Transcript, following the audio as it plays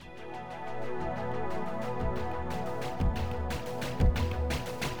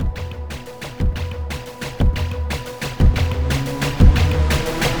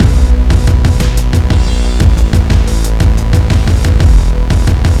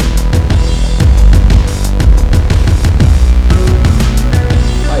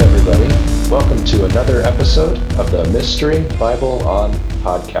episode of the Mystery Bible On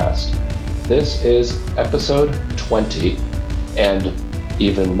podcast. This is episode 20, and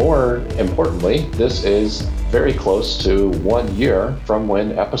even more importantly, this is very close to 1 year from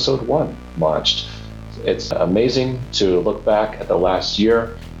when episode 1 launched. It's amazing to look back at the last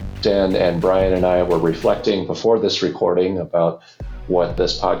year. Dan and Brian and I were reflecting before this recording about what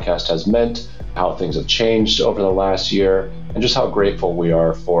this podcast has meant, how things have changed over the last year, and just how grateful we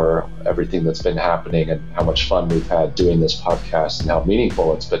are for everything that's been happening and how much fun we've had doing this podcast and how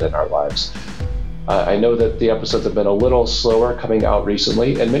meaningful it's been in our lives. I know that the episodes have been a little slower coming out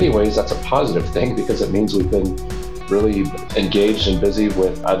recently. In many ways, that's a positive thing because it means we've been really engaged and busy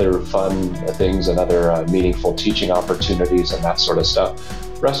with other fun things and other meaningful teaching opportunities and that sort of stuff.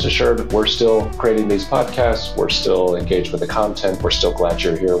 Rest assured, we're still creating these podcasts. We're still engaged with the content. We're still glad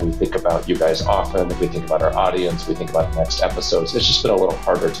you're here. We think about you guys often. We think about our audience. We think about next episodes. It's just been a little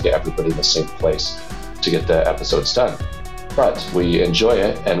harder to get everybody in the same place to get the episodes done. But we enjoy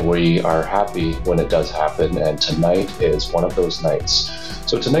it and we are happy when it does happen. And tonight is one of those nights.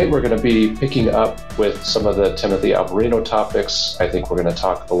 So tonight we're going to be picking up with some of the Timothy Alberino topics. I think we're going to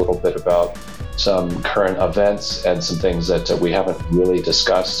talk a little bit about some current events and some things that we haven't really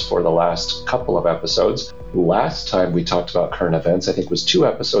discussed for the last couple of episodes. Last time we talked about current events, I think was 2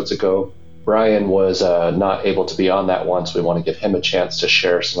 episodes ago. Brian was not able to be on that one, so we want to give him a chance to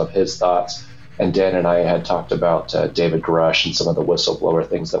share some of his thoughts. And Dan and I had talked about David Grush and some of the whistleblower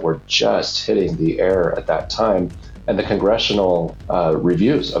things that were just hitting the air at that time. And the congressional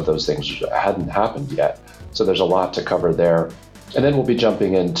reviews of those things hadn't happened yet. So there's a lot to cover there. And then we'll be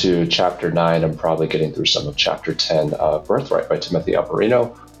jumping into Chapter 9 and probably getting through some of Chapter 10 of Birthright by Timothy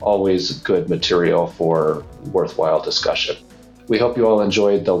Alberino. Always good material for worthwhile discussion. We hope you all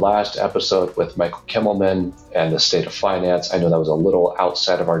enjoyed the last episode with Michael Kimmelman and the state of finance. I know that was a little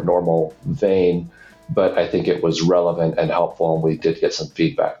outside of our normal vein, but I think it was relevant and helpful, and we did get some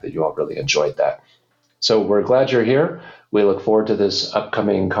feedback that you all really enjoyed that. So we're glad you're here. We look forward to this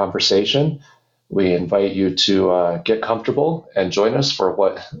upcoming conversation. We invite you to get comfortable and join us for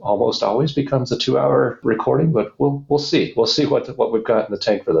what almost always becomes a 2-hour recording, but we'll see. We'll see what we've got in the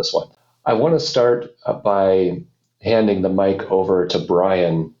tank for this one. I want to start by handing the mic over to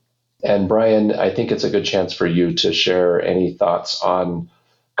Brian. And Brian, I think it's a good chance for you to share any thoughts on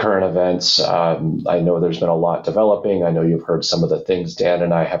current events. I know there's been a lot developing. I know you've heard some of the things Dan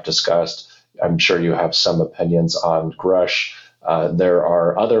and I have discussed. I'm sure you have some opinions on Grush. There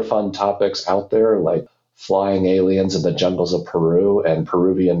are other fun topics out there like flying aliens in the jungles of Peru and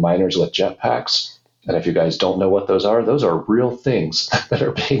Peruvian miners with jetpacks. And if you guys don't know what those are real things that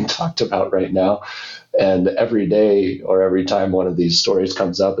are being talked about right now. And every day or every time one of these stories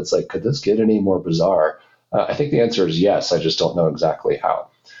comes up, it's like, could this get any more bizarre? I think the answer is yes. I just don't know exactly how.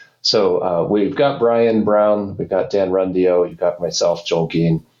 So we've got Brian Brown, we've got Dan Rundio, you've got myself, Joel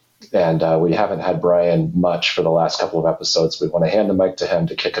Geen. And we haven't had Brian much for the last couple of episodes. We want to hand the mic to him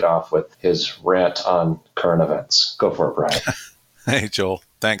to kick it off with his rant on current events. Go for it, Brian. Hey, Joel.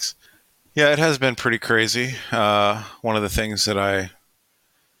 Thanks. Yeah, it has been pretty crazy. One of the things that I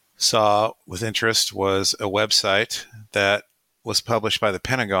saw with interest was a website that was published by the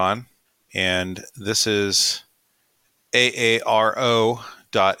Pentagon, and this is aaro.mil,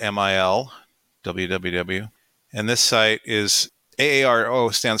 www. And this site is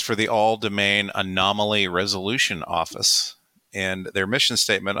AARO stands for the All-Domain Anomaly Resolution Office, and their mission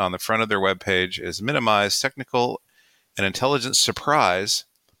statement on the front of their webpage is minimize technical and intelligence surprise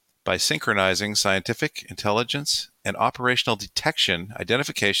by synchronizing scientific intelligence and operational detection,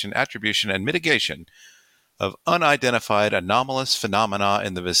 identification, attribution, and mitigation of unidentified anomalous phenomena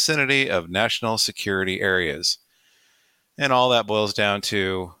in the vicinity of national security areas. And all that boils down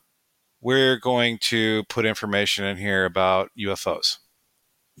to we're going to put information in here about UFOs.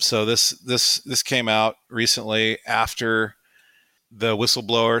 So this came out recently after the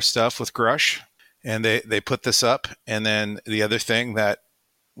whistleblower stuff with Grush, and they put this up. And then the other thing that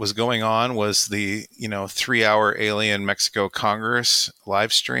was going on was the 3-hour Alien Mexico Congress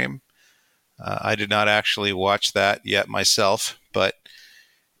live stream. I did not actually watch that yet myself, but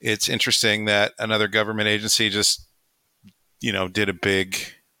it's interesting that another government agency just did a big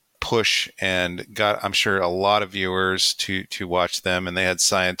push and got, I'm sure, a lot of viewers to watch them, and they had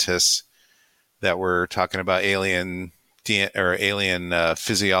scientists that were talking about alien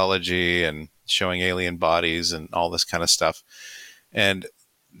physiology and showing alien bodies and all this kind of stuff. And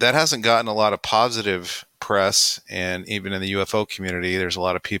that hasn't gotten a lot of positive press, and even in the UFO community, there's a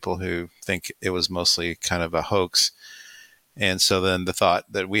lot of people who think it was mostly kind of a hoax. And so then the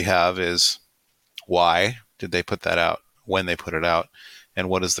thought that we have is, why did they put that out, when they put it out, and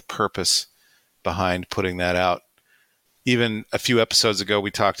what is the purpose behind putting that out. Even a few episodes ago,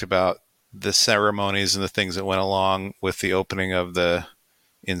 we talked about the ceremonies and the things that went along with the opening of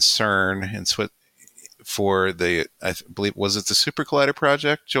in CERN in for the, I believe, was it the Super Collider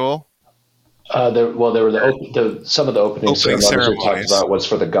project, Joel? There were some of the opening ceremonies we talked about was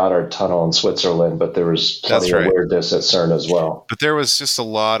for the Goddard Tunnel in Switzerland, but there was plenty of weirdness at CERN as well. But there was just a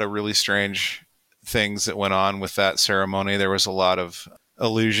lot of really strange things that went on with that ceremony. There was a lot of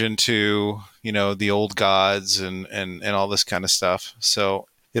allusion to, the old gods and all this kind of stuff. So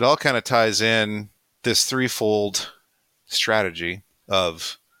it all kind of ties in this threefold strategy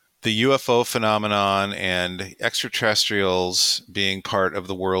of the UFO phenomenon and extraterrestrials being part of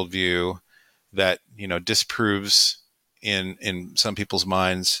the worldview that, disproves in some people's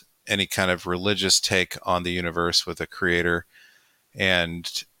minds any kind of religious take on the universe with a creator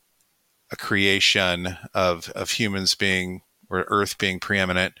and a creation of humans being, or Earth being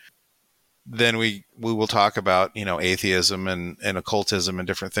preeminent. Then we will talk about, atheism and occultism and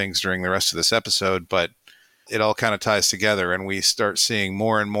different things during the rest of this episode, but it all kind of ties together, and we start seeing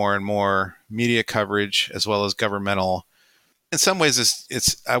more and more and more media coverage as well as governmental. In some ways,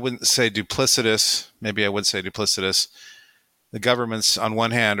 it's I wouldn't say duplicitous. Maybe I would say duplicitous. The governments, on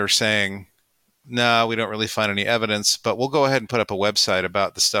one hand, are saying, no, we don't really find any evidence, but we'll go ahead and put up a website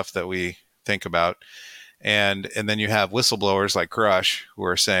about the stuff that we think about. And then you have whistleblowers like Crush who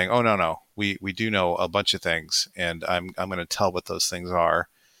are saying, oh, no, we do know a bunch of things, and I'm going to tell what those things are.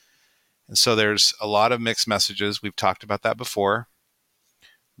 And so there's a lot of mixed messages. We've talked about that before,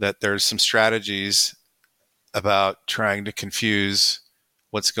 that there's some strategies about trying to confuse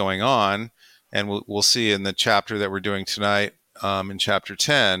what's going on. And we'll see in the chapter that we're doing tonight, in chapter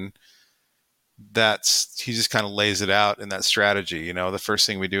 10, he just kind of lays it out in that strategy. The first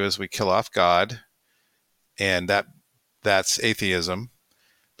thing we do is we kill off God, and that's atheism.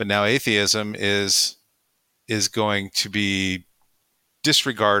 But now atheism is going to be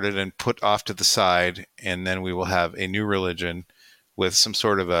disregarded and put off to the side, and then we will have a new religion with some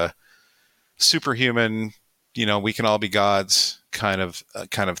sort of a superhuman, we can all be gods kind of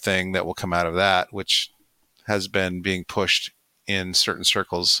thing that will come out of that, which has been being pushed in certain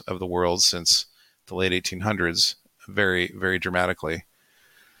circles of the world since the late 1800s, very, very dramatically.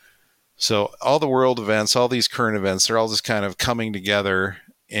 So all the world events, all these current events, they're all just kind of coming together,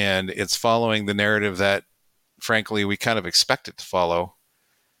 and it's following the narrative that, frankly, we kind of expect it to follow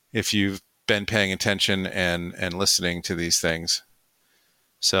if you've been paying attention and listening to these things.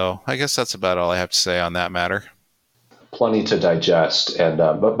 So I guess that's about all I have to say on that matter. Plenty to digest. And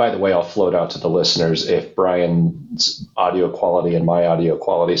but by the way, I'll float out to the listeners, if Brian's audio quality and my audio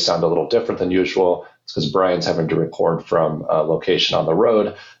quality sound a little different than usual, it's because Brian's having to record from a location on the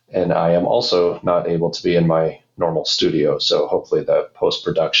road, and I am also not able to be in my normal studio. So hopefully the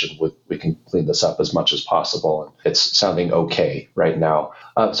post-production, we can clean this up as much as possible. And it's sounding okay right now.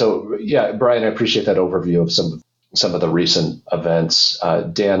 So yeah, Brian, I appreciate that overview of some of the recent events.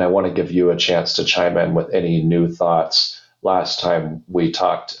 Dan, I want to give you a chance to chime in with any new thoughts. Last time we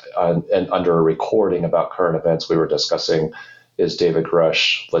talked and under a recording about current events, we were discussing, is David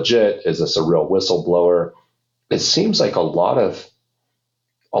Grush legit? Is this a real whistleblower? It seems like a lot of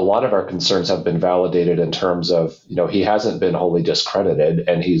our concerns have been validated in terms of, he hasn't been wholly discredited,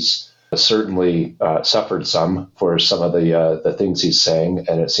 and he's certainly suffered some for some of the things he's saying.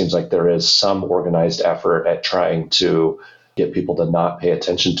 And it seems like there is some organized effort at trying to get people to not pay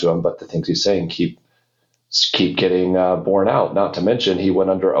attention to him, but the things he's saying keep getting borne out. Not to mention, he went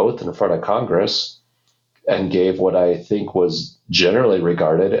under oath in front of Congress and gave what I think was generally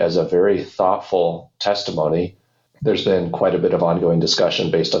regarded as a very thoughtful testimony. There's been quite a bit of ongoing discussion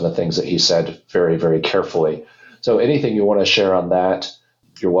based on the things that he said very, very carefully. So anything you want to share on that,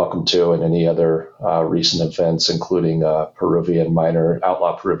 you're welcome to, and any other recent events, including outlaw Peruvian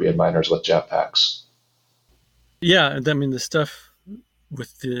miners with jetpacks. Yeah, I mean, the stuff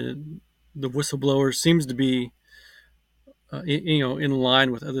with the whistleblowers seems to be, in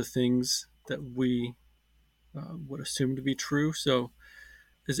line with other things that we would assume to be true. So,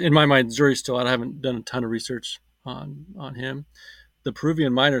 in my mind, jury's still out. I haven't done a ton of research on him. The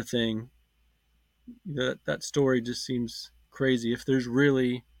Peruvian miner thing, that story just seems crazy. If there's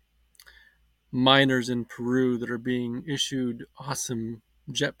really miners in Peru that are being issued awesome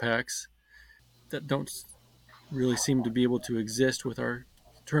jetpacks that don't really seem to be able to exist with our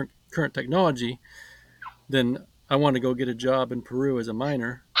current technology, then I want to go get a job in Peru as a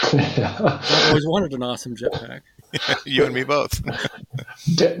miner. I've always wanted an awesome jetpack. You and me both.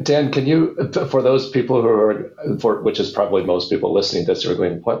 Dan, can you, for those people which is probably most people listening to this, who are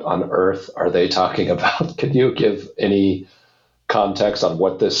going, what on earth are they talking about? Can you give any context on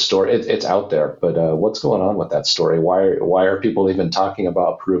what this story, it's out there, but what's going on with that story? Why are people even talking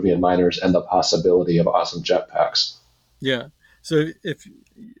about Peruvian miners and the possibility of awesome jetpacks? Yeah. So if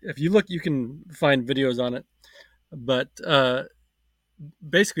you look, you can find videos on it. But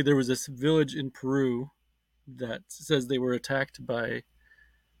basically, there was this village in Peru that says they were attacked by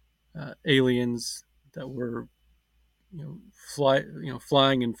aliens that were,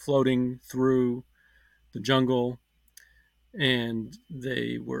 flying and floating through the jungle, and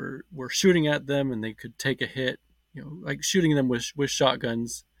they were shooting at them, and they could take a hit, like shooting them with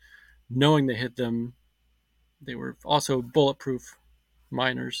shotguns, knowing they hit them. They were also bulletproof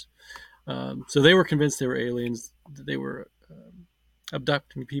miners. So they were convinced they were aliens, that they were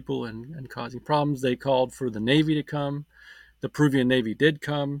abducting people and causing problems. They called for the Navy to come. The Peruvian Navy did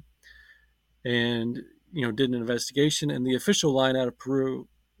come and, did an investigation. And the official line out of Peru,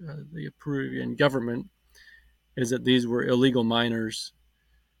 the Peruvian government, is that these were illegal miners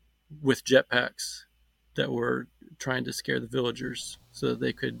with jetpacks that were trying to scare the villagers so that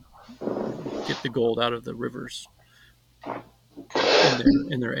they could, get the gold out of the rivers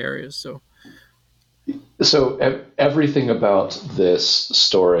in their areas. So everything about this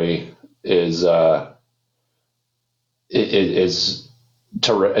story is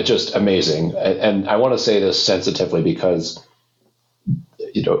just amazing, and I want to say this sensitively because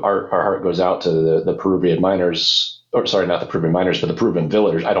our heart goes out to the Peruvian miners, or sorry, not the Peruvian miners, but the Peruvian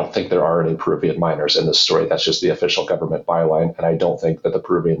villagers. I don't think there are any Peruvian miners in this story. That's just the official government byline, and I don't think that the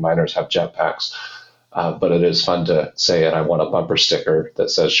Peruvian miners have jetpacks. But it is fun to say, and I want a bumper sticker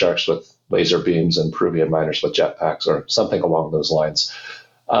that says sharks with laser beams and Peruvian miners with jetpacks, or something along those lines.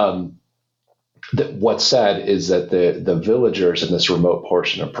 What's sad is that the villagers in this remote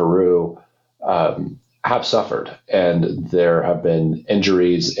portion of Peru have suffered, and there have been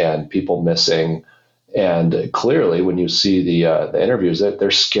injuries and people missing. And clearly, when you see the interviews, that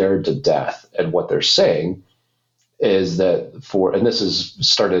they're scared to death. And what they're saying is that and this is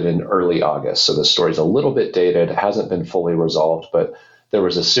started in early August, so the story's a little bit dated, hasn't been fully resolved, but there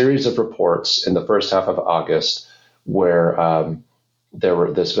was a series of reports in the first half of August where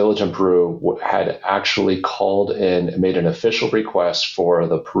this village in Peru had actually called in and made an official request for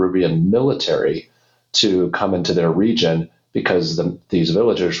the Peruvian military to come into their region because these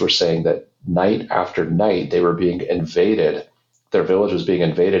villagers were saying that night after night they were being invaded. Their village was being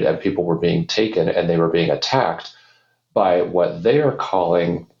invaded and people were being taken and they were being attacked by what they are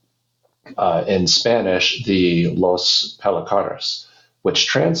calling in Spanish the Los Pelacares, which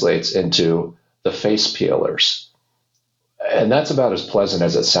translates into the face peelers. And that's about as pleasant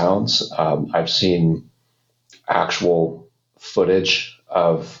as it sounds. I've seen actual footage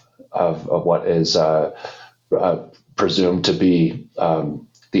of what is presumed to be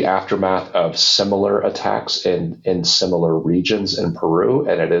the aftermath of similar attacks in similar regions in Peru,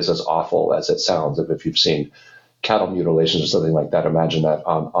 and it is as awful as it sounds. If you've seen cattle mutilations or something like that, imagine that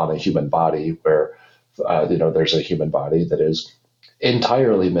on a human body where there's a human body that is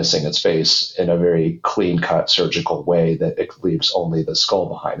entirely missing its face in a very clean-cut surgical way that it leaves only the skull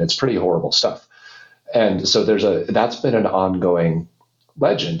behind. It's pretty horrible stuff. And so that's been an ongoing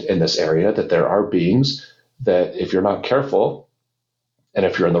legend in this area, that there are beings that if you're not careful, and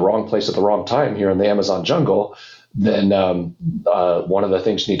if you're in the wrong place at the wrong time here in the Amazon jungle, then one of the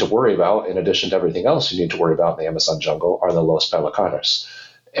things you need to worry about, in addition to everything else you need to worry about in the Amazon jungle, are the Los Pelacares.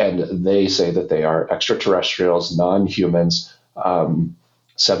 And they say that they are extraterrestrials, non-humans,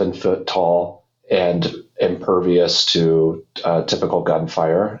 7 foot tall and impervious to typical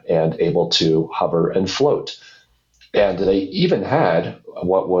gunfire and able to hover and float. And they even had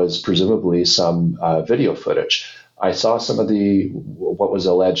what was presumably some video footage. I saw some of what was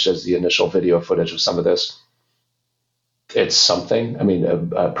alleged as the initial video footage of some of this. It's something. I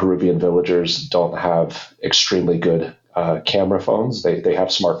mean, Peruvian villagers don't have extremely good camera phones. They have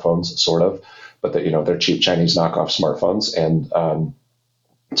smartphones, sort of, but they're cheap Chinese knockoff smartphones. And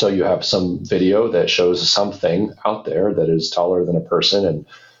so you have some video that shows something out there that is taller than a person and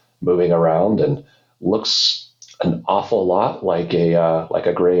moving around and looks an awful lot like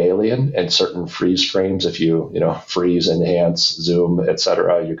a gray alien. And certain freeze frames, if you freeze, enhance, zoom,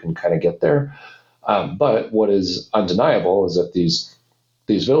 etc., you can kind of get there. But what is undeniable is that these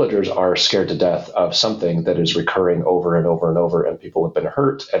villagers are scared to death of something that is recurring over and over and over, and people have been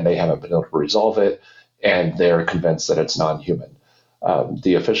hurt and they haven't been able to resolve it, and they're convinced that it's non-human.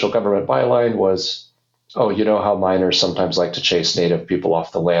 The official government byline was, you know how miners sometimes like to chase native people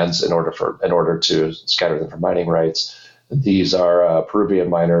off the lands in order to scatter them for mining rights. These are Peruvian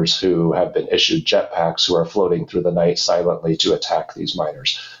miners who have been issued jetpacks who are floating through the night silently to attack these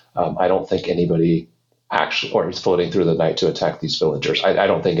miners. I don't think anybody actually, or he's floating through the night to attack these villagers. I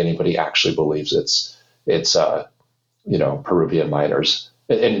don't think anybody actually believes it's Peruvian miners,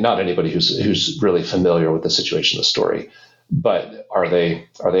 and not anybody who's really familiar with the situation of the story. But are they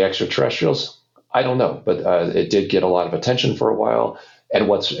extraterrestrials? I don't know, but it did get a lot of attention for a while. And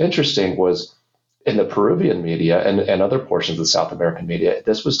what's interesting was in the Peruvian media and other portions of the South American media,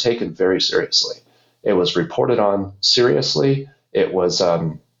 this was taken very seriously. It was reported on seriously. It was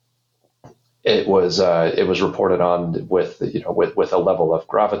reported on with with a level of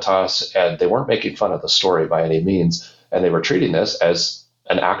gravitas, and they weren't making fun of the story by any means, and they were treating this as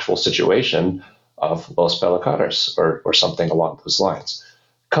an actual situation of Los Pelicanos or something along those lines.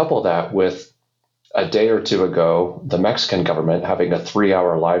 Couple that with a day or two ago, the Mexican government having a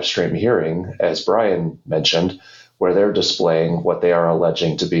 3-hour live stream hearing, as Brian mentioned, where they're displaying what they are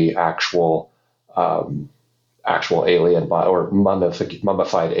alleging to be actual alien or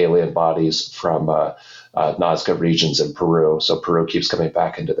mummified alien bodies from Nazca regions in Peru. So Peru keeps coming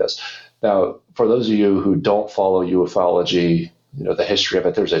back into this. Now, for those of you who don't follow ufology, the history of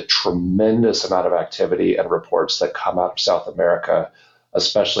it, there's a tremendous amount of activity and reports that come out of South America,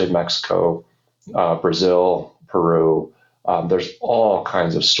 especially Mexico, Brazil, Peru. There's all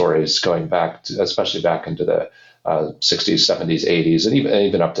kinds of stories going back, especially back into the 60s, 70s, 80s, and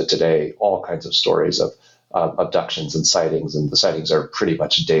even up to today, all kinds of stories of abductions and sightings, and the sightings are pretty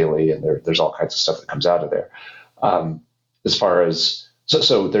much daily, and there's all kinds of stuff that comes out of there. As far as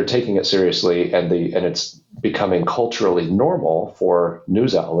so they're taking it seriously, and it's becoming culturally normal for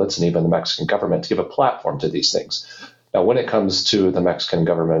news outlets and even the Mexican government to give a platform to these things. Now, when it comes to the Mexican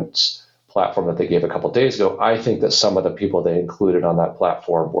government's platform that they gave a couple of days ago, I think that some of the people they included on that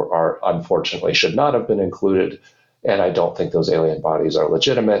platform are unfortunately should not have been included, and I don't think those alien bodies are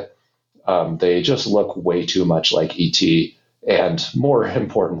legitimate. They just look way too much like ET. And more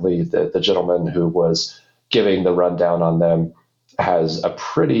importantly, the gentleman who was giving the rundown on them has a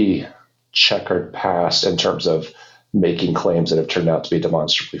pretty checkered past in terms of making claims that have turned out to be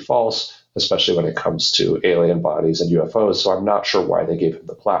demonstrably false, especially when it comes to alien bodies and UFOs. So I'm not sure why they gave him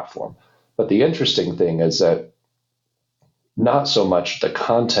the platform. But the interesting thing is that not so much the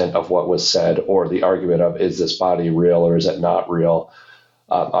content of what was said or the argument of is this body real or is it not real.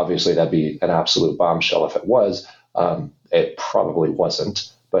 Obviously, that'd be an absolute bombshell if it was. It probably wasn't.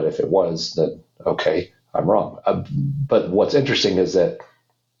 But if it was, then okay, I'm wrong. But what's interesting is that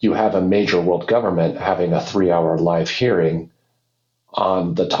you have a major world government having a 3-hour live hearing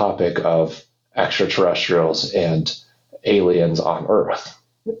on the topic of extraterrestrials and aliens on Earth,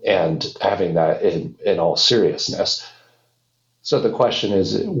 and having that in all seriousness. So the question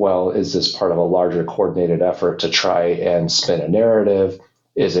is, well, is this part of a larger coordinated effort to try and spin a narrative?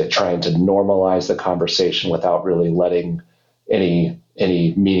 Is it trying to normalize the conversation without really letting any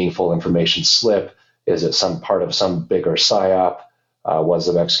meaningful information slip? Is it some part of some bigger psyop? Was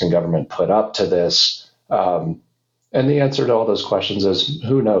the Mexican government put up to this? And the answer to all those questions is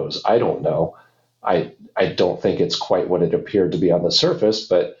who knows? I don't know. I don't think it's quite what it appeared to be on the surface,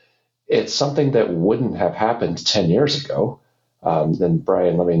 but it's something that wouldn't have happened 10 years ago. And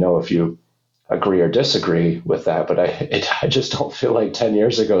Brian, let me know if you agree or disagree with that, but I just don't feel like 10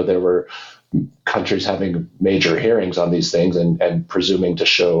 years ago there were countries having major hearings on these things and presuming to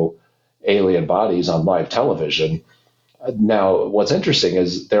show alien bodies on live television. Now, what's interesting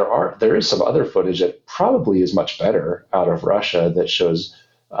is there is some other footage that probably is much better out of Russia that shows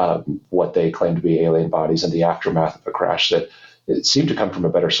what they claim to be alien bodies in the aftermath of a crash that it seemed to come from a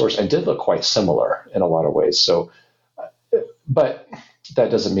better source and did look quite similar in a lot of ways. So, but that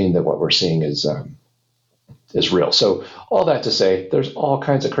doesn't mean that what we're seeing is real. So all that to say, there's all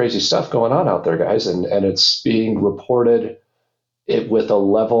kinds of crazy stuff going on out there, guys, and it's being reported with a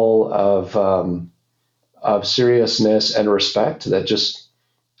level of seriousness and respect that just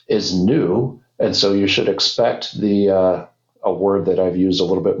is new. And so you should expect a word that I've used a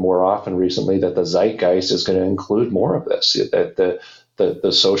little bit more often recently, that the zeitgeist is going to include more of this, that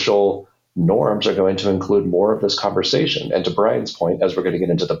the social norms are going to include more of this conversation. And to Brian's point, as we're going to get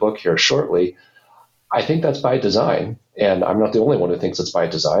into the book here shortly, I think that's by design. And I'm not the only one who thinks it's by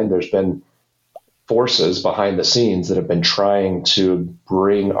design. There's been forces behind the scenes that have been trying to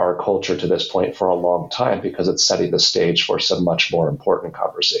bring our culture to this point for a long time because it's setting the stage for some much more important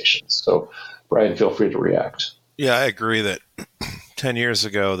conversations. So, Brian, feel free to react. Yeah, I agree that 10 years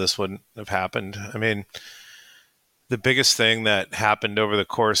ago, this wouldn't have happened. I mean, the biggest thing that happened over the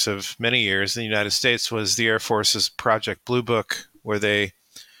course of many years in the United States was the Air Force's Project Blue Book, where they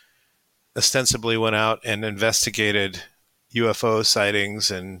ostensibly went out and investigated UFO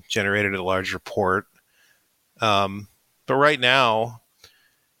sightings and generated a large report. But right now,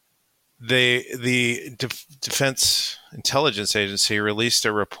 the Defense Intelligence Agency released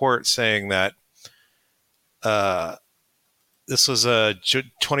a report saying that this was a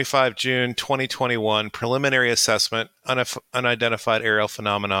 25 June 2021 preliminary assessment, unidentified aerial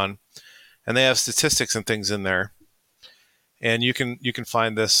phenomenon, and they have statistics and things in there. And you can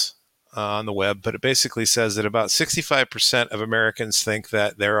find this on the web, but it basically says that about 65% of Americans think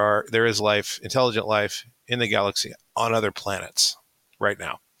that there is life, intelligent life in the galaxy on other planets right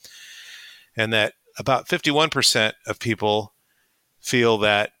now. And that about 51% of people feel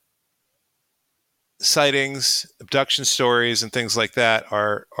that sightings, abduction stories, and things like that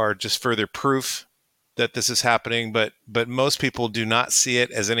are just further proof that this is happening. But most people do not see it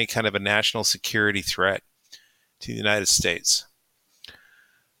as any kind of a national security threat to the United States,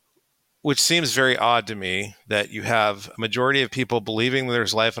 which seems very odd to me, that you have a majority of people believing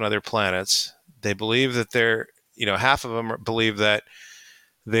there's life on other planets. They believe that half of them believe that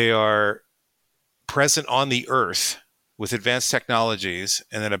they are present on the Earth with advanced technologies,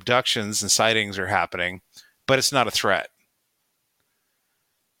 and that abductions and sightings are happening, but it's not a threat.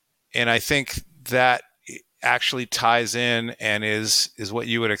 And I think that actually ties in and is what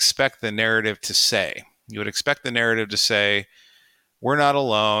you would expect the narrative to say. You would expect the narrative to say, we're not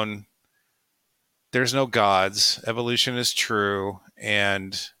alone. There's no gods. Evolution is true.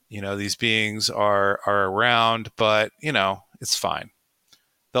 And, these beings are around, but, it's fine.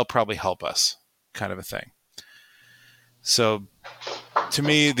 They'll probably help us, kind of a thing. So to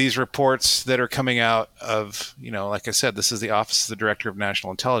me, these reports that are coming out of, like I said, this is the Office of the Director of National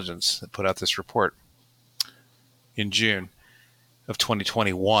Intelligence that put out this report in June of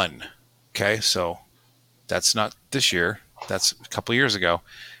 2021. Okay, so that's not this year. That's a couple of years ago.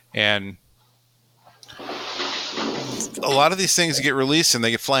 And a lot of these things get released and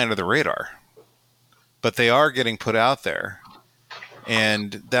they get fly under the radar, but they are getting put out there.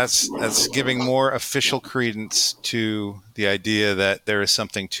 And that's giving more official credence to the idea that there is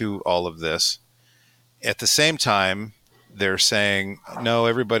something to all of this. At the same time, they're saying, no,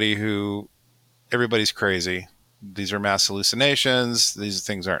 everybody's crazy. These are mass hallucinations. These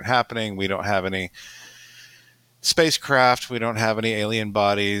things aren't happening. We don't have any spacecraft. We don't have any alien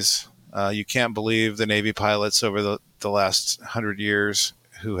bodies. You can't believe the Navy pilots over the last 100 years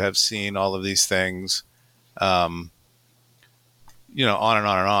who have seen all of these things. On and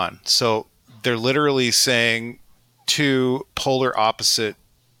on and on. So they're literally saying two polar opposite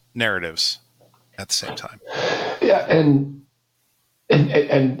narratives at the same time. Yeah, and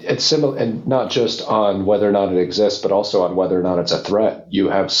it's similar, and not just on whether or not it exists, but also on whether or not it's a threat. You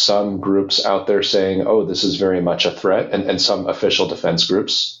have some groups out there saying, oh, this is very much a threat, and some official defense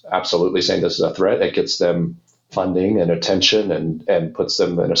groups absolutely saying this is a threat. It gets them funding and attention and puts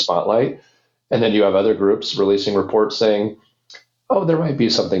them in a spotlight. And then you have other groups releasing reports saying, oh, there might be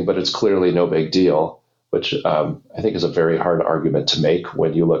something, but it's clearly no big deal, which I think is a very hard argument to make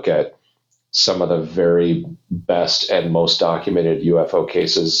when you look at some of the very best and most documented UFO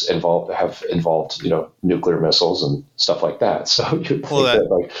cases have involved, nuclear missiles and stuff like that. So you think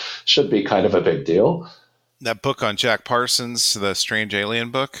that should be kind of a big deal. That book on Jack Parsons, the Strange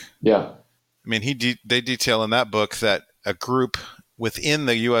Alien book. Yeah. I mean, they detail in that book that a group within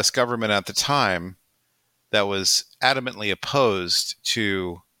the U.S. government at the time that was adamantly opposed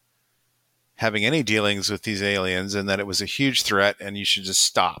to having any dealings with these aliens, and that it was a huge threat and you should just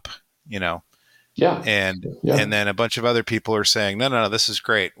stop, Yeah. And then a bunch of other people are saying, no, this is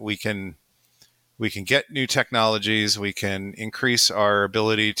great. We can get new technologies. We can increase our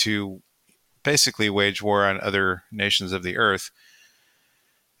ability to basically wage war on other nations of the earth.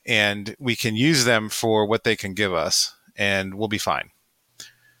 And we can use them for what they can give us, and we'll be fine.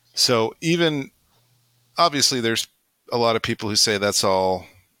 So obviously, there's a lot of people who say that's all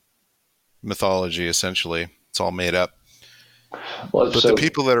mythology, essentially. It's all made up. But the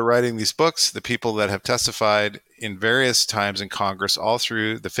people that are writing these books, the people that have testified in various times in Congress, all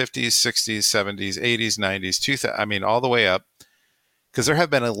through the 50s, 60s, 70s, 80s, 90s, 2000, all the way up, because there have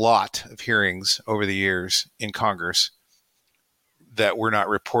been a lot of hearings over the years in Congress that were not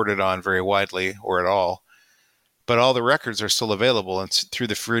reported on very widely or at all. But all the records are still available. And through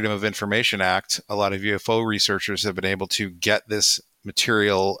the Freedom of Information Act, a lot of UFO researchers have been able to get this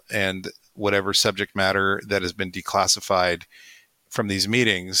material and whatever subject matter that has been declassified from these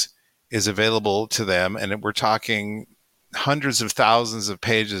meetings is available to them. And we're talking hundreds of thousands of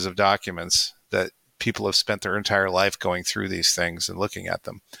pages of documents that people have spent their entire life going through these things and looking at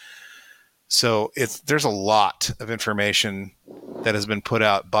them. So there's a lot of information that has been put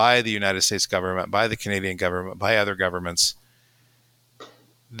out by the United States government, by the Canadian government, by other governments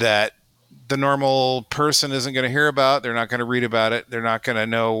that the normal person isn't going to hear about. They're not going to read about it. They're not going to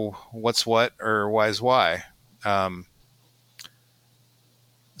know what's what or why's why.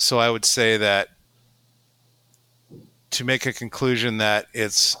 So I would say that to make a conclusion that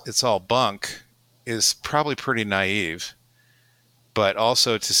it's all bunk is probably pretty naive. But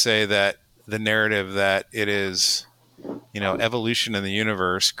also to say that the narrative that it is, evolution in the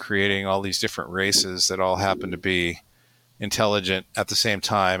universe creating all these different races that all happen to be intelligent at the same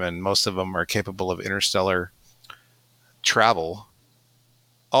time, and most of them are capable of interstellar travel,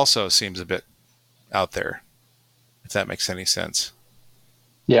 also seems a bit out there, if that makes any sense.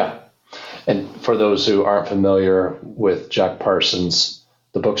 Yeah. And for those who aren't familiar with Jack Parsons,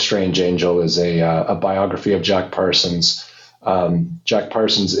 the book Strange Angel is a biography of Jack Parsons. Jack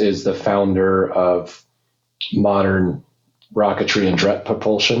Parsons is the founder of modern rocketry and jet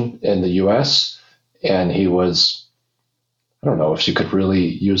propulsion in the U.S. And he was, I don't know if you could really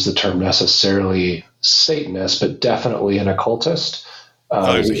use the term necessarily Satanist, but definitely an occultist. He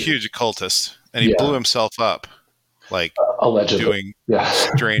was a huge occultist, and he blew himself up, like allegedly doing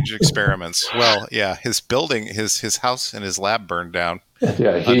strange experiments. Well, yeah, his building, his house and his lab burned down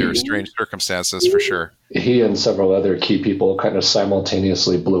under strange circumstances, for sure. He and several other key people kind of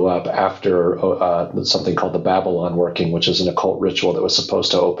simultaneously blew up after something called the Babylon working, which is an occult ritual that was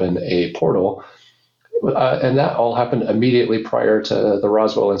supposed to open a portal. And that all happened immediately prior to the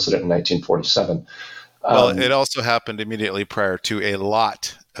Roswell incident in 1947. Well, it also happened immediately prior to a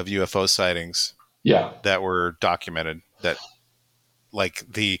lot of UFO sightings that were documented. That, like,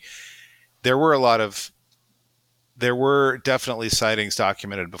 there were definitely sightings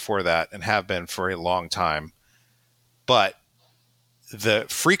documented before that and have been for a long time. But the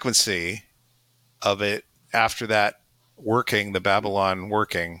frequency of it after that working, the Babylon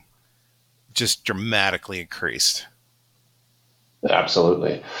working, just dramatically increased.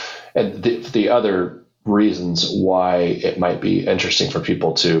 Absolutely. And the other reasons why it might be interesting for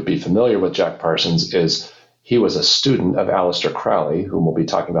people to be familiar with Jack Parsons is he was a student of Aleister Crowley, whom we'll be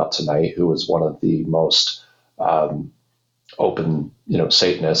talking about tonight, who was one of the most open,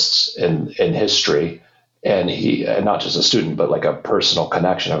 Satanists in history. And he, not just a student, but like a personal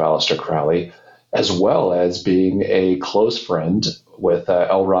connection of Aleister Crowley, as well as being a close friend with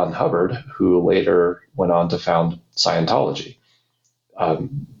L. Ron Hubbard, who later went on to found Scientology,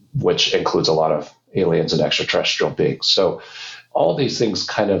 which includes a lot of aliens and extraterrestrial beings. So all these things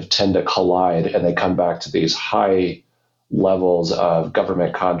kind of tend to collide, and they come back to these high levels of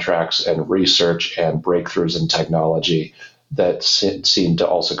government contracts and research and breakthroughs in technology that seem to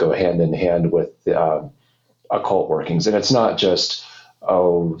also go hand in hand with occult workings. And it's not just,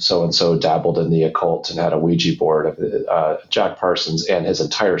 so-and-so dabbled in the occult and had a Ouija board. Jack Parsons and his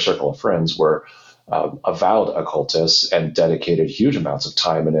entire circle of friends were avowed occultists and dedicated huge amounts of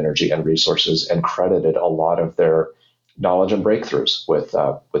time and energy and resources and credited a lot of their knowledge and breakthroughs with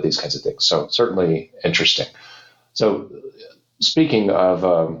these kinds of things. So certainly interesting. So speaking of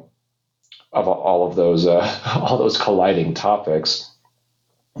all of those colliding topics,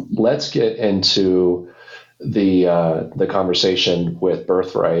 let's get into the conversation with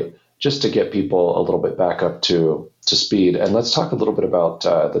Birthright, just to get people a little bit back up to speed. And let's talk a little bit about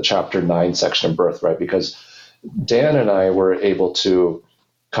the Chapter 9 section of Birthright, because Dan and I were able to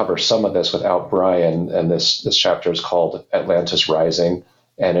cover some of this without Brian, and this chapter is called Atlantis Rising,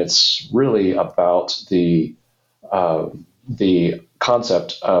 and it's really about the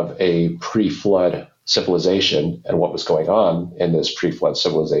concept of a pre-flood civilization and what was going on in this pre-flood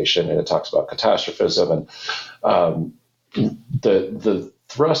civilization. And it talks about catastrophism and the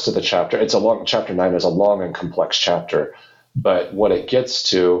thrust of the chapter. Chapter 9 is a long and complex chapter, but what it gets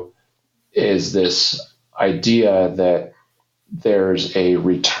to is this idea that there's a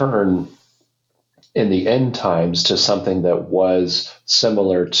return in the end times to something that was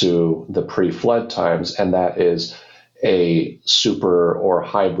similar to the pre-flood times, and that is a super or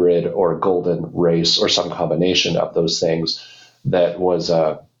hybrid or golden race or some combination of those things that was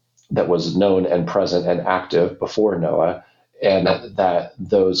known and present and active before Noah, and that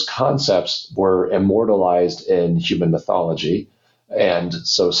those concepts were immortalized in human mythology. And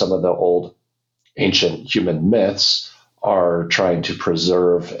so some of the old ancient human myths are trying to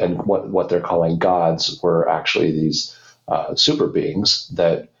preserve, and what they're calling gods were actually these super beings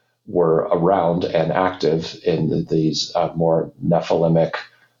that were around and active in these more Nephilimic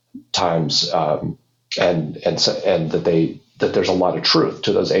times, and that there's a lot of truth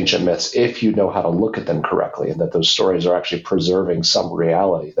to those ancient myths if you know how to look at them correctly, and that those stories are actually preserving some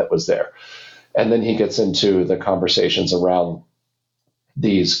reality that was there. And then he gets into the conversations around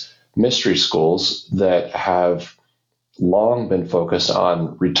these mystery schools that have long been focused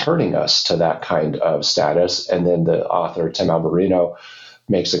on returning us to that kind of status. And then the author, Tim Alberino,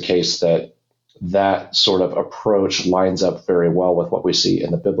 makes a case that that sort of approach lines up very well with what we see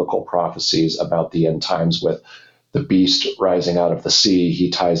in the biblical prophecies about the end times with the beast rising out of the sea. He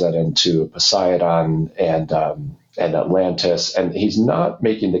ties that into Poseidon and Atlantis. And he's not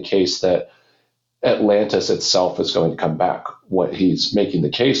making the case that Atlantis itself is going to come back. What he's making the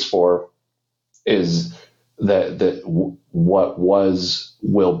case for is that what was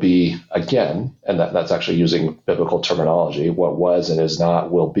will be again, and that's actually using biblical terminology. What was and is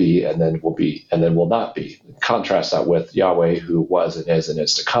not will be, and then will be, and then will not be. Contrast that with Yahweh, who was and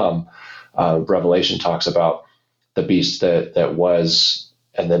is to come. Revelation talks about the beast that was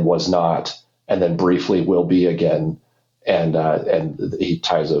and then was not, and then briefly will be again, and he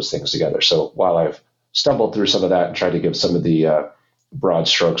ties those things together. So while I've stumbled through some of that and tried to give some of the broad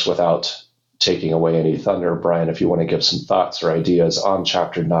strokes without taking away any thunder, Brian, if you want to give some thoughts or ideas on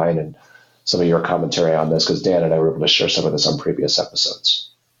chapter 9 and some of your commentary on this, because Dan and I were able to share some of this on previous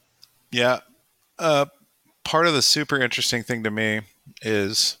episodes. Yeah. Part of the super interesting thing to me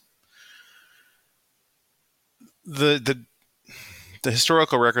is the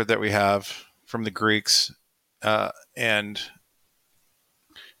historical record that we have from the Greeks and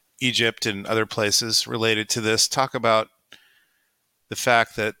Egypt and other places related to this talk about the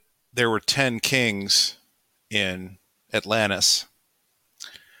fact that there were 10 kings in Atlantis.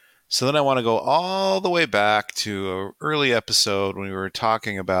 So then I want to go all the way back to an early episode when we were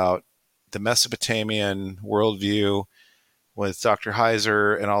talking about the Mesopotamian worldview with Dr.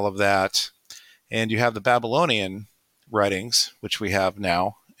 Heiser and all of that. And you have the Babylonian writings, which we have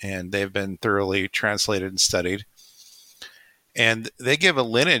now, and they've been thoroughly translated and studied. And they give a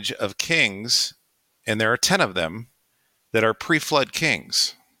lineage of kings, and there are 10 of them that are pre-flood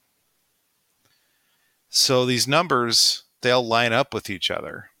kings. So these numbers, they'll line up with each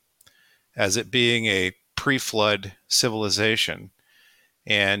other as it being a pre-flood civilization.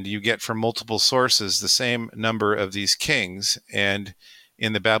 And you get from multiple sources the same number of these kings. And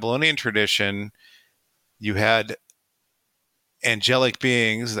in the Babylonian tradition, you had angelic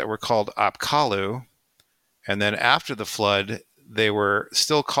beings that were called Apkallu. And then after the flood, they were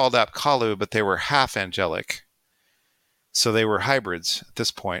still called Apkallu, but they were half angelic. So they were hybrids at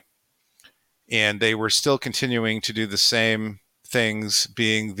this point. And they were still continuing to do the same things,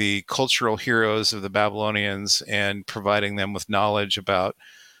 being the cultural heroes of the Babylonians and providing them with knowledge about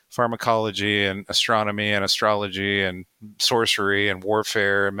pharmacology and astronomy and astrology and sorcery and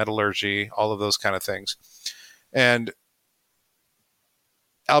warfare and metallurgy, all of those kind of things. And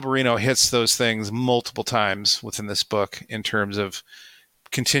Alberino hits those things multiple times within this book in terms of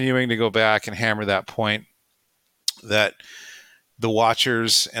continuing to go back and hammer that point that the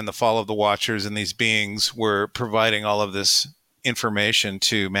Watchers and the fall of the Watchers and these beings were providing all of this information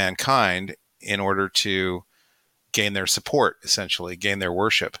to mankind in order to gain their support, essentially, gain their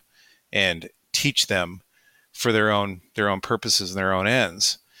worship, and teach them for their own purposes and their own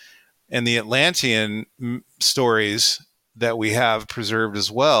ends. And the Atlantean stories that we have preserved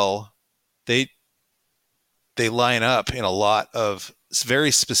as well, they line up in a lot of very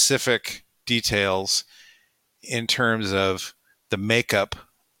specific details in terms of the makeup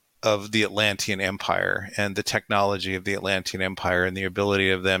of the Atlantean Empire and the technology of the Atlantean Empire and the ability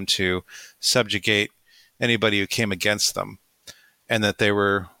of them to subjugate anybody who came against them, and that they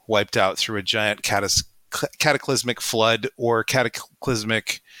were wiped out through a giant cataclysmic flood or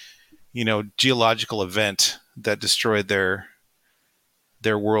cataclysmic, geological event that destroyed their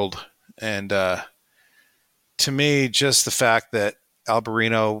world. And to me, just the fact that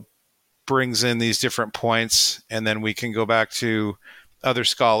Alberino brings in these different points, and then we can go back to other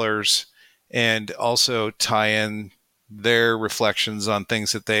scholars and also tie in their reflections on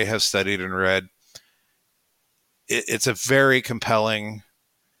things that they have studied and read. It's a very compelling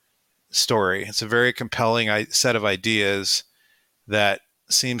story. It's a very compelling set of ideas that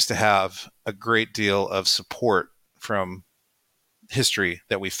seems to have a great deal of support from history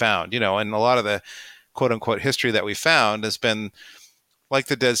that we found, and a lot of the quote unquote history that we found has been like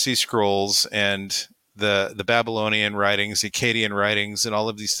the Dead Sea Scrolls and the Babylonian writings, the Akkadian writings, and all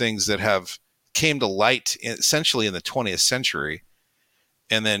of these things that have came to light essentially in the 20th century.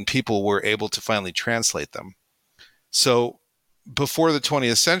 And then people were able to finally translate them. So before the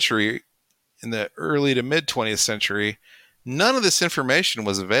 20th century, in the early to mid 20th century, none of this information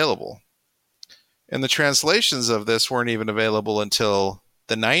was available. And the translations of this weren't even available until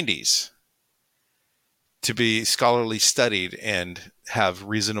the 90s to be scholarly studied and have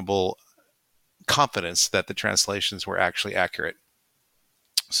reasonable confidence that the translations were actually accurate.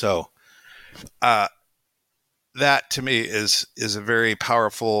 So that to me is a very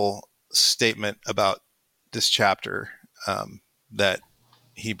powerful statement about this chapter that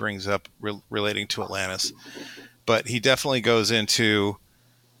he brings up relating to Atlantis. But he definitely goes into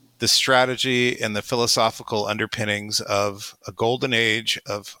the strategy and the philosophical underpinnings of a golden age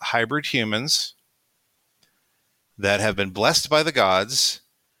of hybrid humans that have been blessed by the gods,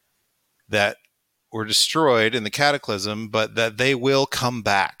 that were destroyed in the cataclysm, but that they will come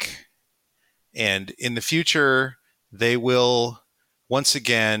back. And in the future, they will once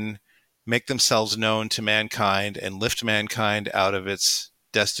again make themselves known to mankind and lift mankind out of its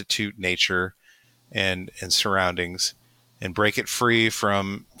destitute nature and surroundings, and break it free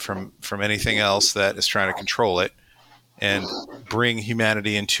from anything else that is trying to control it, and bring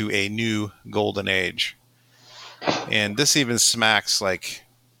humanity into a new golden age. And this even smacks like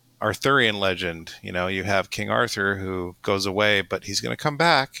Arthurian legend. You know, you have King Arthur who goes away, but he's going to come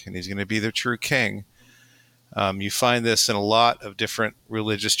back and he's going to be the true king. You find this in a lot of different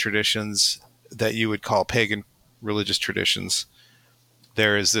religious traditions that you would call pagan religious traditions.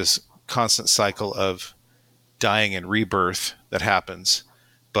 There is this constant cycle of dying and rebirth that happens,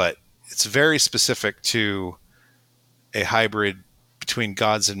 but it's very specific to a hybrid between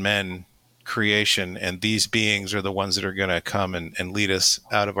gods and men creation, and these beings are the ones that are going to come and lead us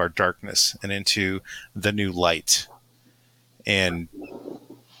out of our darkness and into the new light. And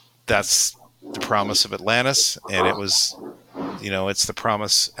that's the promise of Atlantis, and it was, it's the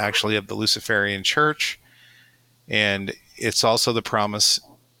promise actually of the Luciferian Church, and it's also the promise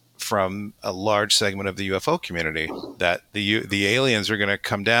from a large segment of the UFO community that the aliens are going to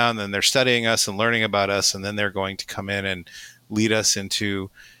come down and they're studying us and learning about us, and then they're going to come in and lead us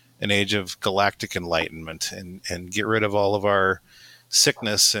into an age of galactic enlightenment and get rid of all of our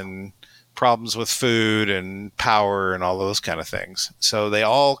sickness and problems with food and power and all those kind of things. So they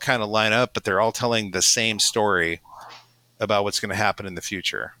all kind of line up, but they're all telling the same story about what's going to happen in the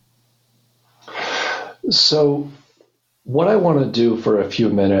future. So what I want to do for a few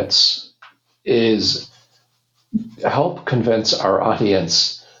minutes is help convince our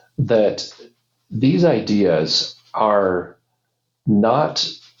audience that these ideas are not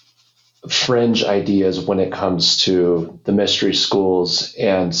fringe ideas when it comes to the mystery schools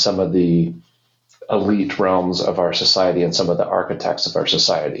and some of the elite realms of our society and some of the architects of our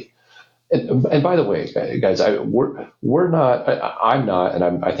society. And by the way, guys, we're not. I'm not,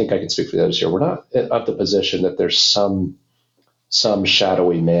 and I think I can speak for the others here. We're not of the position that there's some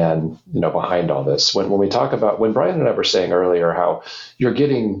shadowy man, behind all this. When we talk about, when Brian and I were saying earlier how you're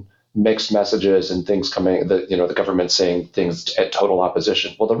getting mixed messages and things coming, the government saying things at total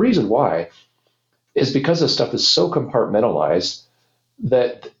opposition. Well, the reason why is because this stuff is so compartmentalized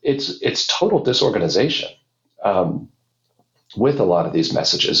that it's total disorganization. With a lot of these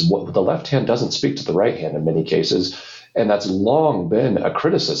messages, the left hand doesn't speak to the right hand in many cases, and that's long been a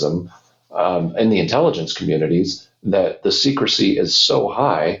criticism in the intelligence communities, that the secrecy is so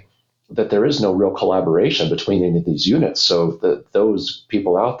high that there is no real collaboration between any of these units. So those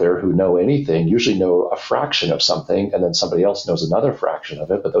people out there who know anything usually know a fraction of something, and then somebody else knows another fraction of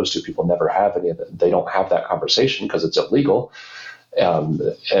it, but those two people never have any of it. They don't have that conversation because it's illegal.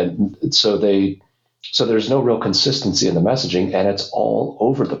 And so there's no real consistency in the messaging, and it's all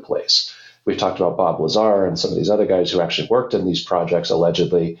over the place. We've talked about Bob Lazar and some of these other guys who actually worked in these projects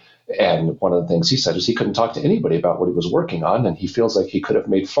allegedly. And one of the things he said is he couldn't talk to anybody about what he was working on. And he feels like he could have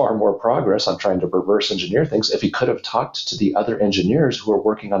made far more progress on trying to reverse engineer things if he could have talked to the other engineers who are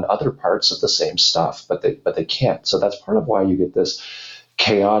working on other parts of the same stuff, but they can't. So that's part of why you get this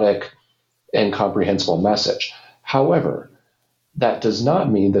chaotic, incomprehensible message. However, that does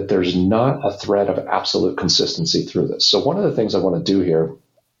not mean that there's not a thread of absolute consistency through this. So one of the things I want to do here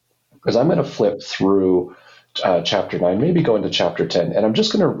is I'm going to flip through chapter 9, maybe go into chapter 10, and I'm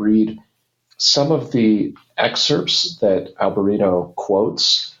just going to read some of the excerpts that Alberino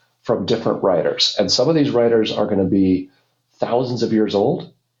quotes from different writers. And some of these writers are going to be thousands of years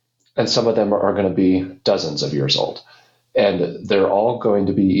old, and some of them are going to be dozens of years old. And they're all going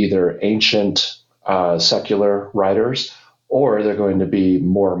to be either ancient secular writers, or they're going to be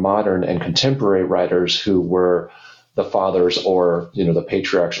more modern and contemporary writers who were the fathers or the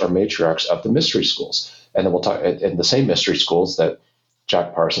patriarchs or matriarchs of the mystery schools. And then we'll talk in the same mystery schools that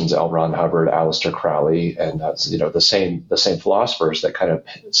Jack Parsons, L. Ron Hubbard, Aleister Crowley, and that's the same philosophers that kind of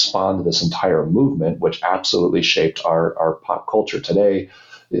spawned this entire movement, which absolutely shaped our pop culture today.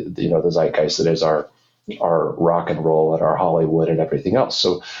 The zeitgeist that is our rock and roll and our Hollywood and everything else.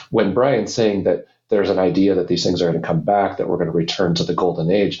 So when Brian's saying that there's an idea that these things are going to come back, that we're going to return to the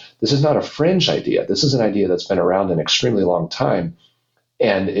golden age, this is not a fringe idea. This is an idea that's been around an extremely long time.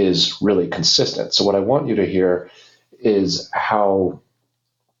 and is really consistent. So what I want you to hear is how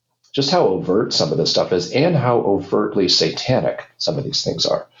overt some of this stuff is and how overtly satanic some of these things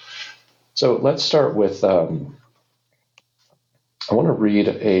are. So let's start with, I want to read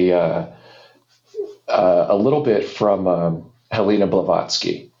a little bit from Helena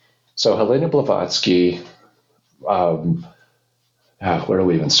Blavatsky. So Helena Blavatsky, where do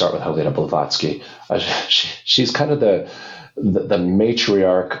we even start with Helena Blavatsky? She's kind of the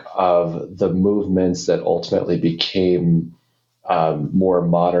matriarch of the movements that ultimately became more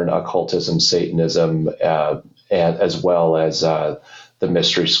modern occultism, Satanism, and as well as the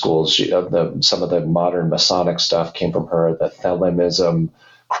mystery schools. Some of the modern Masonic stuff came from her. The Thelemism,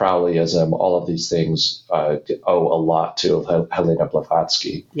 Crowleyism, all of these things owe a lot to Helena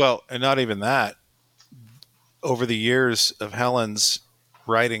Blavatsky. Well, and not even that. Over the years of Helen's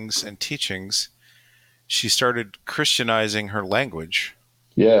writings and teachings, she started Christianizing her language.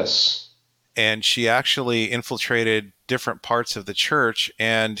 Yes. And she actually infiltrated different parts of the church,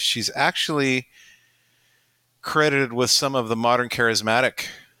 and she's actually credited with some of the modern charismatic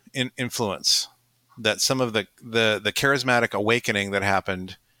influence, that some of the charismatic awakening that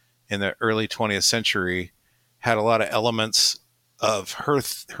happened in the early 20th century had a lot of elements of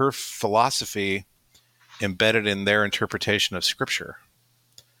her philosophy embedded in their interpretation of scripture.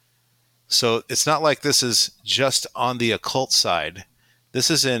 So it's not like this is just on the occult side. This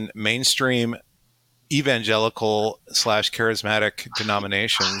is in mainstream evangelical / charismatic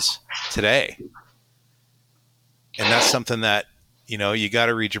denominations today. And that's something that, you got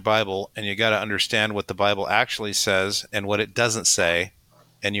to read your Bible and you got to understand what the Bible actually says and what it doesn't say.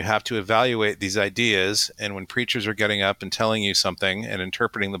 And you have to evaluate these ideas. And when preachers are getting up and telling you something and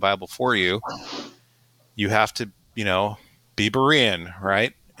interpreting the Bible for you, you have to, be Berean,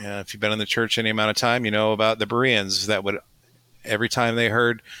 right? If you've been in the church any amount of time, you know about the Bereans that would, every time they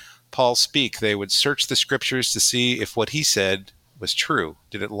heard Paul speak, they would search the scriptures to see if what he said was true.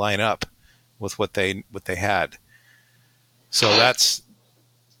 Did it line up with what they had? So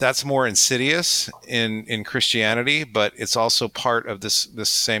that's more insidious in Christianity, but it's also part of this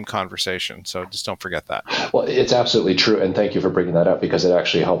same conversation. So just don't forget that. Well, it's absolutely true, and thank you for bringing that up, because it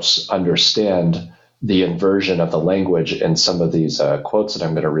actually helps understand the inversion of the language in some of these quotes that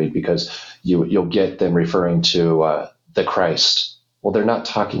I'm going to read, because you'll get them referring to the Christ. Well, they're not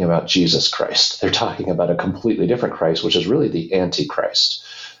talking about Jesus Christ. They're talking about a completely different Christ, which is really the Antichrist.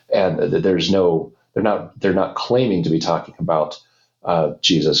 And they're not claiming to be talking about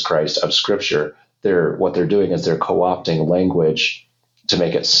Jesus Christ of Scripture. What they're doing is they're co-opting language to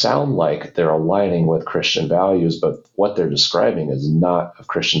make it sound like they're aligning with Christian values, but what they're describing is not of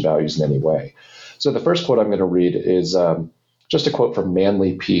Christian values in any way. So the first quote I'm going to read is just a quote from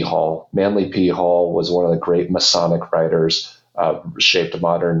Manly P. Hall. Manly P. Hall was one of the great Masonic writers, shaped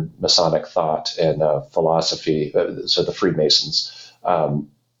modern Masonic thought and philosophy, so the Freemasons.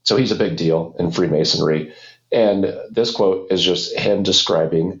 So he's a big deal in Freemasonry. And this quote is just him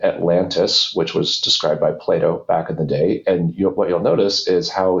describing Atlantis, which was described by Plato back in the day. And what you'll notice is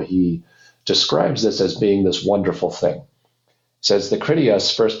how he describes this as being this wonderful thing. It says, the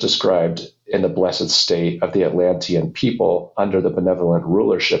Critias first described in the blessed state of the Atlantean people under the benevolent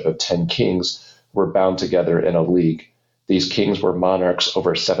rulership of 10 kings were bound together in a league. These kings were monarchs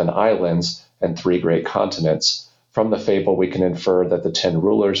over 7 islands and 3 great continents. From the fable, we can infer that the 10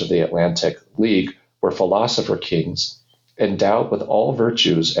 rulers of the Atlantic League were philosopher kings, endowed with all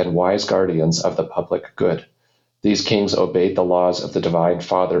virtues and wise guardians of the public good. These kings obeyed the laws of the divine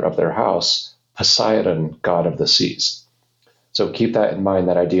father of their house, Poseidon, god of the seas. So keep that in mind,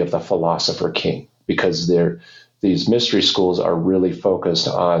 that idea of the philosopher king, because these mystery schools are really focused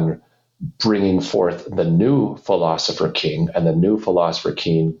on bringing forth the new philosopher king, and the new philosopher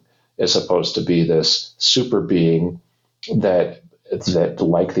king is supposed to be this super being that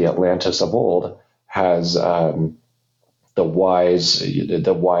like the Atlantis of old, has the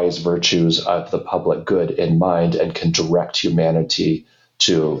wise virtues of the public good in mind and can direct humanity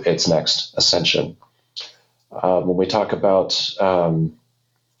to its next ascension. When we talk about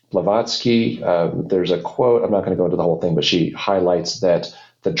Blavatsky, there's a quote, I'm not going to go into the whole thing, but she highlights that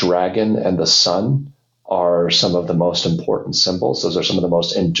the dragon and the sun are some of the most important symbols. Those are some of the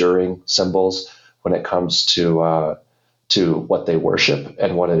most enduring symbols when it comes to what they worship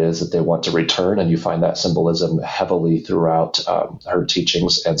and what it is that they want to return. And you find that symbolism heavily throughout her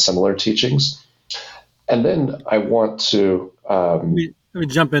teachings and similar teachings. And then I want to... let me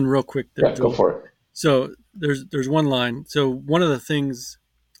jump in real quick there, yeah, Joel. Go for it. So there's one line. So one of the things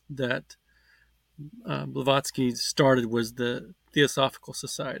that Blavatsky started was the Theosophical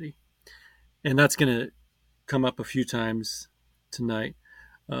Society. And that's going to come up a few times tonight.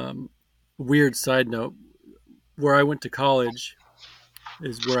 Weird side note: where I went to college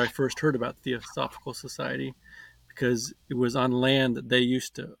is where I first heard about Theosophical Society, because it was on land that they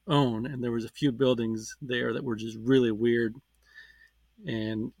used to own, and there was a few buildings there that were just really weird,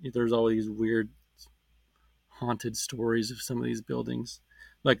 and there's all these weird haunted stories of some of these buildings.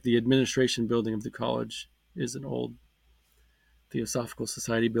 Like the administration building of the college is an old Theosophical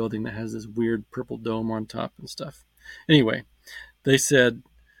Society building that has this weird purple dome on top and stuff. Anyway, they said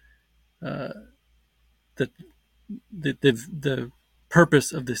that the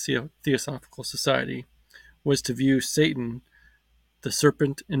purpose of the Theosophical Society was to view Satan, the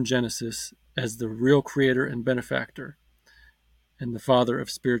serpent in Genesis, as the real creator and benefactor and the father of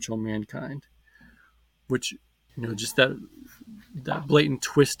spiritual mankind, which, just that blatant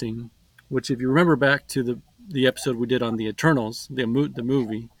twisting, which, if you remember back to the episode we did on the Eternals, the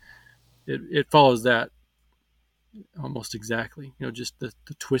movie, it follows that almost exactly. Just the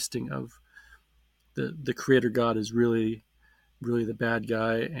twisting of the creator God is really the bad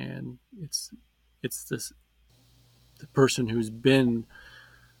guy, and it's this the person who's been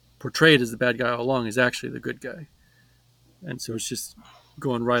portrayed as the bad guy all along is actually the good guy. And so it's just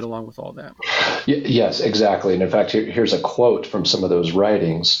going right along with all that. Yes, exactly. And in fact, here's a quote from some of those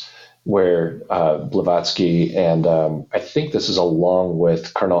writings where Blavatsky, and I think this is along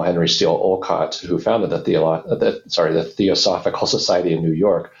with Colonel Henry Steele Olcott, who founded the Theosophical Society in New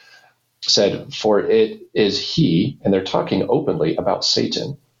York, said, "For it is he," and they're talking openly about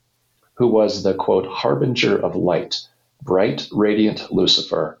Satan, "who was the, quote, harbinger of light, bright, radiant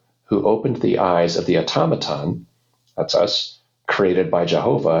Lucifer, who opened the eyes of the automaton," that's us, "created by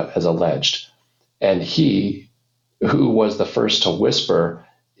Jehovah, as alleged. And he who was the first to whisper,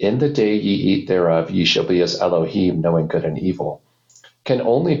 'In the day ye eat thereof, ye shall be as Elohim, knowing good and evil,' can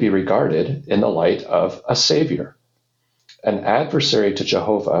only be regarded in the light of a savior. An adversary to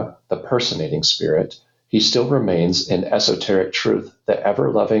Jehovah, the personating spirit, he still remains in esoteric truth the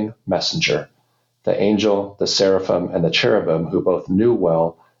ever-loving messenger, the angel, the seraphim, and the cherubim who both knew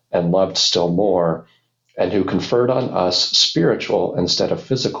well and loved still more, and who conferred on us spiritual instead of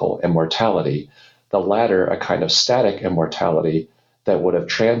physical immortality, the latter a kind of static immortality that would have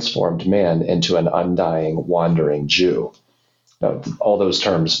transformed man into an undying, wandering Jew." Now, all those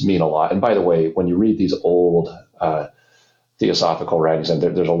terms mean a lot. And by the way, when you read these old theosophical writings, and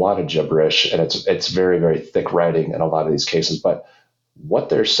there's a lot of gibberish, and it's very, very thick writing in a lot of these cases, but what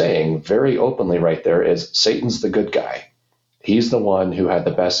they're saying very openly right there is Satan's the good guy. He's the one who had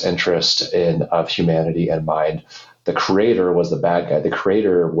the best interest of humanity in mind. The creator was the bad guy. The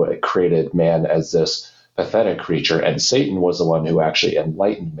creator created man as this pathetic creature, and Satan was the one who actually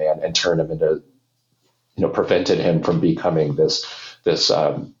enlightened man and turned him into, prevented him from becoming this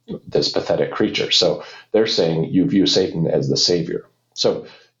pathetic creature. So they're saying you view Satan as the savior. So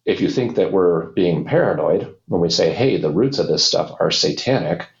if you think that we're being paranoid when we say, hey, the roots of this stuff are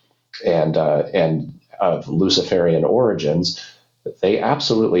satanic and of Luciferian origins, they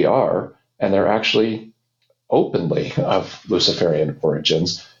absolutely are, and they're actually openly of Luciferian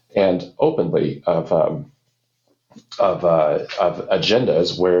origins and openly of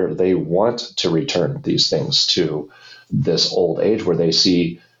agendas where they want to return these things to this old age, where they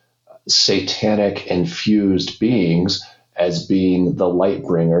see satanic infused beings as being the light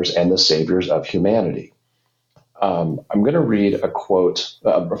bringers and the saviors of humanity. I'm going to read a quote.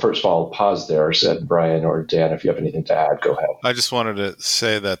 First of all, I'll pause there. Said Brian or Dan, if you have anything to add, go ahead. I just wanted to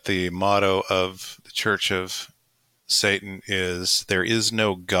say that the motto of the Church of Satan is, "There is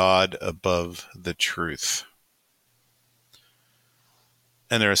no God above the truth."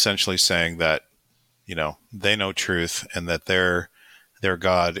 And they're essentially saying that, they know truth, and that their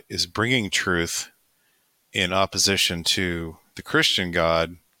God is bringing truth in opposition to the Christian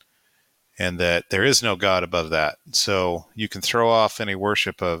God, and that there is no God above that. So you can throw off any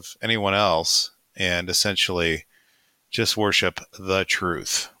worship of anyone else and essentially just worship the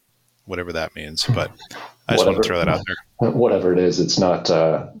truth, whatever that means. But I just want to throw that out there. Whatever it is, it's not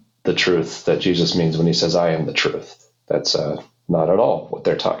the truth that Jesus means when he says, "I am the truth." That's not at all what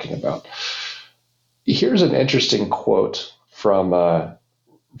they're talking about. Here's an interesting quote from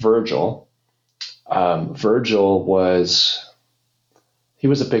Virgil. Virgil was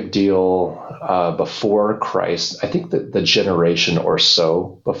a big deal before Christ. I think that the generation or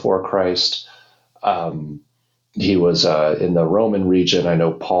so before Christ. He was in the Roman region. I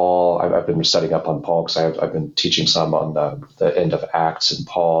know Paul. I've been studying up on Paul because I've been teaching some on the end of Acts and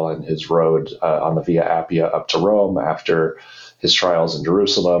Paul and his road on the Via Appia up to Rome after his trials in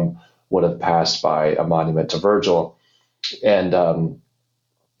Jerusalem would have passed by a monument to Virgil. And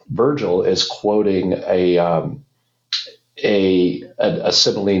Virgil is quoting a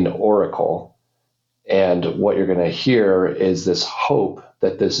sibylline oracle. And what you're going to hear is this hope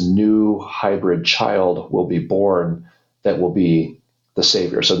that this new hybrid child will be born that will be the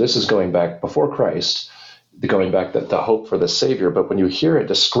Savior. So this is going back before Christ, going back the hope for the Savior. But when you hear it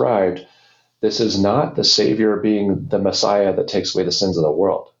described, this is not the Savior being the Messiah that takes away the sins of the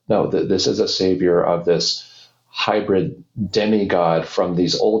world. No, this is a Savior of this hybrid demigod from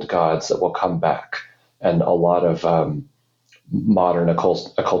these old gods that will come back. And a lot of modern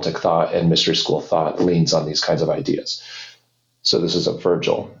occultic thought and mystery school thought leans on these kinds of ideas. So this is a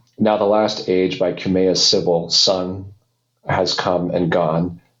Virgil. Now the last age by Cumea's Sibyl sung has come and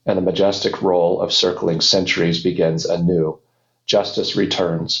gone, and the majestic roll of circling centuries begins anew. Justice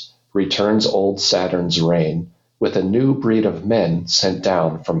returns old Saturn's reign, with a new breed of men sent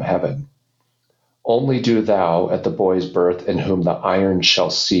down from heaven. Only do thou at the boy's birth in whom the iron shall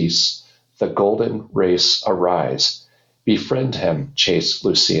cease, the golden race arise. Befriend him, chaste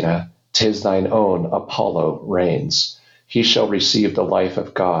Lucina, 'tis thine own Apollo reigns. He shall receive the life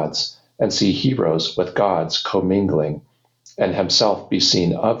of gods, and see heroes with gods commingling, and himself be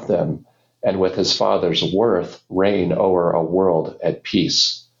seen of them, and with his father's worth reign o'er a world at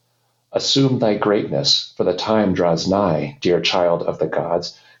peace. Assume thy greatness, for the time draws nigh, dear child of the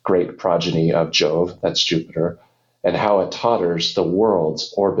gods, great progeny of Jove, that's Jupiter, and how it totters the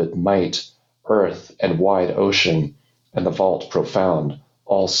world's orbed might, earth and wide ocean, and the vault profound,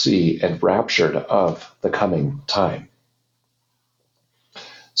 all see enraptured of the coming time.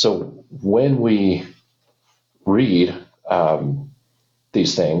 So when we read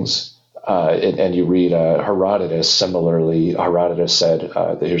these things, and you read Herodotus, similarly, Herodotus said,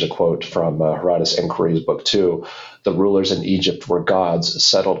 here's a quote from Herodotus Inquiries, Book 2, the rulers in Egypt were gods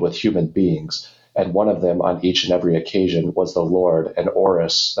settled with human beings, and one of them on each and every occasion was the Lord, and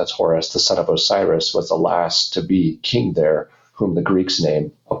Horus, that's Horus, the son of Osiris, was the last to be king there, whom the Greeks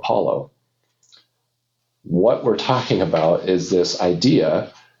name Apollo. What we're talking about is this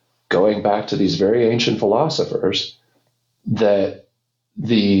idea, going back to these very ancient philosophers, that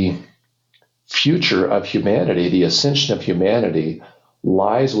the future of humanity, the ascension of humanity,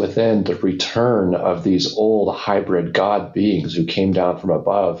 lies within the return of these old hybrid god beings who came down from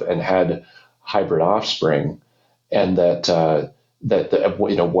above and had hybrid offspring, and that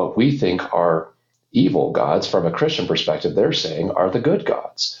what we think are evil gods from a Christian perspective, they're saying are the good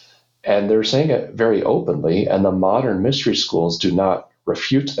gods, and they're saying it very openly. And the modern mystery schools do not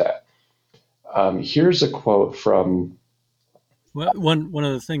refute that. Here's a quote from. Well, one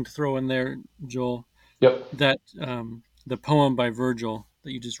other thing to throw in there, Joel. Yep. That the poem by Virgil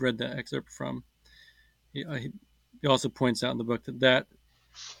that you just read that excerpt from. He also points out in the book that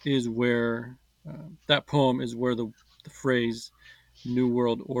is where that poem is where the phrase "New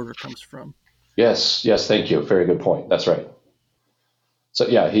World Order" comes from. Yes, thank you. Very good point. That's right. So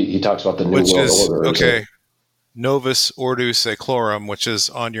yeah, he talks about the New Which World is, Order. Okay, Novus Ordo Seclorum, which is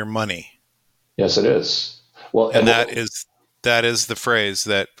on your money. Yes, it is. Well, and that is the phrase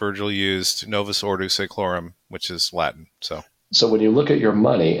that Virgil used, Novus Ordo Seclorum, which is Latin. So when you look at your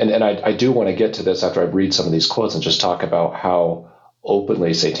money, and I do want to get to this after I read some of these quotes and just talk about how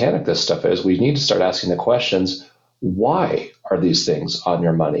openly satanic this stuff is, we need to start asking the questions, why are these things on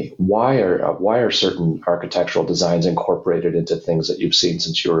your money? Why are certain architectural designs incorporated into things that you've seen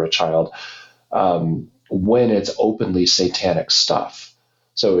since you were a child, when it's openly satanic stuff?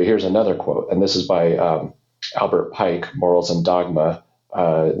 So here's another quote, and this is by Albert Pike, Morals and Dogma,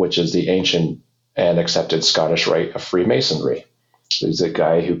 which is the ancient and accepted Scottish rite of Freemasonry. He's a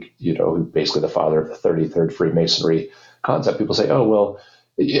guy who basically the father of the 33rd Freemasonry concept. People say, oh, well,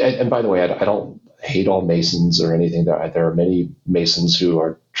 and by the way, I don't hate all Masons or anything. There are many Masons who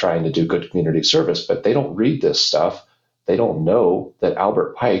are trying to do good community service, but they don't read this stuff. They don't know that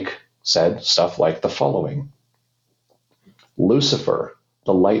Albert Pike said stuff like the following. Lucifer,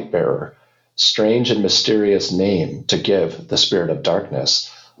 the light bearer, strange and mysterious name to give the spirit of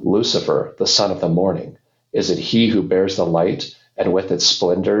darkness. Lucifer, the son of the morning. Is it he who bears the light, and with its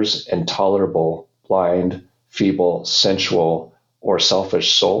splendors, intolerable, blind, feeble, sensual, or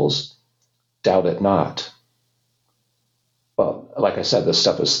selfish souls? Doubt it not. Well, like I said, this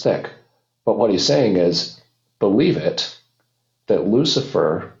stuff is thick. But what he's saying is, believe it, that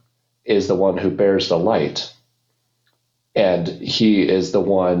Lucifer is the one who bears the light, and he is the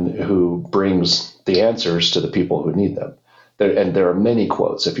one who brings the answers to the people who need them. There are many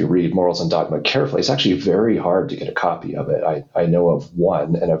quotes. If you read Morals and Dogma carefully, it's actually very hard to get a copy of it. I know of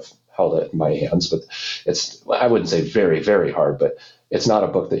one, and I've held it in my hands, but I wouldn't say very, very hard, but it's not a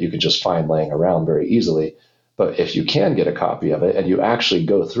book that you could just find laying around very easily. But if you can get a copy of it and you actually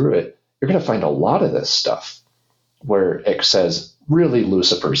go through it, you're going to find a lot of this stuff. where it says, really,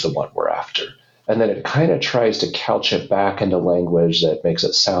 Lucifer's the one we're after. And then it kind of tries to couch it back into language that makes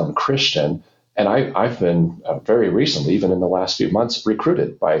it sound Christian. And I've been very recently, even in the last few months,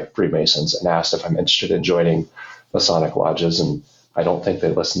 recruited by Freemasons and asked if I'm interested in joining Masonic lodges. And I don't think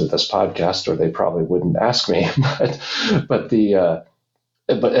they listen to this podcast, or they probably wouldn't ask me. but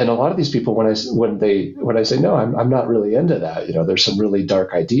and a lot of these people, when I say no, I'm not really into that. There's some really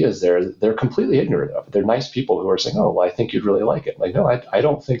dark ideas there. They're completely ignorant of it. They're nice people who are saying, oh, well, I think you'd really like it. Like, no, I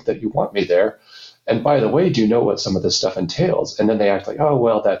don't think that you want me there. And by the way, do you know what some of this stuff entails? And then they act like, oh,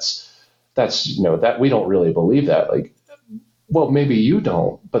 well, that's that we don't really believe that. Like, well, maybe you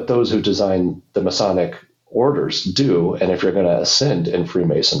don't, but those who design the Masonic orders do. And if you're going to ascend in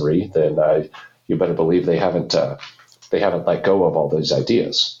Freemasonry, then you better believe they haven't let go of all those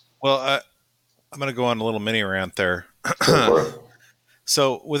ideas. Well, I'm going to go on a little mini rant there.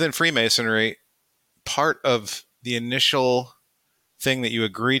 So within Freemasonry, part of the initial thing that you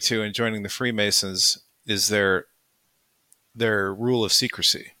agree to in joining the Freemasons is their rule of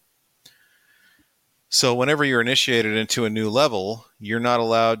secrecy. So whenever you're initiated into a new level, you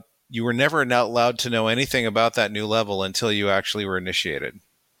were never allowed to know anything about that new level until you actually were initiated.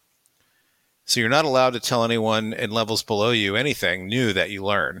 So you're not allowed to tell anyone in levels below you anything new that you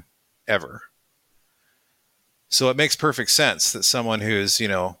learn, ever. So it makes perfect sense that someone who's,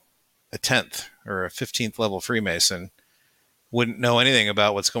 a 10th or a 15th level Freemason wouldn't know anything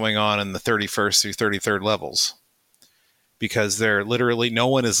about what's going on in the 31st through 33rd levels, because they're literally, no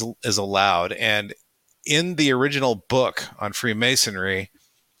one is allowed. And in the original book on Freemasonry,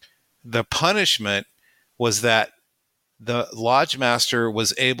 the punishment was that the lodge master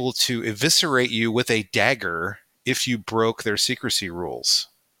was able to eviscerate you with a dagger if you broke their secrecy rules.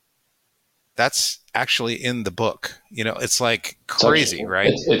 That's actually in the book. It's like crazy,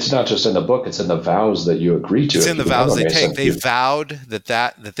 right? It's not just in the book; it's in the vows that you agree to. It's in the vows they take. They vowed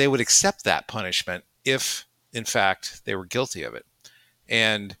that they would accept that punishment if, in fact, they were guilty of it.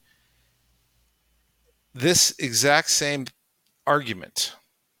 And this exact same argument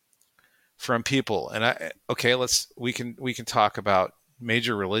from people, and we can talk about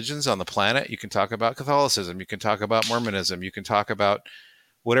major religions on the planet. You can talk about Catholicism. You can talk about Mormonism. You can talk about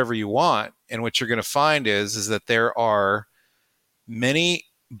whatever you want. And what you're going to find is that there are many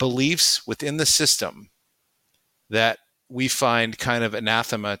beliefs within the system that we find kind of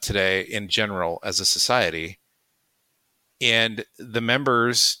anathema today in general as a society. And the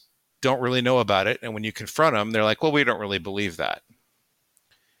members don't really know about it. And when you confront them, they're like, well, we don't really believe that.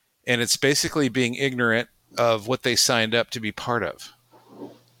 And it's basically being ignorant of what they signed up to be part of.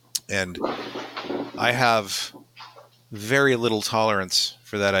 And I have very little tolerance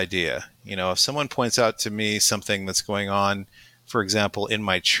for that idea. If someone points out to me something that's going on, for example, in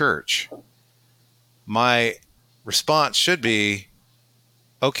my church, my response should be,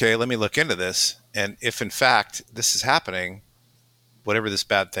 okay, let me look into this. And if in fact this is happening, whatever this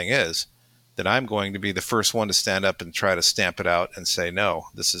bad thing is, then I'm going to be the first one to stand up and try to stamp it out and say, no,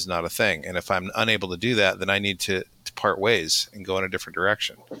 this is not a thing. And if I'm unable to do that, then I need to part ways and go in a different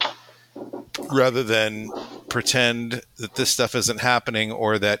direction, rather than pretend that this stuff isn't happening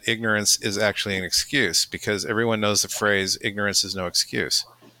or that ignorance is actually an excuse, because everyone knows the phrase, ignorance is no excuse.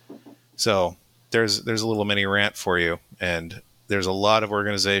 So there's a little mini rant for you. And there's a lot of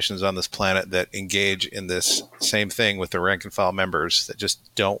organizations on this planet that engage in this same thing with their rank and file members that just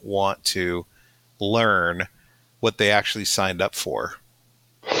don't want to learn what they actually signed up for.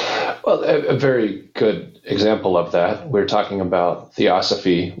 Well, a very good example of that, we're talking about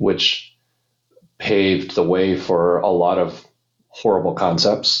Theosophy, which paved the way for a lot of horrible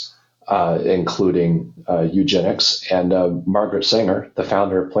concepts, including eugenics. And Margaret Sanger, the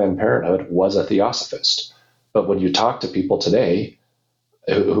founder of Planned Parenthood, was a Theosophist. But when you talk to people today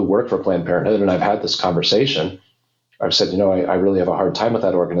who work for Planned Parenthood, and I've had this conversation, I've said, I really have a hard time with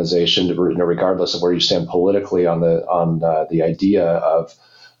that organization, regardless of where you stand politically on the idea of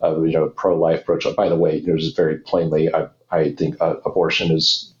pro-life, pro-choice. By the way, just very plainly, I think abortion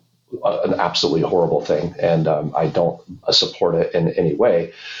is an absolutely horrible thing, and I don't support it in any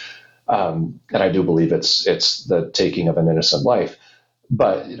way. And I do believe it's the taking of an innocent life.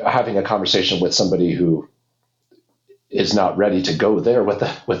 But having a conversation with somebody who is not ready to go there with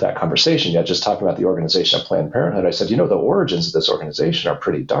that conversation yet, just talking about the organization of Planned Parenthood, I said, the origins of this organization are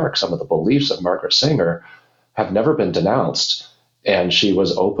pretty dark. Some of the beliefs of Margaret Sanger have never been denounced. And she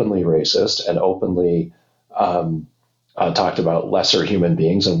was openly racist and openly talked about lesser human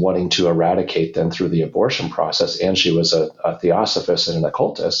beings and wanting to eradicate them through the abortion process. And she was a theosophist and an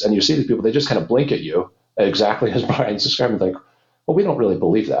occultist. And you see these people, they just kind of blink at you exactly as Brian's describing, like, well, we don't really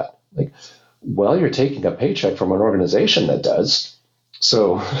believe that. Like, Well, you're taking a paycheck from an organization that does.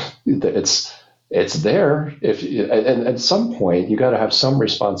 So it's there. And at some point, you got to have some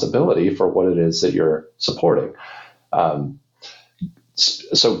responsibility for what it is that you're supporting. Um,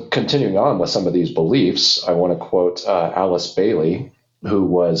 so continuing on with some of these beliefs, I want to quote Alice Bailey, who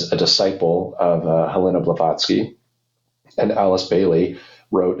was a disciple of Helena Blavatsky. And Alice Bailey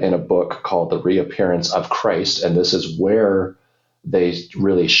wrote in a book called The Reappearance of Christ, and this is where they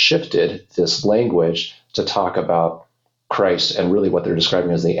really shifted this language to talk about Christ and really what they're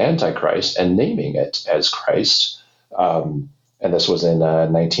describing as the Antichrist and naming it as Christ. And this was in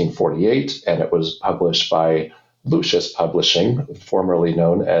 1948, and it was published by Lucius Publishing, formerly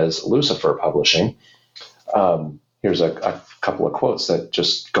known as Lucifer Publishing. Here's a couple of quotes that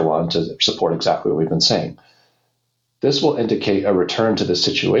just go on to support exactly what we've been saying. This will indicate a return to the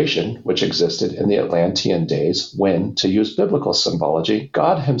situation which existed in the Atlantean days when, to use biblical symbology,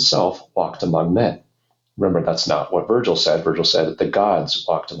 God himself walked among men. Remember, that's not what Virgil said. Virgil said that the gods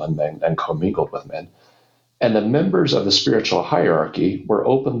walked among men and commingled with men. And the members of the spiritual hierarchy were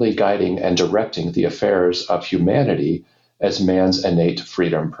openly guiding and directing the affairs of humanity as man's innate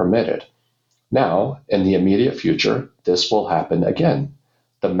freedom permitted. Now, in the immediate future, this will happen again.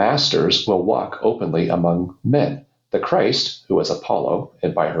 The masters will walk openly among men. The Christ, who is Apollo,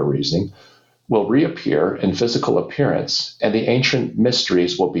 and by her reasoning, will reappear in physical appearance, and the ancient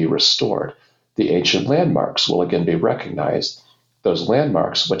mysteries will be restored. The ancient landmarks will again be recognized, those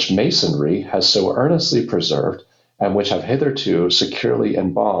landmarks which Masonry has so earnestly preserved and which have hitherto securely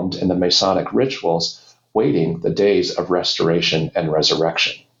embalmed in the Masonic rituals, waiting the days of restoration and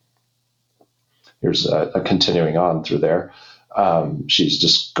resurrection. Here's a continuing on through there. She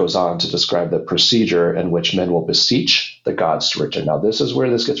just goes on to describe the procedure in which men will beseech the gods to return. Now, this is where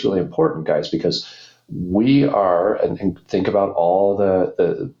this gets really important, guys, because we are, and think about all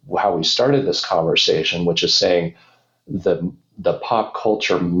the how we started this conversation, which is saying the pop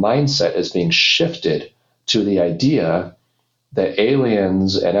culture mindset is being shifted to the idea that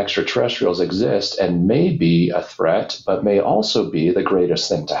aliens and extraterrestrials exist and may be a threat, but may also be the greatest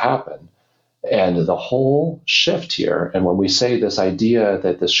thing to happen. And the whole shift here, and when we say this idea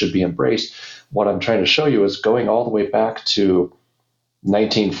that this should be embraced, what I'm trying to show you is going all the way back to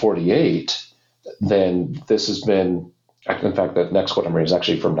 1948, then this has been, in fact, the next quote I'm reading is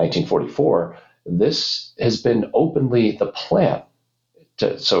actually from 1944. This has been openly the plan.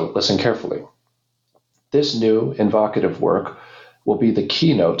 So listen carefully. This new invocative work will be the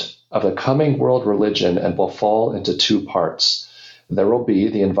keynote of a coming world religion and will fall into two parts. There will be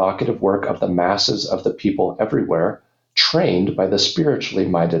the invocative work of the masses of the people everywhere, trained by the spiritually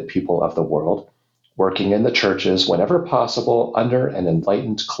minded people of the world, working in the churches whenever possible under an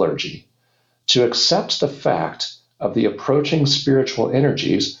enlightened clergy. To accept the fact of the approaching spiritual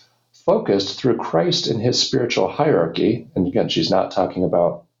energies focused through Christ in his spiritual hierarchy, and again, she's not talking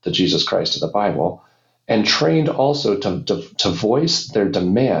about the Jesus Christ of the Bible, and trained also to voice their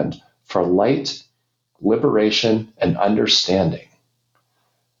demand for light, liberation, and understanding.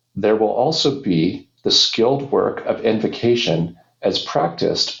 There will also be the skilled work of invocation as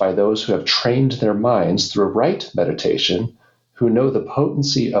practiced by those who have trained their minds through right meditation, who know the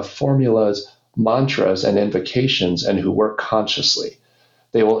potency of formulas, mantras, and invocations, and who work consciously.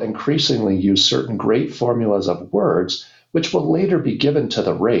 They will increasingly use certain great formulas of words, which will later be given to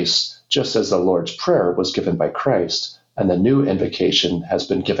the race, just as the Lord's Prayer was given by Christ, and the new invocation has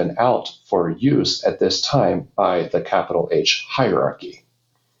been given out for use at this time by the capital H hierarchy.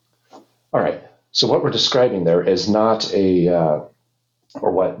 All right, so what we're describing there is not or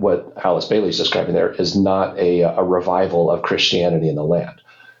what Alice Bailey's describing there is not a revival of Christianity in the land.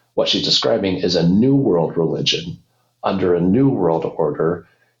 What she's describing is a new world religion under a new world order,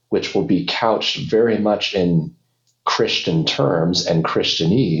 which will be couched very much in Christian terms and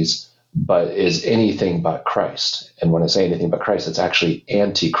Christianese, but is anything but Christ. And when I say anything but Christ, it's actually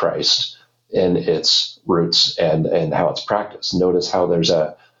anti-Christ in its roots and how it's practiced. Notice how there's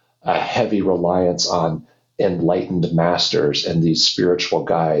a heavy reliance on enlightened masters and these spiritual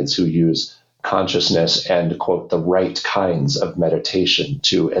guides who use consciousness and, quote, the right kinds of meditation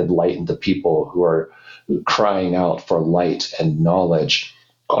to enlighten the people who are crying out for light and knowledge.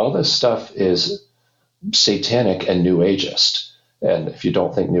 All this stuff is satanic and New Ageist. And if you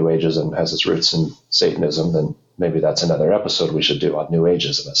don't think New Ageism has its roots in Satanism, then maybe that's another episode we should do on New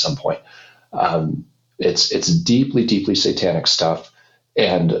Ageism at some point. It's deeply, deeply satanic stuff.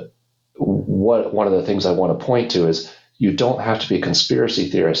 And one of the things I want to point to is you don't have to be a conspiracy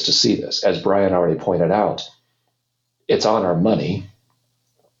theorist to see this. As Brian already pointed out, it's on our money.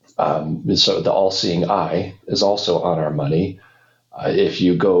 So the all-seeing eye is also on our money. If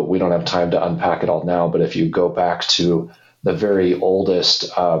you go, we don't have time to unpack it all now, but if you go back to the very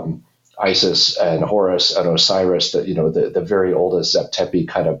oldest Isis and Horus and Osiris, the very oldest Zep-Tepi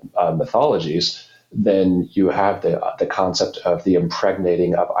kind of mythologies, then you have the concept of the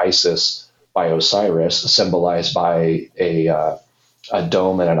impregnating of Isis by Osiris, symbolized by a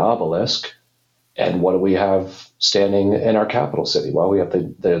dome and an obelisk. And what do we have standing in our capital city? Well, we have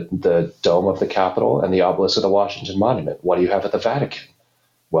the dome of the Capitol and the obelisk of the Washington Monument. What do you have at the Vatican?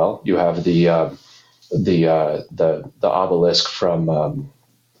 Well, you have the obelisk from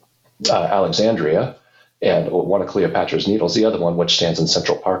Alexandria, and one of Cleopatra's Needles, the other one, which stands in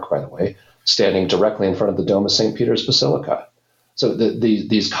Central Park, by the way, standing directly in front of the dome of St. Peter's Basilica. So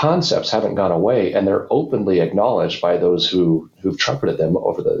these concepts haven't gone away, and they're openly acknowledged by those who've trumpeted them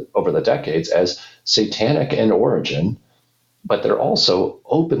over the decades as satanic in origin, but they're also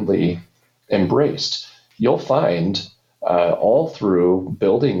openly embraced. You'll find all through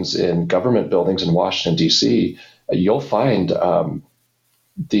government buildings in Washington, D.C., you'll find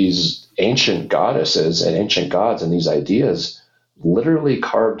these ancient goddesses and ancient gods and these ideas literally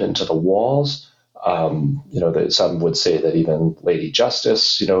carved into the walls. That some would say that even Lady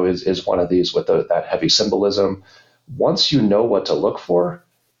Justice, is one of these with that heavy symbolism. Once you know what to look for,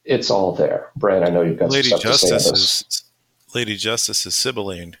 it's all there. Brian, I know you've got Lady some stuff Justice to say on this. Lady Justice is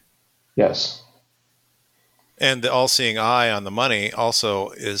Sibylline. Yes. And the all-seeing eye on the money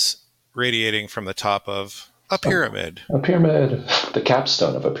also is radiating from the top of a pyramid. A pyramid, the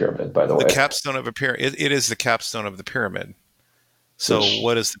capstone of a pyramid, by the way. The capstone of a pyramid. It is the capstone of the pyramid. So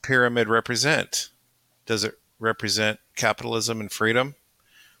what does the pyramid represent? Does it represent capitalism and freedom?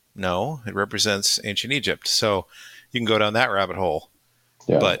 No, it represents ancient Egypt. So you can go down that rabbit hole.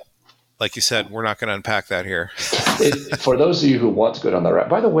 Yeah. But like you said, we're not going to unpack that here. For those of you who want to go down that rabbit,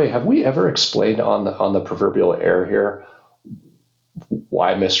 by the way, have we ever explained on the proverbial air here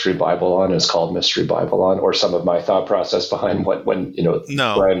why Mystery Babylon is called Mystery Babylon, or some of my thought process behind Brian,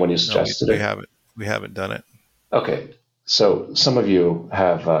 when you suggested it? We haven't done it. Okay. So some of you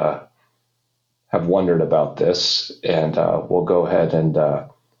have wondered about this, and we'll go ahead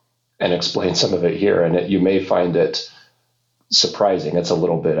and explain some of it here. And you may find it surprising. It's a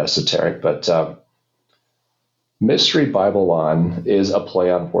little bit esoteric, but Mystery Babylon is a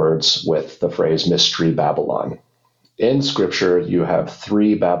play on words with the phrase Mystery Babylon. In Scripture, you have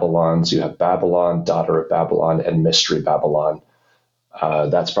three Babylons. You have Babylon, daughter of Babylon, and Mystery Babylon.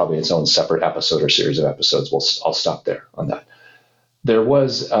 That's probably its own separate episode or series of episodes. I'll stop there on that. There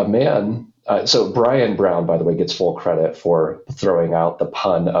was a man, so Brian Brown, by the way, gets full credit for throwing out the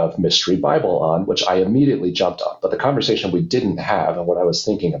pun of Mystery Babylon, which I immediately jumped on. But the conversation we didn't have, and what I was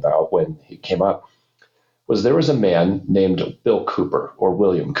thinking about when he came up, was there was a man named Bill Cooper, or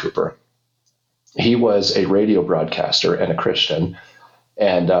William Cooper. He was a radio broadcaster and a Christian,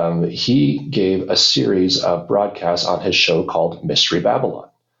 and he gave a series of broadcasts on his show called Mystery Babylon.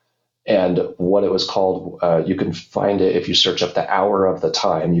 And what it was called, you can find it if you search up the Hour of the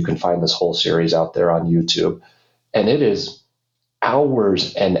Time. You can find this whole series out there on YouTube. And it is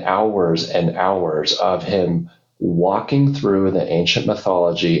hours and hours and hours of him walking through the ancient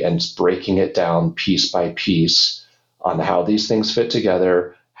mythology and breaking it down piece by piece on how these things fit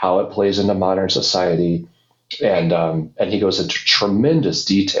together, how it plays into modern society. And he goes into tremendous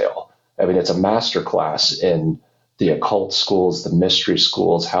detail. I mean, it's a masterclass in the occult schools, the mystery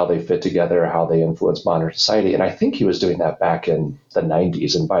schools, how they fit together, how they influence modern society. And I think he was doing that back in the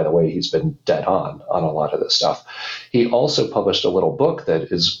 90s. And by the way, he's been dead on a lot of this stuff. He also published a little book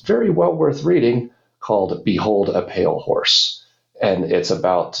that is very well worth reading called Behold a Pale Horse. And it's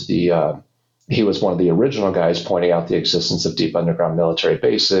about he was one of the original guys pointing out the existence of deep underground military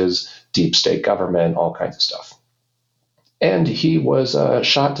bases, deep state government, all kinds of stuff. And he was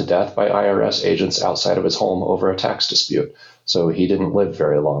shot to death by IRS agents outside of his home over a tax dispute. So he didn't live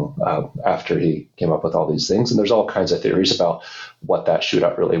very long after he came up with all these things. And there's all kinds of theories about what that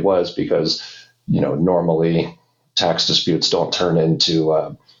shootout really was, because, normally tax disputes don't turn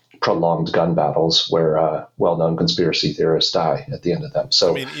into prolonged gun battles where well-known conspiracy theorists die at the end of them. So,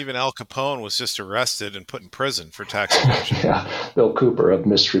 I mean, even Al Capone was just arrested and put in prison for tax evasion. Yeah, Bill Cooper of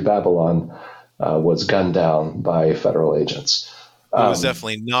Mystery Babylon was gunned down by federal agents. He was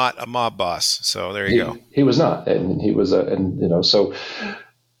definitely not a mob boss. So there you go. He was not, and he was so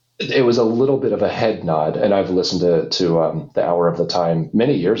it was a little bit of a head nod. And I've listened to the Hour of the Time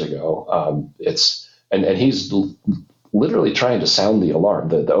many years ago. And he's literally trying to sound the alarm.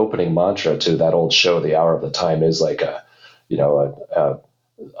 The opening mantra to that old show, The Hour of the Time, is like an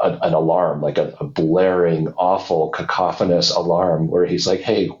alarm, like a blaring, awful, cacophonous alarm where he's like,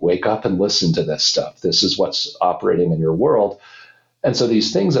 hey, wake up and listen to this stuff. This is what's operating in your world. And so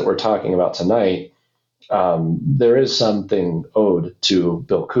these things that we're talking about tonight, there is something owed to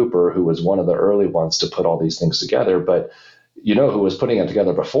Bill Cooper, who was one of the early ones to put all these things together. But who was putting it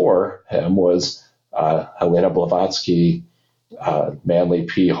together before him was Helena Blavatsky, Manly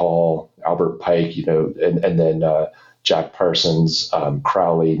P. Hall, Albert Pike, and then Jack Parsons,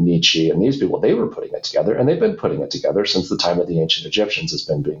 Crowley, Nietzsche, and these people, they were putting it together, and they've been putting it together since the time of the ancient Egyptians. Has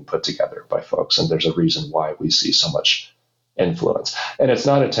been being put together by folks, and there's a reason why we see so much influence. And it's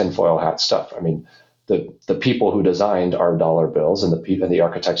not a tinfoil hat stuff. I mean, the people who designed our dollar bills and the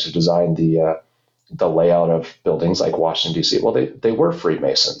architects who designed the layout of buildings like Washington, D.C., well, they were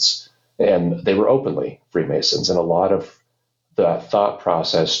Freemasons, and they were openly Freemasons, and a lot of the thought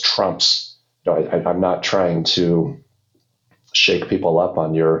process trumps. I'm not trying to shake people up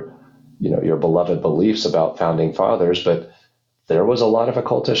on your beloved beliefs about founding fathers, but there was a lot of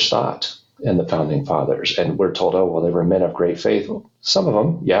occultish thought in the founding fathers, and we're told, oh, well, they were men of great faith. Well, some of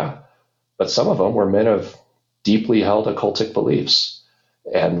them, yeah, but some of them were men of deeply held occultic beliefs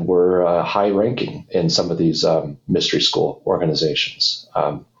and were high-ranking in some of these mystery school organizations.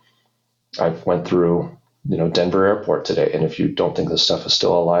 I've went through Denver Airport today, and if you don't think this stuff is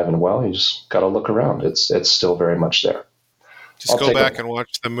still alive and well, you just got to look around. It's still very much there. Just go back and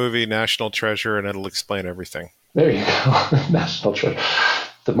watch the movie National Treasure, and it'll explain everything. There you go. National Treasure.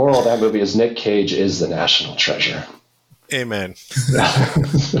 The moral of that movie is Nick Cage is the national treasure. Amen.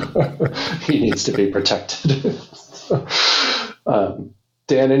 He needs to be protected.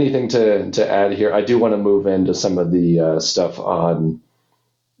 Dan, anything to add here? I do want to move into some of the stuff on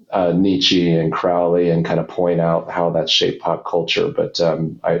Nietzsche and Crowley and kind of point out how that shaped pop culture. But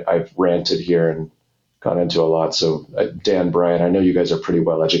I've ranted here and gone into a lot. So Dan, Brian, I know you guys are pretty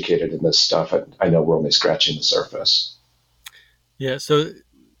well educated in this stuff. I know we're only scratching the surface. Yeah. So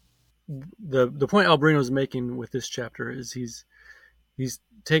the point Alberino's making with this chapter is he's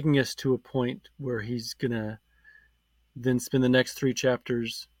taking us to a point where he's gonna then spend the next 3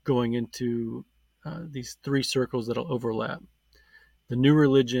 chapters going into these 3 circles that'll overlap: the new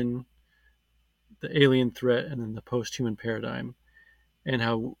religion, the alien threat, and then the post-human paradigm, and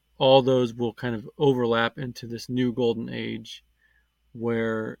how all those will kind of overlap into this new golden age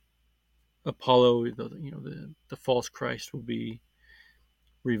where Apollo, the false Christ, will be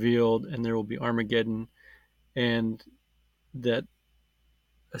revealed, and there will be Armageddon, and that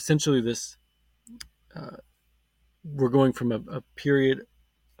essentially this we're going from a period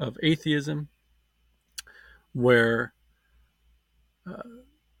of atheism where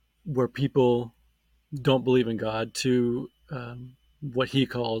people don't believe in God to what he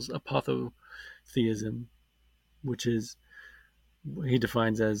calls apotheotheism, which is what he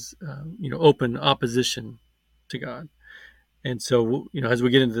defines as open opposition to God. And so as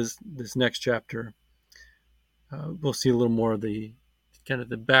we get into this next chapter, we'll see a little more of the kind of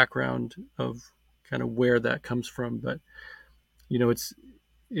the background of kind of where that comes from. But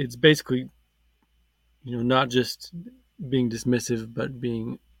it's basically not just being dismissive, but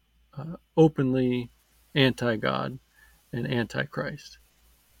being openly anti-God and anti-Christ.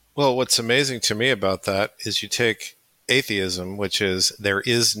 Well, what's amazing to me about that is you take atheism, which is there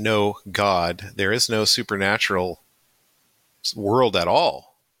is no God, there is no supernatural world at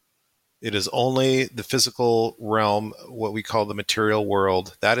all. It is only the physical realm, what we call the material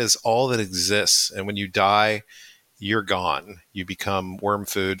world. That is all that exists. And when you die, you're gone. You become worm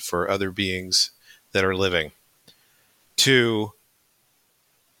food for other beings that are living. So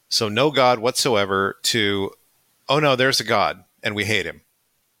no God whatsoever, to, oh no, there's a God and we hate him.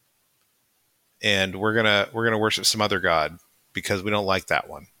 And we're gonna worship some other God because we don't like that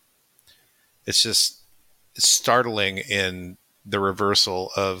one. It's startling in the reversal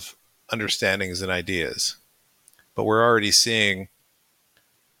of understandings and ideas. But we're already seeing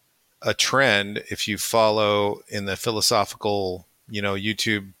a trend. If you follow in the philosophical,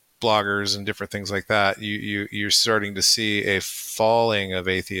 YouTube bloggers and different things like that, you're starting to see a falling of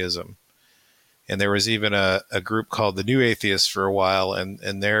atheism. And there was even a group called the New Atheists for a while, and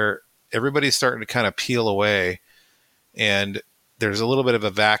everybody's starting to kind of peel away, and there's a little bit of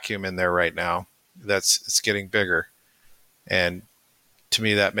a vacuum in there right now it's getting bigger. And to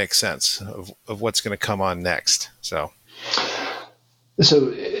me, that makes sense of what's going to come on next. So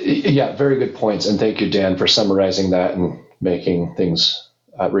yeah, very good points. And thank you, Dan, for summarizing that and making things,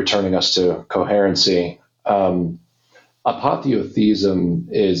 returning us to coherency. Apotheotheism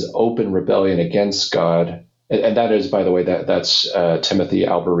is open rebellion against God. And that is, by the way, that's Timothy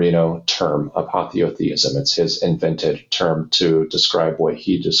Alberino term, apotheotheism. It's his invented term to describe what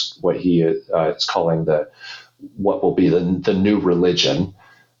he is calling what will be the new religion.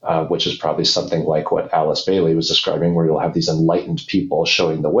 which is probably something like what Alice Bailey was describing, where you'll have these enlightened people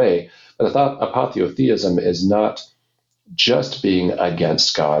showing the way. But I thought apotheotheism is not just being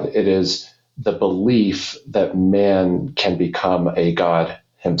against God, it is the belief that man can become a God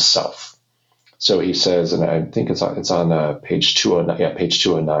himself. So he says, and I think it's on page 209, page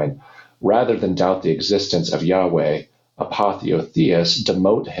 209, rather than doubt the existence of Yahweh, apotheotheists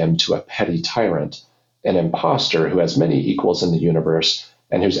demote him to a petty tyrant, an impostor who has many equals in the universe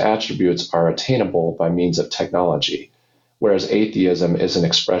and whose attributes are attainable by means of technology. Whereas atheism is an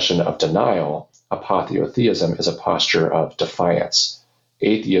expression of denial, apotheotheism is a posture of defiance.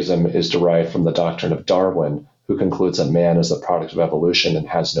 Atheism is derived from the doctrine of Darwin, who concludes that man is the product of evolution and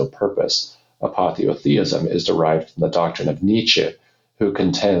has no purpose. Apotheotheism is derived from the doctrine of Nietzsche, who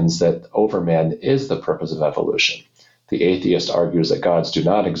contends that overman is the purpose of evolution. The atheist argues that gods do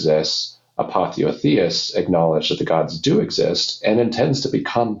not exist. Apotheotheists acknowledge that the gods do exist and intends to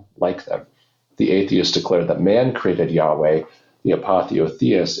become like them. The atheist declared that man created Yahweh. The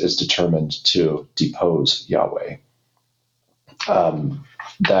apotheotheist is determined to depose Yahweh. And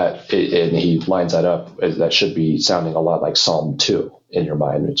he lines that up, that should be sounding a lot like Psalm 2 in your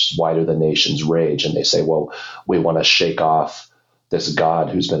mind, which is, why do the nations rage? And they say, well, we want to shake off this God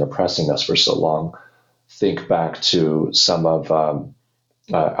who's been oppressing us for so long. Think back to some of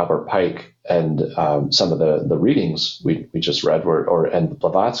Albert Pike and some of the readings we just read, and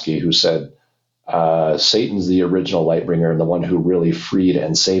Blavatsky, who said, Satan's the original light bringer and the one who really freed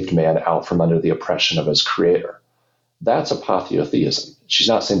and saved man out from under the oppression of his creator. That's apotheotheism. She's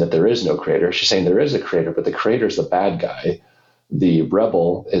not saying that there is no creator. She's saying there is a creator, but the creator is the bad guy. The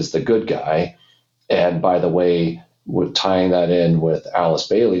rebel is the good guy. And by the way, with tying that in with Alice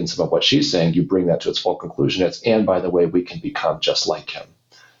Bailey and some of what she's saying, you bring that to its full conclusion. And by the way, we can become just like him.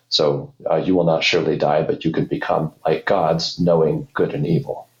 So you will not surely die, but you can become like gods, knowing good and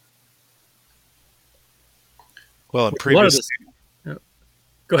evil. Well, and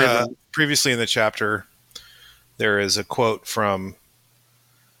Go ahead. Previously in the chapter, there is a quote from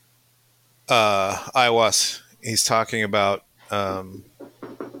Aiwass. He's talking about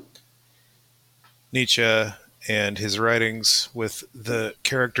Nietzsche and his writings with the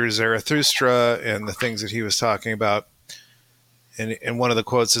character Zarathustra and the things that he was talking about. And one of the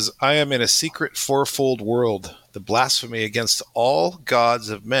quotes is, I am in a secret fourfold world, the blasphemy against all gods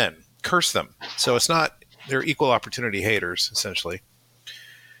of men. Curse them. So it's not, they're equal opportunity haters, essentially.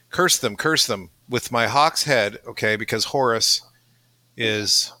 Curse them with my hawk's head, okay, because Horus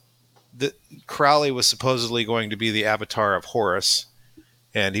is, Crowley was supposedly going to be the avatar of Horus,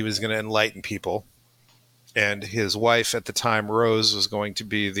 and he was going to enlighten people. And his wife at the time, Rose, was going to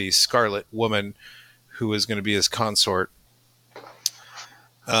be the Scarlet Woman, who was going to be his consort.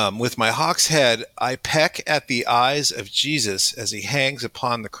 With my hawk's head, I peck at the eyes of Jesus as he hangs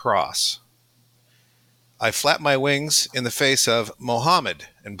upon the cross. I flap my wings in the face of Mohammed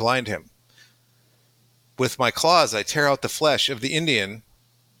and blind him. With my claws, I tear out the flesh of the Indian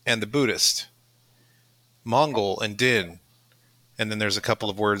and the Buddhist, Mongol and Din. And then there's a couple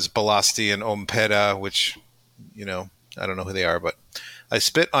of words, Balasti and Ompeda, which, I don't know who they are, but I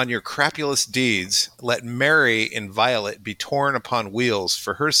spit on your crapulous deeds. Let Mary in violet be torn upon wheels.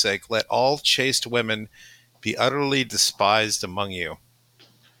 For her sake, let all chaste women be utterly despised among you.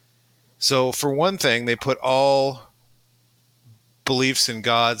 So for one thing, they put all beliefs in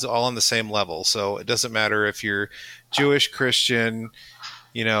gods all on the same level. So it doesn't matter if you're Jewish, Christian,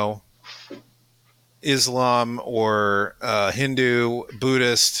 Islam, or Hindu,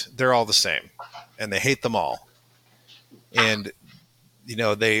 Buddhist, they're all the same. And they hate them all. And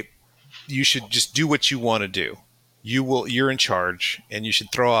you should just do what you want to do. You're in charge, and you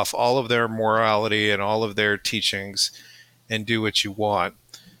should throw off all of their morality and all of their teachings and do what you want.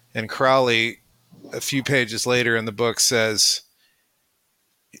 And Crowley, a few pages later in the book, says,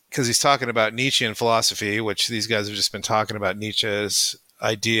 because he's talking about Nietzschean philosophy, which these guys have just been talking about Nietzsche's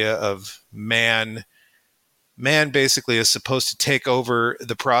idea of man. Man basically is supposed to take over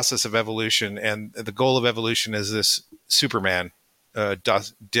the process of evolution, and the goal of evolution is this Superman, der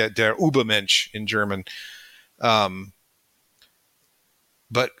Übermensch in German. But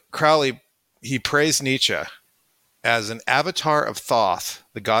Crowley, he praised Nietzsche as an avatar of Thoth,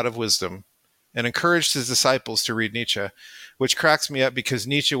 the god of wisdom, and encouraged his disciples to read Nietzsche, which cracks me up because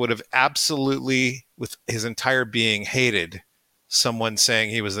Nietzsche would have absolutely, with his entire being, hated someone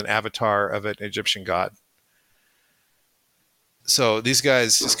saying he was an avatar of an Egyptian god. So these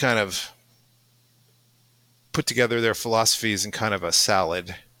guys just kind of put together their philosophies in kind of a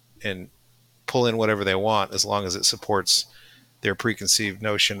salad and pull in whatever they want as long as it supports their preconceived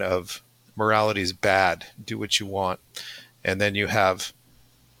notion of morality is bad, do what you want. And then you have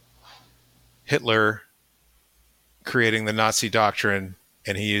Hitler creating the Nazi doctrine,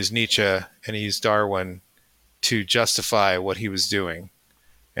 and he used Nietzsche and he used Darwin to justify what he was doing.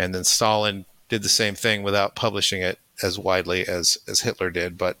 And then Stalin did the same thing without publishing it as widely as Hitler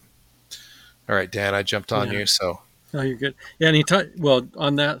did. But all right, Dan, I jumped on Yeah. you, so No, you're good. Yeah, and well,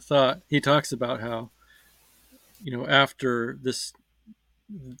 on that thought, he talks about how, after these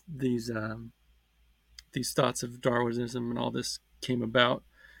um, these thoughts of Darwinism and all this came about,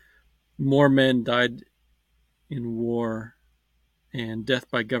 more men died in war and death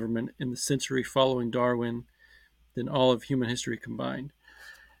by government in the century following Darwin than all of human history combined.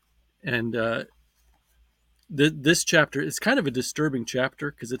 And this chapter is kind of a disturbing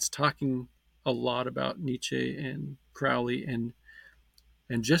chapter because it's talking a lot about Nietzsche and Crowley and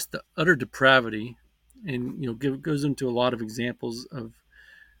just the utter depravity, and goes into a lot of examples of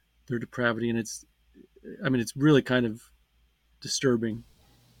their depravity, and it's really kind of disturbing.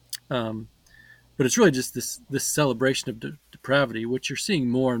 But it's really just this celebration of depravity, which you're seeing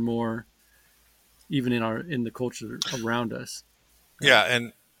more and more, even in the culture around us. yeah,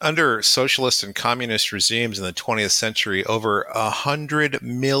 and under socialist and communist regimes in the 20th century, over 100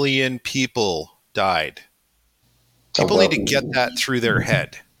 million people died. People need to get that through their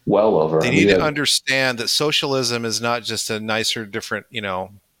head. Well over. They need to understand that socialism is not just a nicer, different,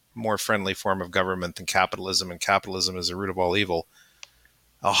 more friendly form of government than capitalism, and capitalism is the root of all evil.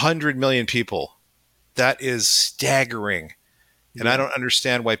 100 million people. That is staggering. And I don't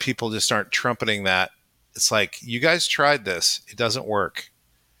understand why people just aren't trumpeting that. It's like, you guys tried this. It doesn't work.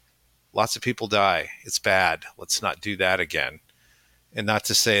 Lots of people die. It's bad. Let's not do that again. And not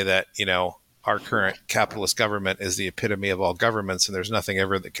to say that, our current capitalist government is the epitome of all governments and there's nothing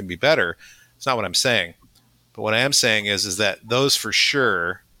ever that can be better. It's not what I'm saying. But what I am saying is that those for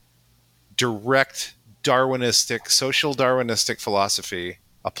sure direct Darwinistic, social Darwinistic philosophy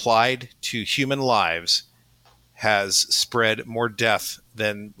applied to human lives has spread more death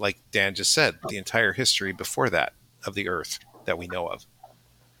than, like Dan just said, the entire history before that of the earth that we know of.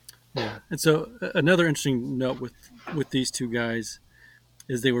 Yeah. And so another interesting note with these two guys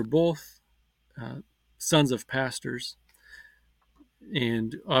is they were both sons of pastors,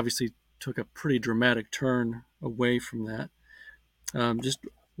 and obviously took a pretty dramatic turn away from that. Just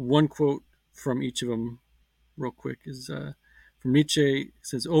one quote from each of them real quick is from Nietzsche. It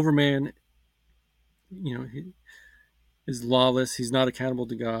says, "Overman, he is lawless. He's not accountable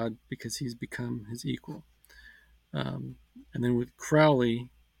to God because he's become his equal." And then with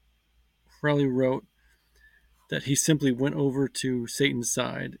Crowley wrote that he simply went over to Satan's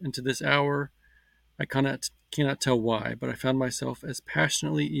side, and to this hour I cannot tell why, but I found myself as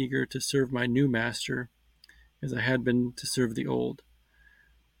passionately eager to serve my new master as I had been to serve the old.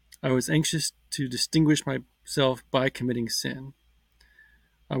 I was anxious to distinguish myself by committing sin.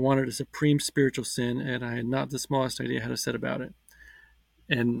 I wanted a supreme spiritual sin, and I had not the smallest idea how to set about it.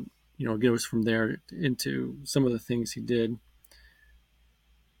 And, it goes from there into some of the things he did.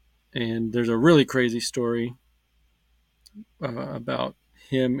 And there's a really crazy story about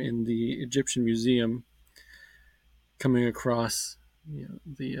him in the Egyptian Museum coming across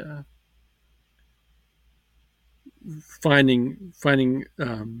the finding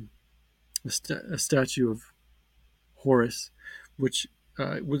a statue of Horus, which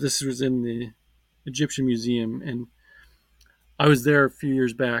this was in the Egyptian Museum, and I was there a few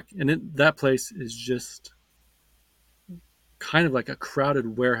years back, and that place is just kind of like a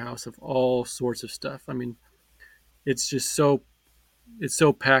crowded warehouse of all sorts of stuff. I mean, it's just so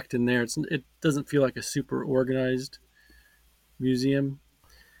packed in there. It doesn't feel like a super organized museum,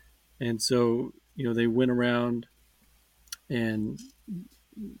 and so they went around, and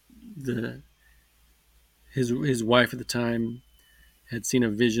his wife at the time had seen a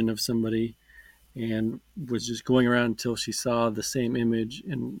vision of somebody and was just going around until she saw the same image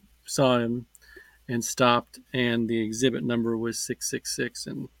and saw him and stopped, and the exhibit number was 666.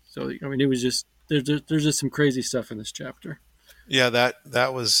 And so it was just there's just some crazy stuff in this chapter. Yeah,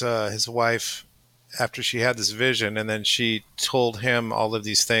 that was his wife after she had this vision, and then she told him all of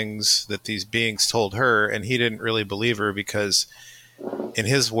these things that these beings told her, and he didn't really believe her because, in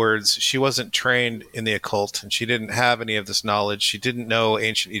his words, she wasn't trained in the occult and she didn't have any of this knowledge. She didn't know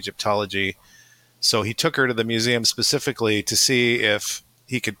ancient Egyptology. So he took her to the museum specifically to see if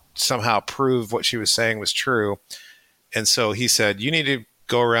he could somehow prove what she was saying was true. And so he said, you need to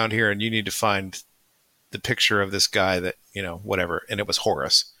go around here and you need to find the picture of this guy that, whatever. And it was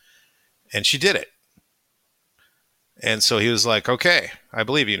Horus. And she did it. And so he was like, okay, I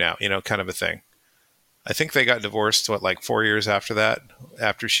believe you now, kind of a thing. I think they got divorced, 4 years after that,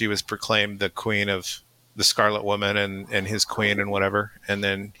 after she was proclaimed the queen of the Scarlet Woman and his queen and whatever, and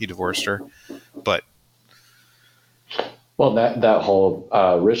then he divorced her. But Well, that whole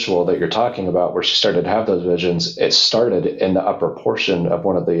ritual that you're talking about, where she started to have those visions, it started in the upper portion of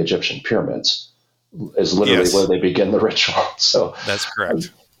one of the Egyptian pyramids. Is literally where yes, they begin the ritual. So, that's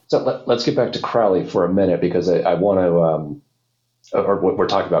correct. let's get back to Crowley for a minute, because I want to. Or we're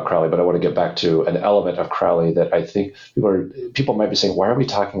talking about Crowley, but I want to get back to an element of Crowley that I think people might be saying, why are we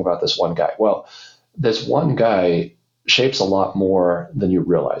talking about this one guy? Well, this one guy shapes a lot more than you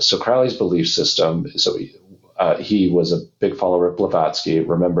realize. So Crowley's belief system. So he was a big follower of Blavatsky.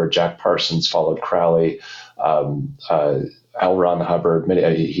 Remember, Jack Parsons followed Crowley. L. Ron Hubbard.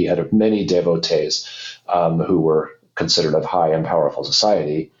 He had many devotees who were considered of high and powerful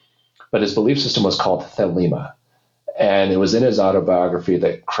society. But his belief system was called Thelema. And it was in his autobiography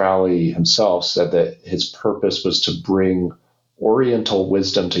that Crowley himself said that his purpose was to bring Oriental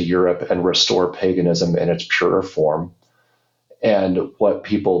wisdom to Europe and restore paganism in its purer form. And what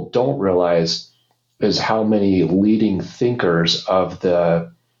people don't realize is how many leading thinkers of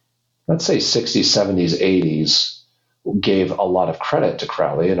the, let's say, 60s, 70s, 80s gave a lot of credit to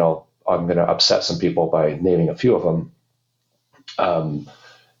Crowley. And I'm going to upset some people by naming a few of them.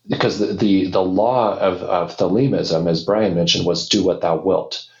 Because the law of Thelemism, as Brian mentioned, was do what thou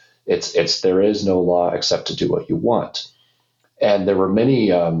wilt. It's there is no law except to do what you want. And there were many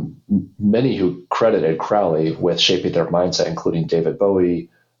who credited Crowley with shaping their mindset, including David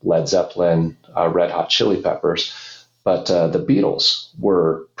Bowie, Led Zeppelin, Red Hot Chili Peppers. But the Beatles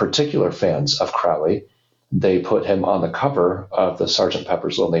were particular fans of Crowley. They put him on the cover of the Sgt.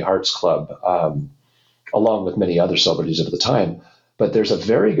 Pepper's Lonely Hearts Club, along with many other celebrities of the time. But there's a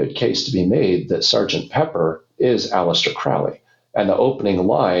very good case to be made that Sgt. Pepper is Aleister Crowley. And the opening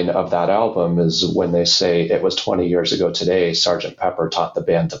line of that album is when they say, it was 20 years ago today, Sgt. Pepper taught the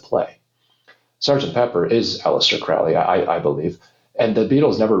band to play. Sgt. Pepper is Aleister Crowley, I believe. And the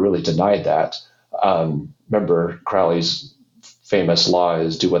Beatles never really denied that. Remember, Crowley's famous law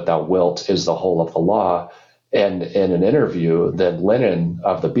is do what thou wilt is the whole of the law. And in an interview, then Lennon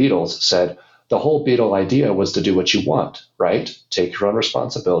of the Beatles said, the whole Beatle idea was to do what you want, right? Take your own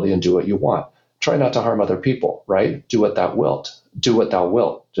responsibility and do what you want. Try not to harm other people, right? Do what thou wilt. Do what thou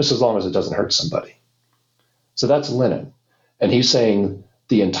wilt, just as long as it doesn't hurt somebody. So that's Lennon. And he's saying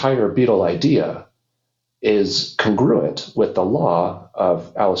the entire Beatle idea is congruent with the law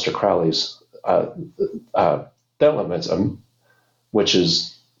of Aleister Crowley's Thelemism, which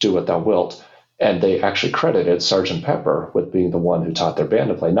is do what thou wilt. And they actually credited Sgt. Pepper with being the one who taught their band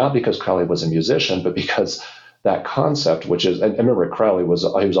to play, not because Crowley was a musician, but because that concept, which is, and remember, Crowley was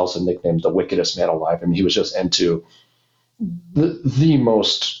also nicknamed the wickedest man alive. I mean, he was just into the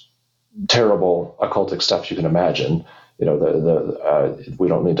most terrible occultic stuff you can imagine. We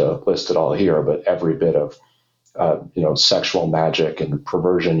don't need to list it all here, but every bit of sexual magic and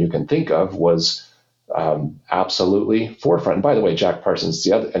perversion you can think of was absolutely forefront. And by the way, Jack Parsons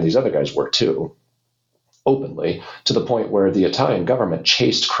and these other guys were too, openly, to the point where the Italian government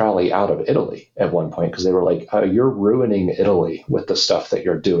chased Crowley out of Italy at one point because they were like, you're ruining Italy with the stuff that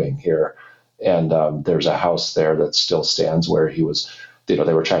you're doing here. And there's a house there that still stands where he was, they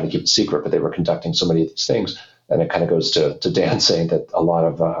were trying to keep it secret, but they were conducting so many of these things. And it kind of goes to Dan saying that a lot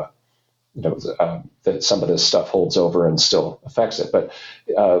of, that some of this stuff holds over and still affects it. But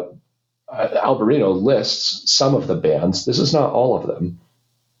Alberino lists some of the bands, this is not all of them,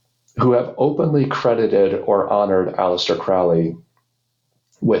 who have openly credited or honored Aleister Crowley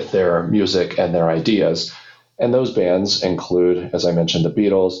with their music and their ideas. And those bands include, as I mentioned, the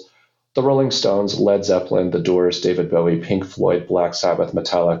Beatles, the Rolling Stones, Led Zeppelin, The Doors, David Bowie, Pink Floyd, Black Sabbath,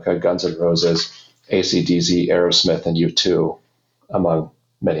 Metallica, Guns N' Roses, AC/DC, Aerosmith, and U2, among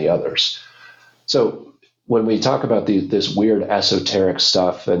many others. So when we talk about this weird esoteric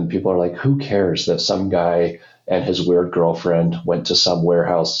stuff, and people are like, who cares that some guy and his weird girlfriend went to some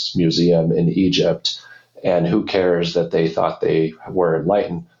warehouse museum in Egypt, and who cares that they thought they were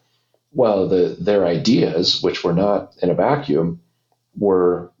enlightened? Well, their ideas, which were not in a vacuum,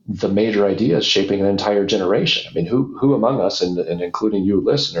 were the major ideas shaping an entire generation. I mean, who among us, and including you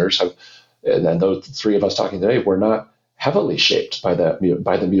listeners, have, and those three of us talking today, were not heavily shaped by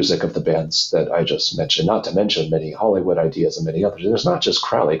the music of the bands that I just mentioned, not to mention many Hollywood ideas and many others. And it's not just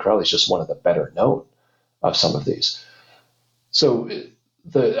Crowley. Crowley's just one of the better known of some of these. So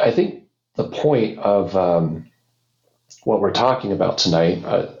I think the point of what we're talking about tonight,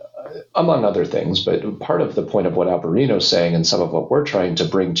 among other things, but part of the point of what Alberino's saying and some of what we're trying to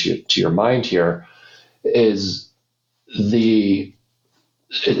bring to your mind here is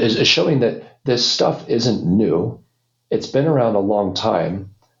showing that this stuff isn't new. It's been around a long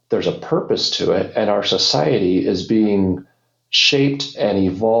time. there's a purpose to it, and our society is being shaped and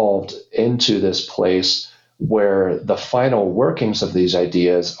evolved into this place where the final workings of these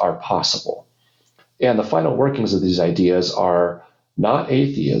ideas are possible. And the final workings of these ideas are not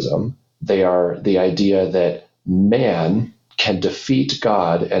atheism. They are the idea that man can defeat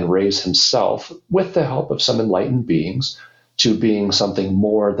God and raise himself, with the help of some enlightened beings, to being something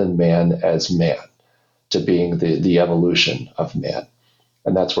more than man as man, to being the evolution of man.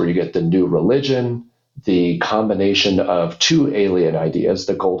 And that's where you get the new religion, the combination of two alien ideas,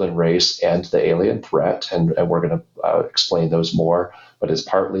 the golden race and the alien threat. And we're going to explain those more. But it's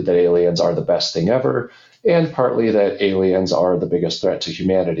partly that aliens are the best thing ever, and partly that aliens are the biggest threat to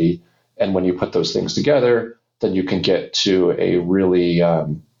humanity. And when you put those things together, then you can get to a really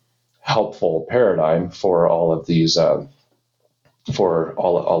helpful paradigm for all of these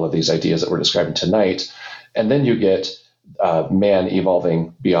all of these ideas that we're describing tonight. And then you get man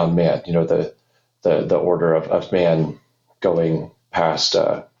evolving beyond man. You know, the order of man going past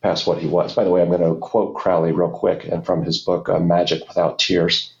what he was. By the way, I'm going to quote Crowley real quick, and from his book Magic Without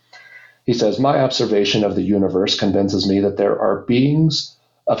Tears. He says, "My observation of the universe convinces me that there are beings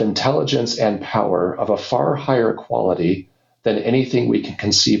of intelligence and power of a far higher quality than anything we can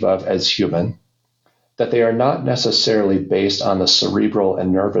conceive of as human, that they are not necessarily based on the cerebral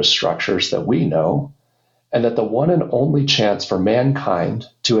and nervous structures that we know, and that the one and only chance for mankind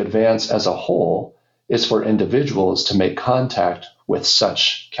to advance as a whole is for individuals to make contact with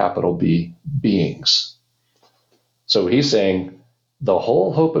such capital B beings." So he's saying the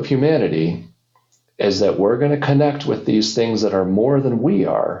whole hope of humanity is that we're going to connect with these things that are more than we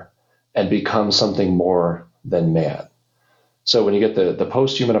are and become something more than man. So when you get the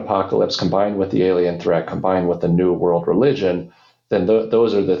post-human apocalypse combined with the alien threat, combined with the new world religion, then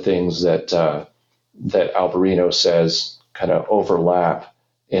those are the things that Alberino says kind of overlap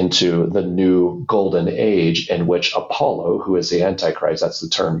into the new golden age, in which Apollo, who is the Antichrist, that's the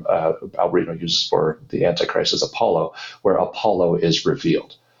term Alberino uses for the Antichrist, is Apollo, where Apollo is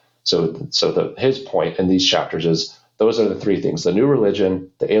revealed. So his point in these chapters is those are the three things: the new religion,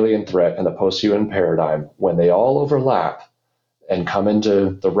 the alien threat, and the post-human paradigm. When they all overlap and come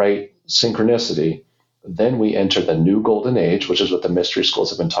into the right synchronicity, then we enter the new golden age, which is what the mystery schools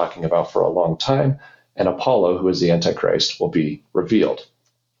have been talking about for a long time, and Apollo, who is the Antichrist, will be revealed.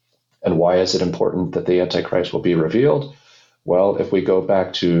 And why is it important that the Antichrist will be revealed? Well, if we go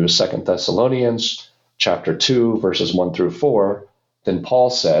back to 2 Thessalonians chapter 2, verses 1 through 4, then Paul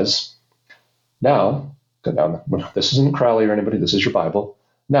says, now, this isn't Crowley or anybody, this is your Bible.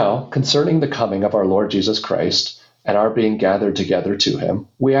 "Now, concerning the coming of our Lord Jesus Christ and our being gathered together to him,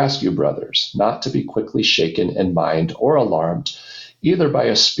 we ask you, brothers, not to be quickly shaken in mind or alarmed, either by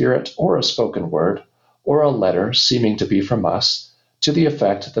a spirit or a spoken word, or a letter seeming to be from us, to the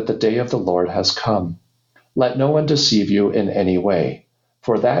effect that the day of the Lord has come. Let no one deceive you in any way,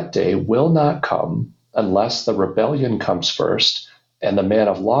 for that day will not come unless the rebellion comes first, and the man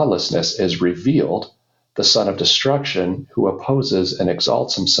of lawlessness is revealed, the son of destruction, who opposes and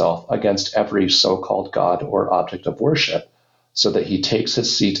exalts himself against every so-called God or object of worship, so that he takes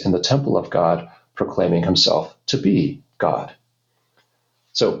his seat in the temple of God, proclaiming himself to be God."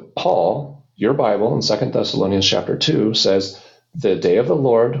 So Paul, your Bible in 2 Thessalonians chapter 2 says, the day of the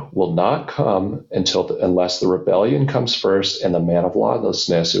Lord will not come unless the rebellion comes first and the man of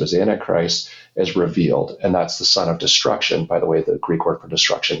lawlessness, who is Antichrist, is revealed. And that's the son of destruction. By the way, the Greek word for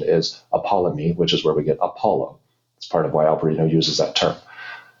destruction is apollumi, which is where we get Apollo. It's part of why Alberino uses that term.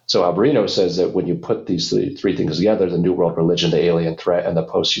 So Alberino says that when you put these three things together, the New World religion, the alien threat, and the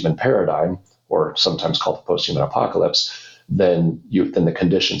post-human paradigm, or sometimes called the post-human apocalypse, then the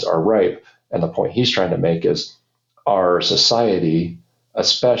conditions are ripe. And the point he's trying to make is our society,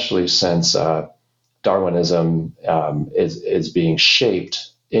 especially since Darwinism is being shaped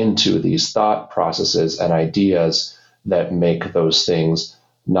into these thought processes and ideas that make those things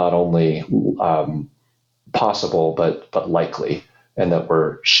not only possible but likely, and that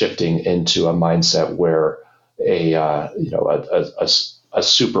we're shifting into a mindset where a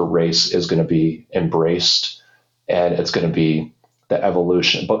super race is going to be embraced, and it's going to be the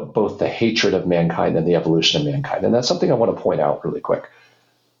evolution, both the hatred of mankind and the evolution of mankind. And that's something I want to point out really quick.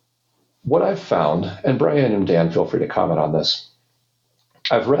 What I've found, and Brian and Dan, feel free to comment on this,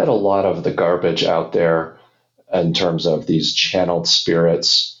 I've read a lot of the garbage out there in terms of these channeled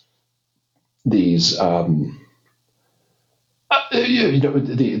spirits, these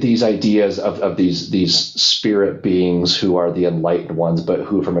these ideas of these spirit beings who are the enlightened ones, but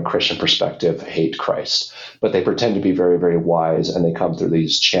who, from a Christian perspective, hate Christ. But they pretend to be very, very wise, and they come through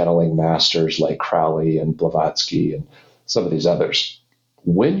these channeling masters like Crowley and Blavatsky and some of these others.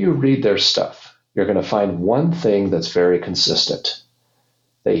 When you read their stuff, you're going to find one thing that's very consistent.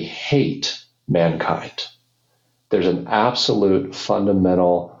 They hate mankind. There's an absolute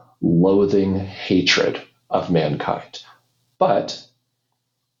fundamental loathing hatred of mankind. But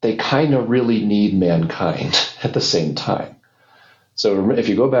they kind of really need mankind at the same time. So if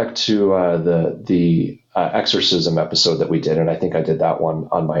you go back to the exorcism episode that we did, and I think I did that one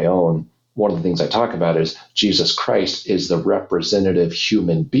on my own, one of the things I talk about is Jesus Christ is the representative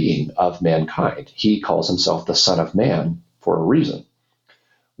human being of mankind. He calls himself the Son of Man for a reason.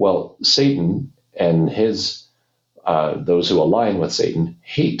 Well, Satan and his those who align with Satan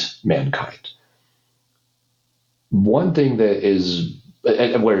hate mankind. One thing that is,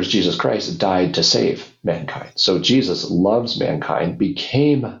 whereas Jesus Christ died to save mankind. So Jesus loves mankind,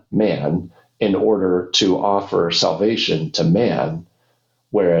 became man in order to offer salvation to man,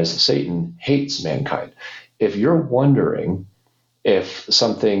 whereas Satan hates mankind. If you're wondering if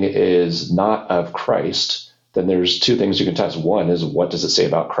something is not of Christ, then there's two things you can test. One is, what does it say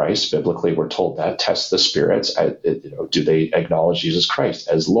about Christ? Biblically, we're told that. Test the spirits. Do they acknowledge Jesus Christ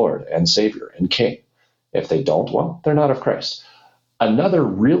as Lord and Savior and King? If they don't, well, they're not of Christ. Another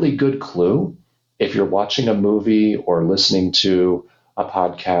really good clue, if you're watching a movie or listening to a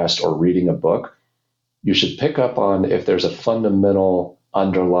podcast or reading a book, you should pick up on if there's a fundamental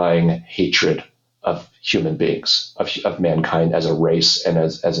underlying hatred of human beings, of mankind as a race and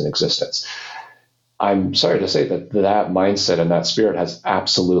as an existence. I'm sorry to say that mindset and that spirit has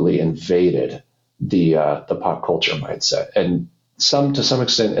absolutely invaded the pop culture mindset, and to some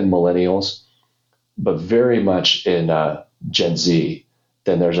extent in millennials, but very much in Gen Z.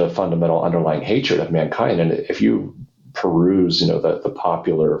 Then there's a fundamental underlying hatred of mankind. And if you peruse, the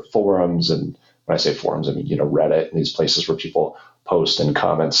popular forums, and when I say forums, I mean Reddit and these places where people post and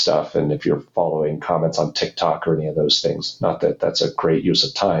comment stuff. And if you're following comments on TikTok or any of those things, not that that's a great use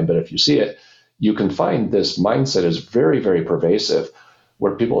of time, but if you see it, you can find this mindset is very, very pervasive,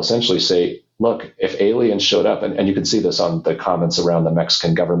 where people essentially say, look, if aliens showed up, and you can see this on the comments around the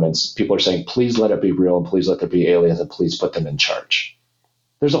Mexican governments, people are saying, please let it be real, and please let there be aliens, and please put them in charge.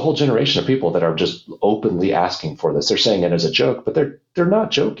 There's a whole generation of people that are just openly asking for this. They're saying it as a joke, but they're not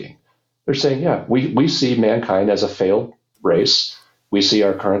joking. They're saying, yeah, we see mankind as a failed race. We see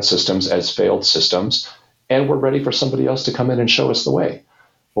our current systems as failed systems, and we're ready for somebody else to come in and show us the way.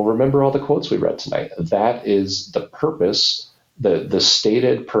 Well, remember all the quotes we read tonight. That is the purpose, the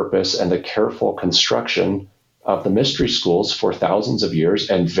stated purpose and the careful construction of the mystery schools for thousands of years,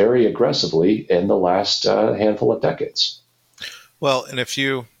 and very aggressively in the last handful of decades. Well, and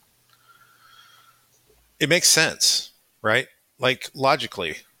it makes sense, right? Like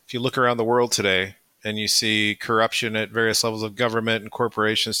logically, if you look around the world today and you see corruption at various levels of government and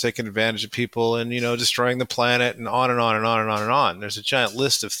corporations taking advantage of people and, destroying the planet and on and on and on and on and on. There's a giant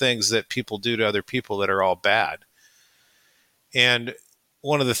list of things that people do to other people that are all bad. And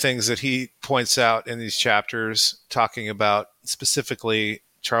one of the things that he points out in these chapters, talking about specifically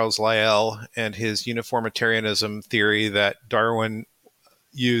Charles Lyell and his uniformitarianism theory that Darwin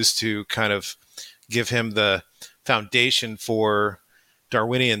used to kind of give him the foundation for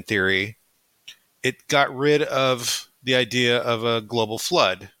Darwinian theory, it got rid of the idea of a global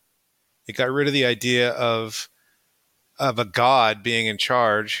flood. It got rid of the idea of a God being in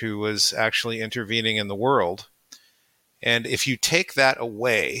charge who was actually intervening in the world. And if you take that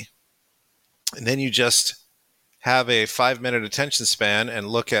away, and then you just have a 5-minute attention span and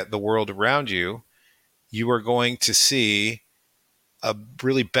look at the world around you, you are going to see a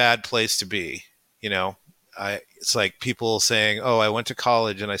really bad place to be. It's like people saying, oh, I went to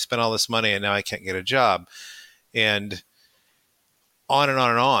college and I spent all this money and now I can't get a job. And on and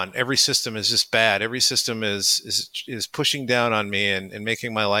on and on. Every system is just bad. Every system is pushing down on me and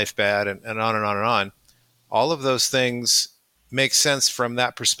making my life bad, and on and on and on. All of those things make sense from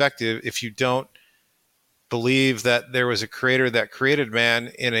that perspective if you don't believe that there was a creator that created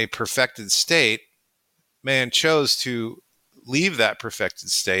man in a perfected state. Man chose to leave that perfected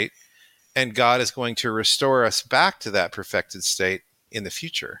state, and God is going to restore us back to that perfected state in the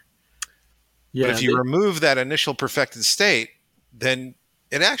future. Yeah, but if you remove that initial perfected state, then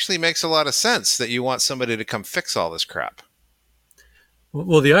it actually makes a lot of sense that you want somebody to come fix all this crap.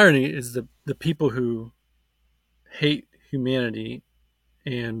 Well, the irony is the people who hate humanity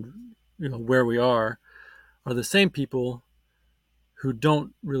and where we are the same people who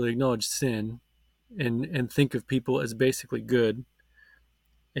don't really acknowledge sin and think of people as basically good,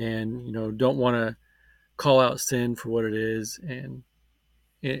 and don't want to call out sin for what it is, and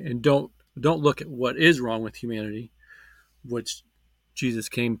don't look at what is wrong with humanity, which Jesus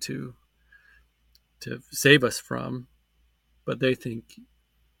came to save us from. But they think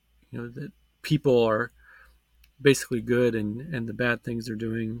that people are basically good, and the bad things they're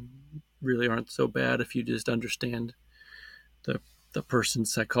doing really aren't so bad if you just understand the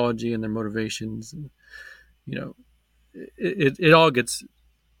person's psychology and their motivations. And it all gets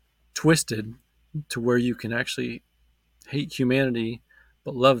twisted to where you can actually hate humanity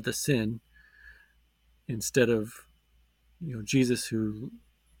but love the sin, instead of Jesus, who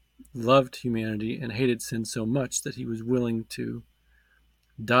loved humanity and hated sin so much that he was willing to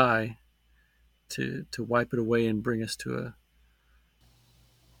die to wipe it away and bring us to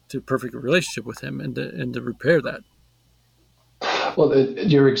a perfect relationship with him, and to repair that. Well,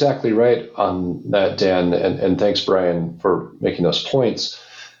 you're exactly right on that, Dan, and thanks, Brian, for making those points.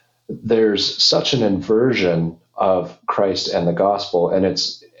 There's such an inversion of Christ and the gospel, and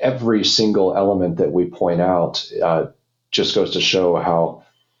it's every single element that we point out just goes to show how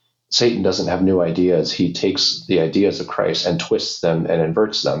Satan doesn't have new ideas. He takes the ideas of Christ and twists them and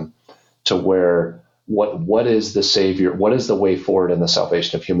inverts them to where what is the Savior, what is the way forward in the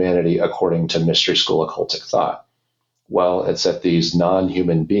salvation of humanity according to mystery school occultic thought? Well, it's that these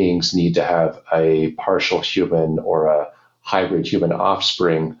non-human beings need to have a partial human or a hybrid human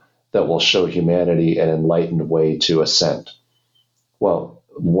offspring that will show humanity an enlightened way to ascent. Well,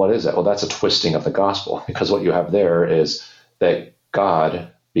 what is it? Well, that's a twisting of the gospel, because what you have there is that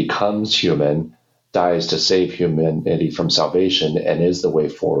God becomes human, dies to save humanity from salvation, and is the way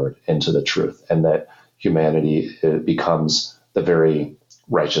forward into the truth, and that humanity becomes the very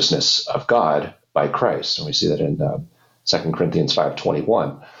righteousness of God by Christ. And we see that in 2 Corinthians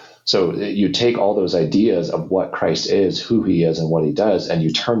 5:21. So you take all those ideas of what Christ is, who he is, and what he does, and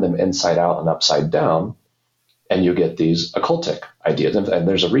you turn them inside out and upside down, and you get these occultic ideas. And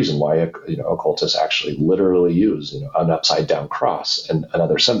there's a reason why occultists actually literally use an upside down cross and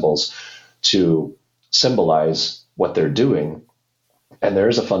other symbols to symbolize what they're doing. And there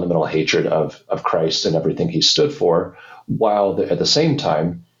is a fundamental hatred of Christ and everything he stood for, while at the same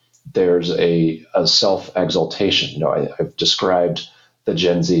time, there's a self-exaltation. I've described the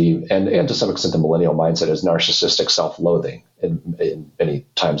Gen Z and to some extent the millennial mindset as narcissistic self-loathing in many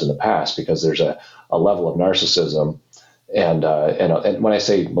times in the past, because there's a level of narcissism. And when I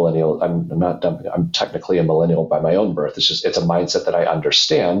say millennial, I'm technically a millennial by my own birth. It's a mindset that I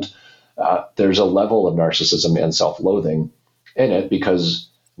understand. There's a level of narcissism and self-loathing in it, because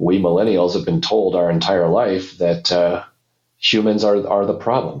we millennials have been told our entire life that humans are the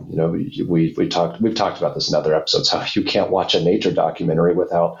problem. We've talked about this in other episodes, how you can't watch a nature documentary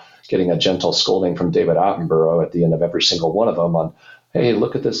without getting a gentle scolding from David Attenborough at the end of every single one of them on, hey,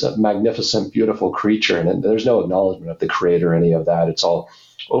 look at this magnificent, beautiful creature. And there's no acknowledgement of the creator, any of that. It's all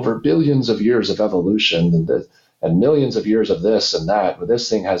over billions of years of evolution and millions of years of this and that. But this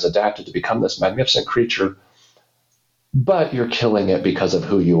thing has adapted to become this magnificent creature, but you're killing it because of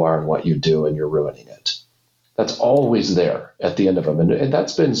who you are and what you do, and you're ruining it. That's always there at the end of them. And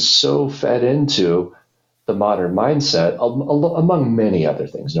that's been so fed into the modern mindset, among many other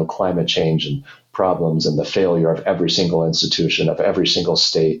things, climate change and problems and the failure of every single institution, of every single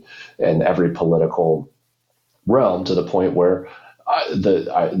state and every political realm, to the point where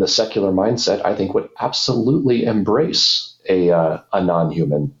the secular mindset, I think, would absolutely embrace a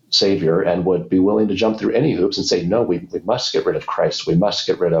non-human savior and would be willing to jump through any hoops and say, no, we must get rid of Christ. We must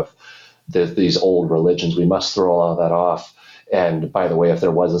get rid of these old religions. We must throw all of that off. And by the way, if there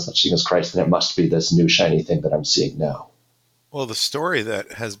was a such thing as Christ, then it must be this new shiny thing that I'm seeing now. Well, the story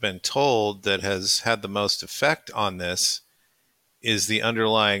that has been told that has had the most effect on this is the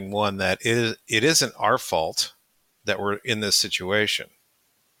underlying one that it isn't our fault that we're in this situation.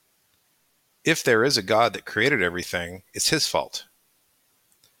 If there is a God that created everything, it's his fault.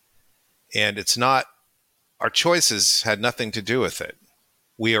 And it's not, our choices had nothing to do with it.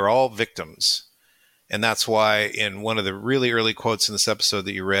 We are all victims. And that's why in one of the really early quotes in this episode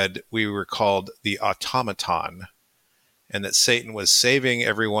that you read, we were called the automaton, and that Satan was saving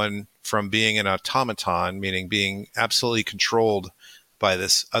everyone from being an automaton, meaning being absolutely controlled by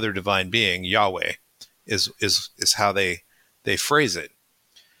this other divine being, Yahweh, is how they phrase it.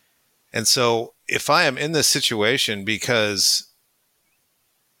 And so if I am in this situation because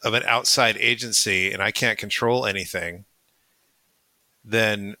of an outside agency and I can't control anything,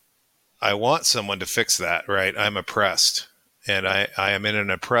 then I want someone to fix that, right? I'm oppressed, and I am in an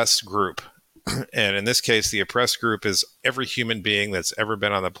oppressed group. And in this case, the oppressed group is every human being that's ever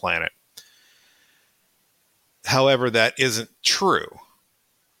been on the planet. However, that isn't true.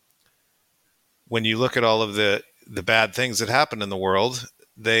 When you look at all of the bad things that happen in the world,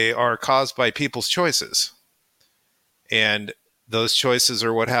 they are caused by people's choices. And those choices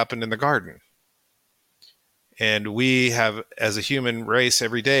are what happened in the garden. And we have, as a human race,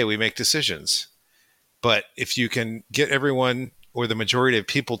 every day we make decisions. But if you can get everyone or the majority of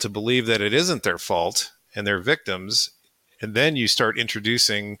people to believe that it isn't their fault and they're victims, and then you start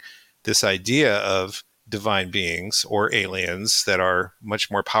introducing this idea of divine beings or aliens that are much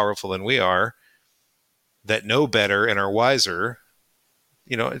more powerful than we are, that know better and are wiser,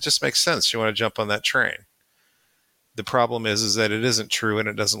 it just makes sense. You want to jump on that train. The problem is that it isn't true and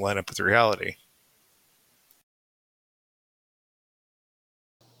it doesn't line up with reality.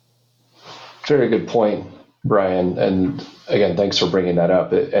 Very good point, Brian. And again, thanks for bringing that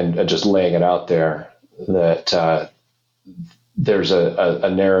up and just laying it out there that there's a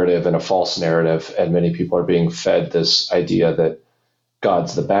narrative and a false narrative, and many people are being fed this idea that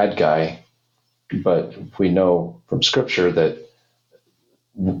God's the bad guy. But we know from Scripture that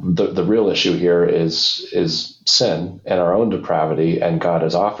the real issue here is sin and our own depravity, and God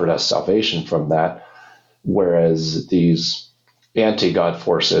has offered us salvation from that, whereas these anti-God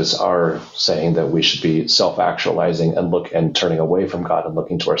forces are saying that we should be self-actualizing and turning away from God and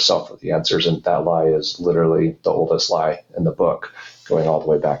looking to ourselves for the answers. And that lie is literally the oldest lie in the book, going all the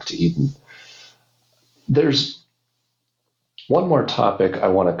way back to Eden. There's one more topic I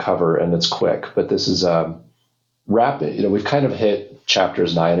want to cover, and it's quick, but this is rapid. We've kind of hit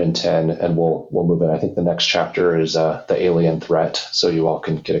chapters 9 and 10, and we'll move in. I think the next chapter is the alien threat, so you all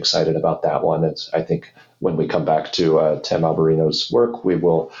can get excited about that one. I think when we come back to Tim Alberino's work, we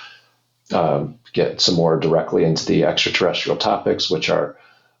will get some more directly into the extraterrestrial topics, which are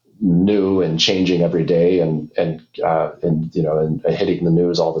new and changing every day and hitting the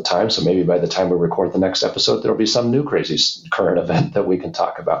news all the time. So maybe by the time we record the next episode, there'll be some new crazy current event that we can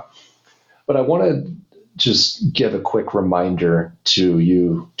talk about. But I want to just give a quick reminder to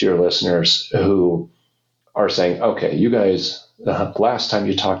you, dear listeners, who are saying, okay, you guys, last time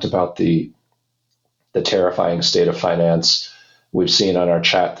you talked about the terrifying state of finance we've seen on our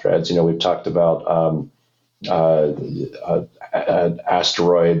chat threads. We've talked about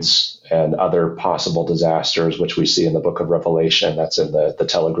asteroids and other possible disasters, which we see in the book of Revelation. That's in the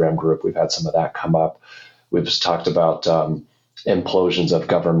Telegram group. We've had some of that come up. We've talked about implosions of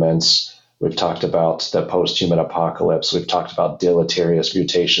governments. We've talked about the post-human apocalypse. We've talked about deleterious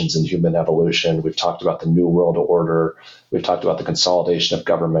mutations in human evolution. We've talked about the New World Order. We've talked about the consolidation of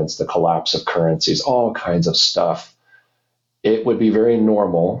governments, the collapse of currencies, all kinds of stuff. It would be very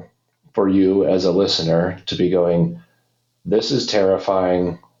normal for you as a listener to be going, this is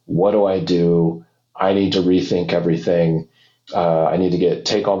terrifying. What do I do? I need to rethink everything. I need to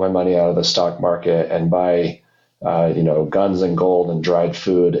take all my money out of the stock market and buy guns and gold and dried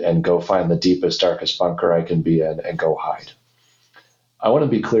food and go find the deepest, darkest bunker I can be in and go hide. I want to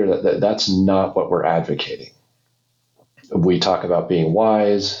be clear that that's not what we're advocating. We talk about being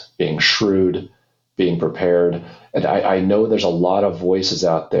wise, being shrewd, being prepared. And I know there's a lot of voices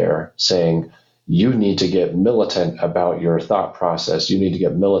out there saying, you need to get militant about your thought process. You need to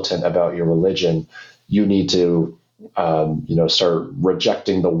get militant about your religion. You need to start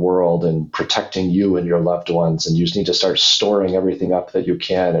rejecting the world and protecting you and your loved ones. And you just need to start storing everything up that you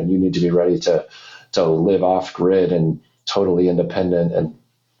can. And you need to be ready to live off grid and totally independent. And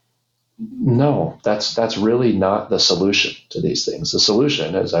no, that's really not the solution to these things. The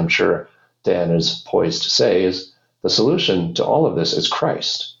solution, as I'm sure Dan is poised to say, is the solution to all of this is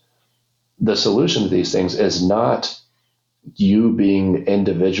Christ. The solution to these things is not you being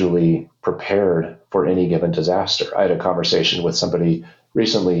individually prepared for any given disaster. I had a conversation with somebody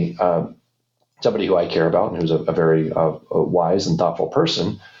recently, somebody who I care about and who's a very wise and thoughtful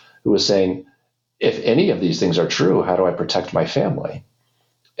person, who was saying, if any of these things are true, how do I protect my family?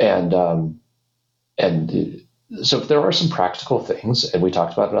 And so there are some practical things, and we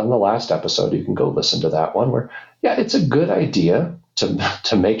talked about it on the last episode. You can go listen to that one where, yeah, it's a good idea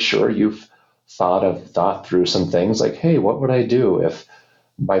to make sure you've thought through some things like, hey, what would I do if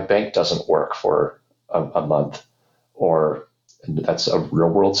my bank doesn't work for a month? Or that's a real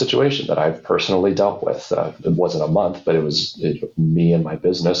world situation that I've personally dealt with. It wasn't a month, but it was me and my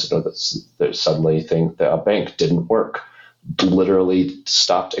business. That suddenly think that a bank didn't work, literally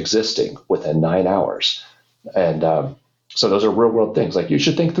stopped existing within 9 hours. And so those are real world things. Like, you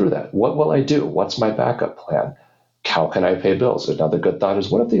should think through that. What will I do? What's my backup plan? How can I pay bills? Another good thought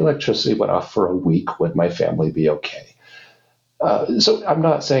is, what if the electricity went off for a week? Would my family be okay? So I'm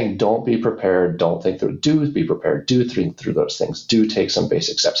not saying don't be prepared, don't think through. Do be prepared. Do think through those things. Do take some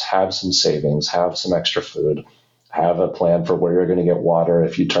basic steps. Have some savings. Have some extra food. Have a plan for where you're going to get water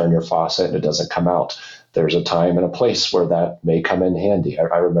if you turn your faucet and it doesn't come out. There's a time and a place where that may come in handy.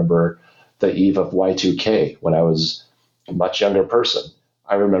 I remember the eve of Y2K when I was a much younger person.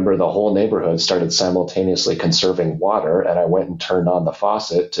 I remember the whole neighborhood started simultaneously conserving water, and I went and turned on the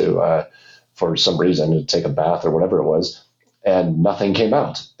faucet to, for some reason, to take a bath or whatever it was, and nothing came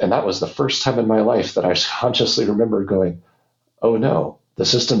out. And that was the first time in my life that I consciously remember going, "Oh no, the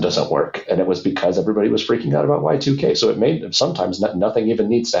system doesn't work." And it was because everybody was freaking out about Y2K. So it made sometimes nothing even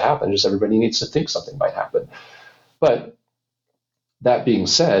needs to happen; just everybody needs to think something might happen. But that being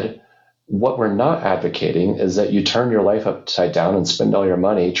said, what we're not advocating is that you turn your life upside down and spend all your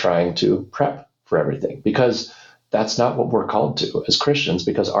money trying to prep for everything, because that's not what we're called to as Christians,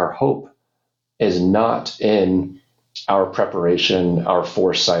 because our hope is not in our preparation, our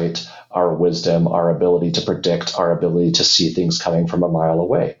foresight, our wisdom, our ability to predict, our ability to see things coming from a mile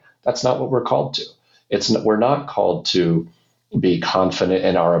away. That's not what we're called to. We're not called to be confident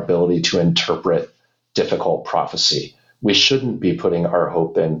in our ability to interpret difficult prophecy. We shouldn't be putting our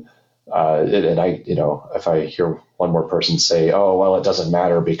hope in. And I, if I hear one more person say, "Oh, well, it doesn't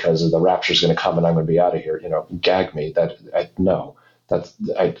matter because the rapture is going to come and I'm going to be out of here," gag me. No,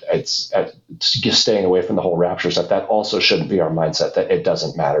 it's just staying away from the whole rapture stuff. That also shouldn't be our mindset. That it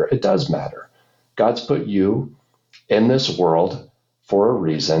doesn't matter. It does matter. God's put you in this world for a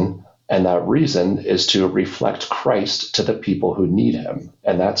reason, and that reason is to reflect Christ to the people who need him,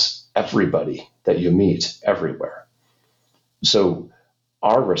 and that's everybody that you meet everywhere. So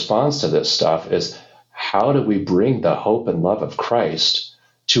our response to this stuff is, how do we bring the hope and love of Christ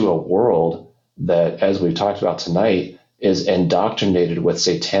to a world that, as we've talked about tonight, is indoctrinated with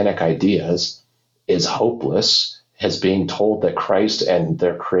satanic ideas, is hopeless, is being told that Christ and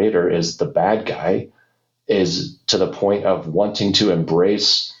their creator is the bad guy, is to the point of wanting to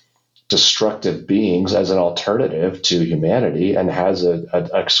embrace destructive beings as an alternative to humanity, and has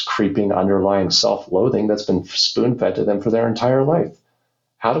a creeping underlying self-loathing that's been spoon-fed to them for their entire life.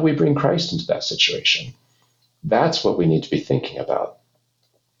 How do we bring Christ into that situation? That's what we need to be thinking about.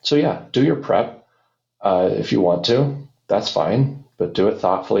 So yeah, do your prep if you want to. That's fine, but do it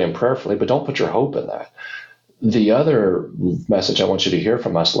thoughtfully and prayerfully, but don't put your hope in that. The other message I want you to hear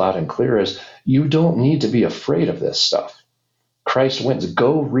from us loud and clear is, you don't need to be afraid of this stuff. Christ wins.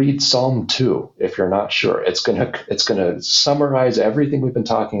 Go read Psalm 2 if you're not sure. It's gonna summarize everything we've been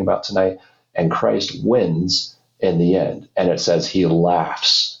talking about tonight, and Christ wins in the end. And it says he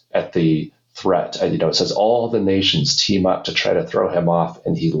laughs at the threat. It says all the nations team up to try to throw him off,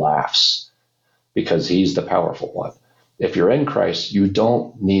 and he laughs because he's the powerful one. If you're in Christ, you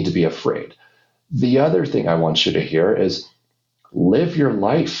don't need to be afraid. The other thing I want you to hear is, live your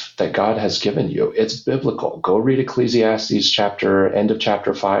life that God has given you. It's biblical. Go read Ecclesiastes end of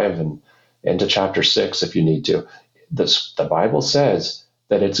chapter 5 and into chapter 6 if you need to. The Bible says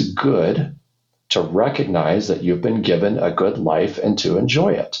that it's good to recognize that you've been given a good life and to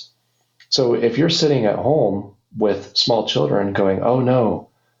enjoy it. So if you're sitting at home with small children going, "Oh no,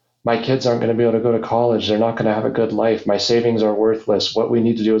 my kids aren't going to be able to go to college. They're not going to have a good life. My savings are worthless. What we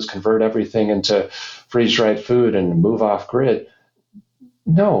need to do is convert everything into freeze-dried food and move off grid."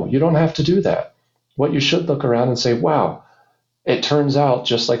 No, you don't have to do that. What you should look around and say, wow, it turns out,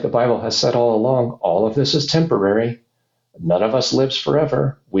 just like the Bible has said all along, all of this is temporary. None of us lives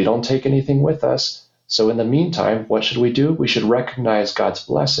forever. We don't take anything with us. So in the meantime, what should we do? We should recognize God's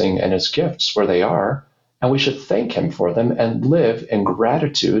blessing and his gifts where they are, and we should thank him for them and live in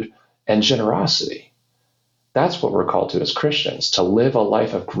gratitude and generosity. That's what we're called to as Christians, to live a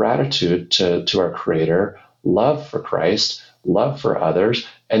life of gratitude to our Creator, love for Christ, love for others,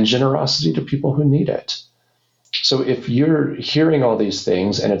 and generosity to people who need it. So if you're hearing all these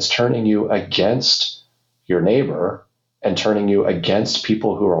things and it's turning you against your neighbor and turning you against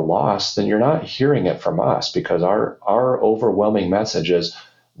people who are lost, then you're not hearing it from us, because our overwhelming message is,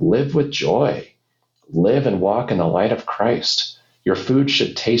 live with joy, live and walk in the light of Christ. Your food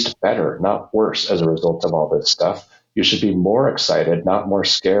should taste better, not worse, as a result of all this stuff. You should be more excited, not more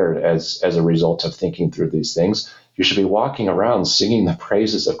scared, as a result of thinking through these things. You should be walking around singing the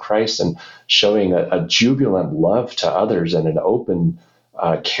praises of Christ and showing a jubilant love to others and an open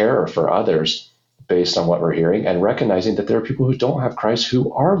care for others based on what we're hearing, and recognizing that there are people who don't have Christ,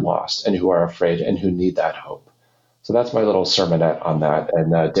 who are lost and who are afraid and who need that hope. So that's my little sermonette on that.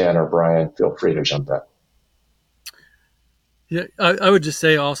 And Dan or Brian, feel free to jump in. Yeah, I would just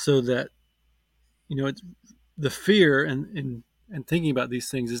say also that, it's the fear and thinking about these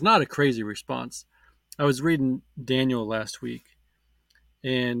things is not a crazy response. I was reading Daniel last week,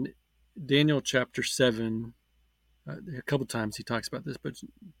 and Daniel chapter 7, a couple times he talks about this, but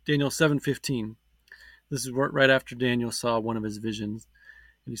Daniel 7:15, this is right after Daniel saw one of his visions.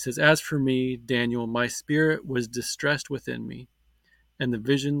 And he says, "As for me, Daniel, my spirit was distressed within me, and the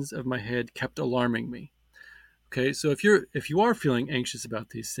visions of my head kept alarming me. Okay, so if you are feeling anxious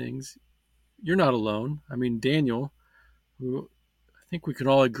about these things, you're not alone. I mean, Daniel, who I think we can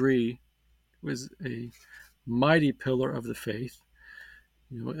all agree was a mighty pillar of the faith,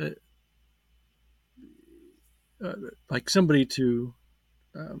 you know, like somebody to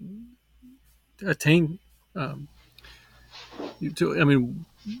um, attain um, to. I mean,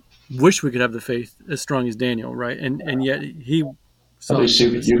 wish we could have the faith as strong as Daniel, right? And yet he At saw least some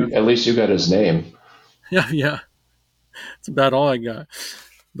of the stuff. at least you got his name. Yeah, yeah, it's about all I got.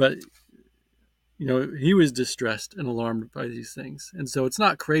 But he was distressed and alarmed by these things, and so it's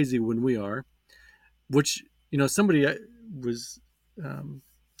not crazy when we are. Which somebody was um,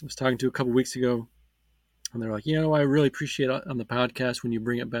 was talking to a couple weeks ago, and they're like, I really appreciate on the podcast when you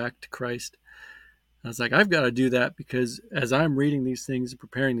bring it back to Christ. And I was like, I've got to do that because as I'm reading these things and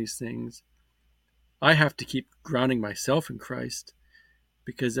preparing these things, I have to keep grounding myself in Christ.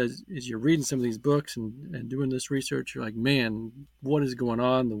 Because as you're reading some of these books and doing this research, you're like, man, what is going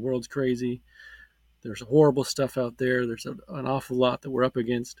on? The world's crazy. There's horrible stuff out there. There's an awful lot that we're up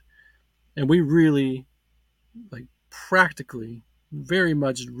against. And we really, like, practically, very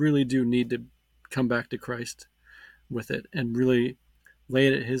much really do need to come back to Christ with it and really lay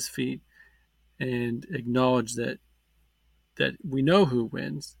it at his feet and acknowledge that we know who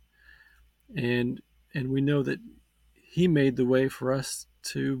wins, and we know that he made the way for us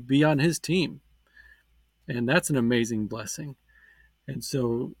to be on his team, and that's an amazing blessing. And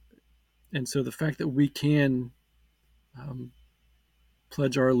so the fact that we can um,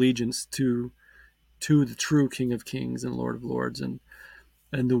 pledge our allegiance to the true King of Kings and Lord of Lords, and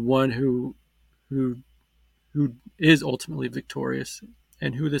the one who is ultimately victorious,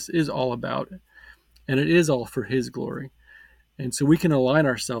 and who this is all about, and it is all for his glory. And so we can align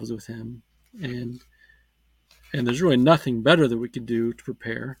ourselves with him, and there's really nothing better that we could do to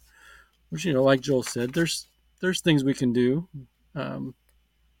prepare. Which, like Joel said, there's things we can do,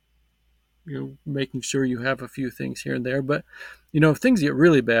 making sure you have a few things here and there. But if things get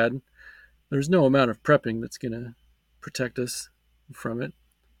really bad, there's no amount of prepping that's going to protect us from it.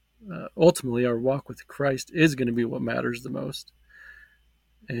 Ultimately, our walk with Christ is going to be what matters the most,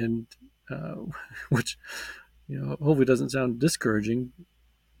 and which hopefully doesn't sound discouraging,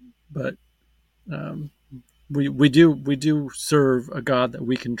 but we do serve a God that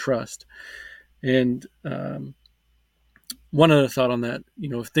we can trust. And one other thought on that,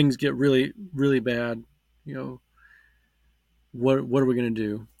 if things get really, really bad, what are we going to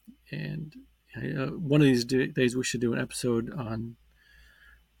do? And one of these days we should do an episode on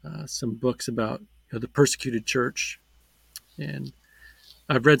some books about the persecuted church. And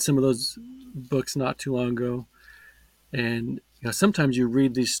I've read some of those books not too long ago. And sometimes you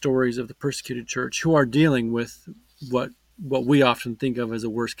read these stories of the persecuted church who are dealing with what we often think of as a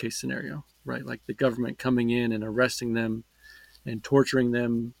worst case scenario, right? Like the government coming in and arresting them and torturing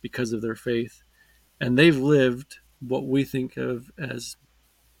them because of their faith. And they've lived what we think of as,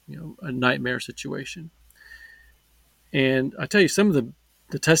 a nightmare situation. And I tell you, some of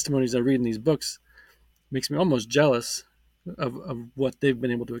the testimonies I read in these books makes me almost jealous of what they've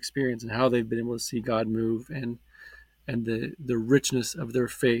been able to experience and how they've been able to see God move, and the richness of their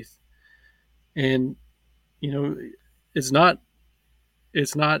faith. And it's not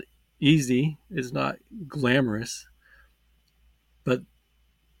easy, it's not glamorous, but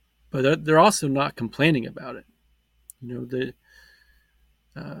they're also not complaining about it.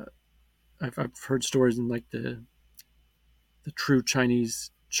 I've heard stories in like the true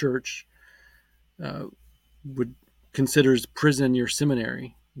Chinese church would considers prison your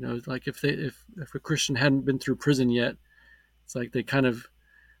seminary. Like if a Christian hadn't been through prison yet, it's like they kind of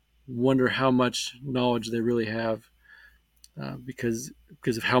wonder how much knowledge they really have, because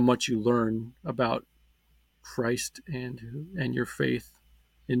of how much you learn about Christ and your faith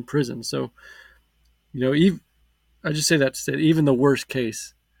in prison. So, I just say that to say that even the worst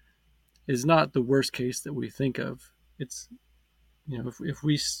case is not the worst case that we think of. It's, if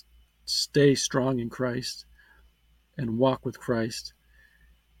we stay strong in Christ and walk with Christ,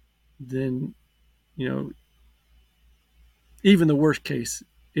 then, even the worst case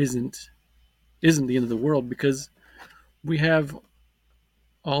isn't the end of the world, because we have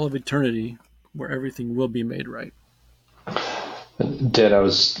all of eternity where everything will be made right. I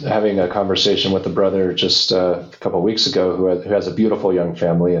was having a conversation with a brother just a couple of weeks ago who has a beautiful young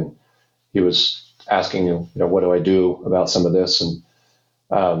family, and he was asking, what do I do about some of this? And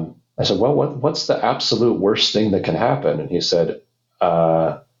I said, well, what's the absolute worst thing that can happen? And he said,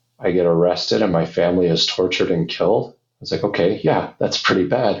 I get arrested and my family is tortured and killed. I was like, okay, yeah, that's pretty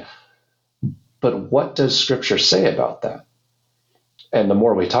bad. But what does Scripture say about that? And the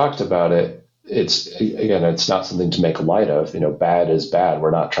more we talked about it, it's not something to make light of. Bad is bad.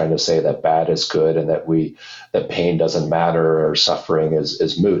 We're not trying to say that bad is good and that pain doesn't matter or suffering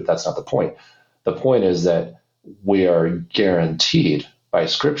is moot. That's not the point. The point is that we are guaranteed by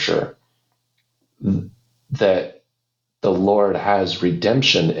Scripture that the Lord has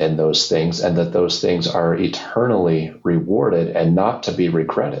redemption in those things, and that those things are eternally rewarded and not to be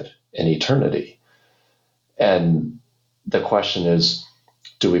regretted in eternity. And the question is,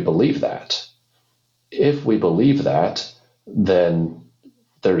 do we believe that? If we believe that, then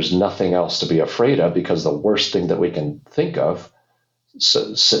there's nothing else to be afraid of, because the worst thing that we can think of,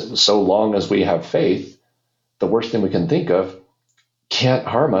 so long as we have faith, the worst thing we can think of can't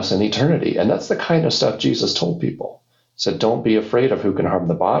harm us in eternity. And that's the kind of stuff Jesus told people. He said, don't be afraid of who can harm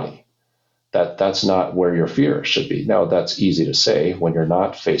the body. That's not where your fear should be. Now, that's easy to say when you're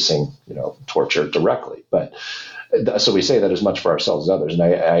not facing, torture directly. But so we say that as much for ourselves as others. And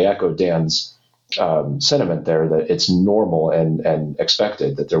I echo Dan's sentiment there, that it's normal and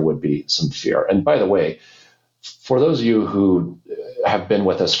expected that there would be some fear. And by the way, for those of you who have been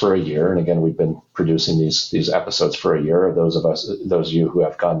with us for a year, and again, we've been producing these episodes for a year, or those of you who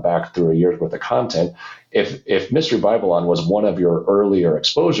have gone back through a year's worth of content, if Mystery Babylon was one of your earlier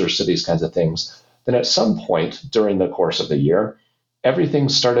exposures to these kinds of things, then at some point during the course of the year, everything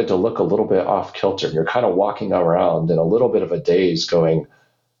started to look a little bit off kilter. You're kind of walking around in a little bit of a daze going,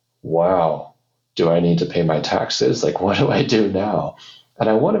 wow, do I need to pay my taxes? Like, what do I do now? And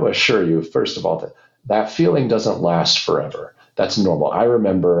I want to assure you, first of all, that feeling doesn't last forever. That's normal. I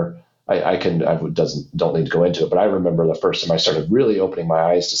remember, don't need to go into it, but I remember the first time I started really opening my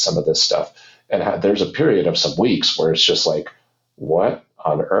eyes to some of this stuff. And there's a period of some weeks where it's just like, what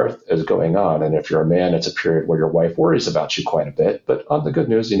on earth is going on? And if you're a man, it's a period where your wife worries about you quite a bit. But on the good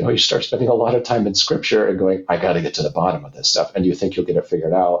news, you start spending a lot of time in Scripture and going, I got to get to the bottom of this stuff. And you think you'll get it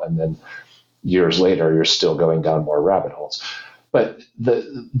figured out. And then years later, you're still going down more rabbit holes. But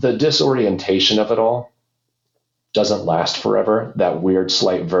the disorientation of it all doesn't last forever. That weird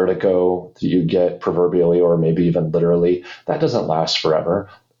slight vertigo that you get proverbially, or maybe even literally, that doesn't last forever.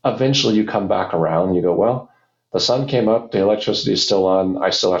 Eventually you come back around and you go, well, the sun came up, the electricity is still on,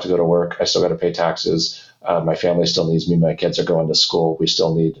 I still have to go to work, I still got to pay taxes, my family still needs me, my kids are going to school, we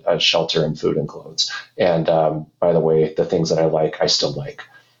still need shelter and food and clothes. And by the way, the things that I like, I still like.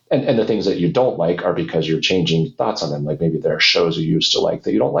 And the things that you don't like are because you're changing thoughts on them. Like maybe there are shows you used to like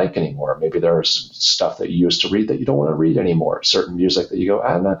that you don't like anymore. Maybe there's stuff that you used to read that you don't want to read anymore. Certain music that you go,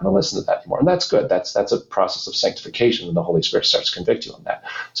 I'm not going to listen to that anymore. And that's good. That's a process of sanctification, and the Holy Spirit starts to convict you on that.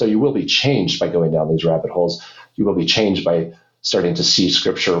 So you will be changed by going down these rabbit holes. You will be changed by starting to see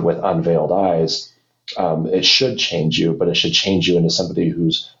Scripture with unveiled eyes. It should change you, but it should change you into somebody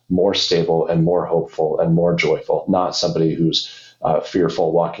who's more stable and more hopeful and more joyful, not somebody who's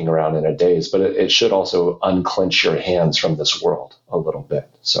fearful, walking around in a daze. But it should also unclench your hands from this world a little bit.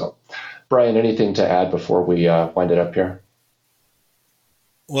 So, Brian, anything to add before we wind it up here?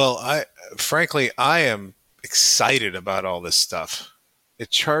 Well, frankly, I am excited about all this stuff. It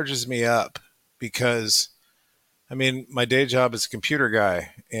charges me up because, my day job is a computer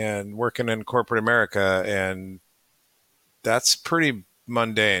guy and working in corporate America, and that's pretty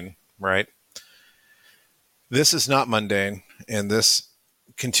mundane, right? This is not mundane, and this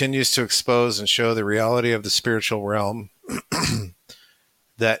continues to expose and show the reality of the spiritual realm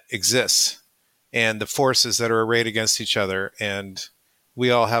that exists and the forces that are arrayed against each other, and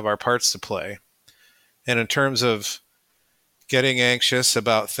we all have our parts to play. And in terms of getting anxious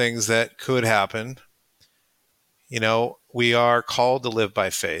about things that could happen, we are called to live by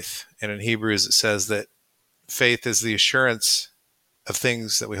faith. And in Hebrews, it says that faith is the assurance of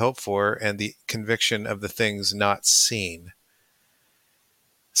things that we hope for and the conviction of the things not seen.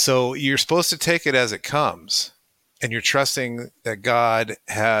 So you're supposed to take it as it comes, and you're trusting that God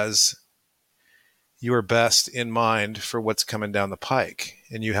has your best in mind for what's coming down the pike.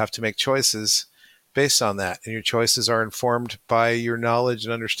 And you have to make choices based on that. And your choices are informed by your knowledge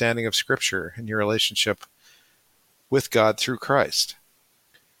and understanding of Scripture and your relationship with God through Christ.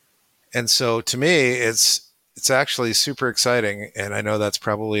 And so to me, it's actually super exciting. And I know that's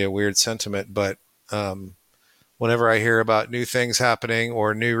probably a weird sentiment, but whenever I hear about new things happening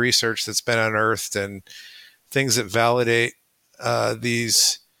or new research that's been unearthed and things that validate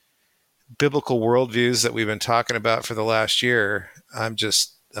these biblical worldviews that we've been talking about for the last year, I'm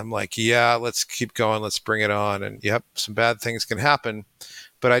like, yeah, let's keep going. Let's bring it on. And yep, some bad things can happen,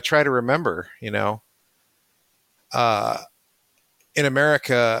 but I try to remember, in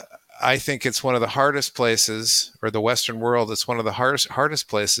America, I think it's one of the hardest places, or the Western world, it's one of the hardest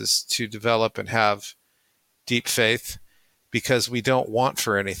places to develop and have deep faith, because we don't want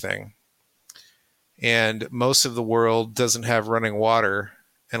for anything. and most of the world doesn't have running water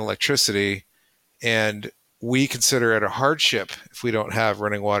and electricity, and we consider it a hardship if we don't have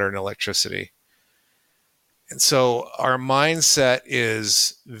running water and electricity. And so our mindset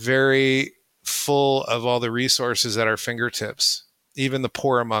is very full of all the resources at our fingertips. Even the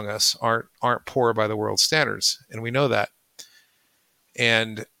poor among us aren't poor by the world's standards, and we know that.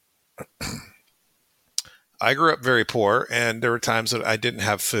 And I grew up very poor, and there were times that I didn't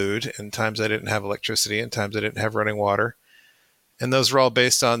have food, and times I didn't have electricity, and times I didn't have running water. And those were all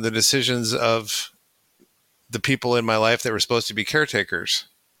based on the decisions of the people in my life that were supposed to be caretakers.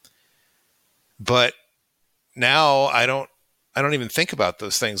 But now I don't even think about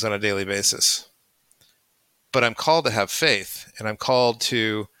those things on a daily basis. But I'm called to have faith, and I'm called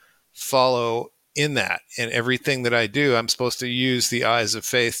to follow in that. And everything that I do, I'm supposed to use the eyes of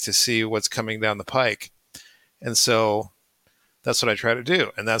faith to see what's coming down the pike. And so that's what I try to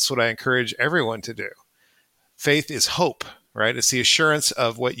do. And that's what I encourage everyone to do. Faith is hope, right? It's the assurance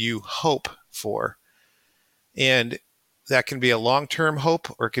of what you hope for. And that can be a long-term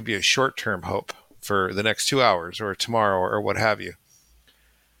hope, or it could be a short-term hope for the next 2 hours or tomorrow or what have you.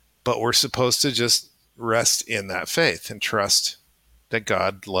 But we're supposed to just rest in that faith and trust that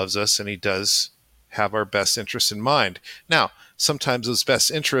God loves us and he does have our best interests in mind. Now, sometimes those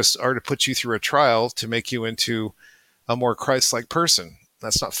best interests are to put you through a trial to make you into a more Christ-like person.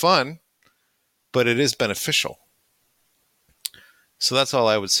 That's not fun, but it is beneficial. So that's all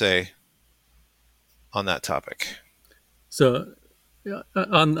I would say on that topic. So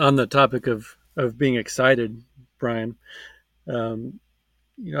on the topic of being excited, Brian,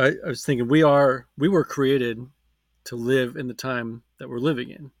 I was thinking we were created to live in the time that we're living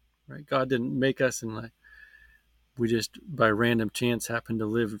in, right? God didn't make us and we just by random chance happen to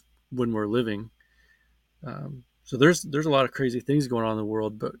live when we're living. So there's a lot of crazy things going on in the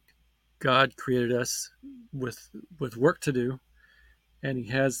world, but God created us with work to do, and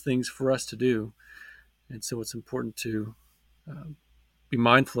he has things for us to do. And so it's important to be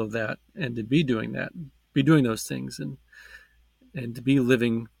mindful of that and to be doing that, be doing those things, and to be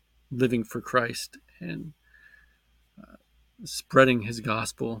living for Christ and spreading his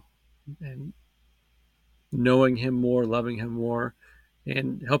gospel and knowing him more, loving him more,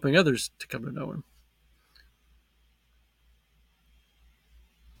 and helping others to come to know him.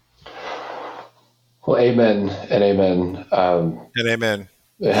 Well, amen and amen. And amen.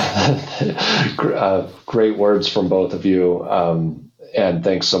 Great words from both of you. And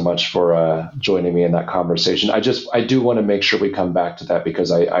thanks so much for joining me in that conversation. I do want to make sure we come back to that,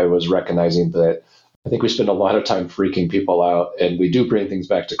 because I was recognizing that I think we spend a lot of time freaking people out, and we do bring things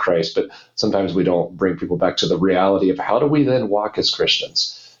back to Christ, but sometimes we don't bring people back to the reality of how do we then walk as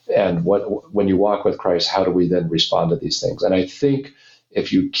Christians? And when you walk with Christ, how do we then respond to these things? And I think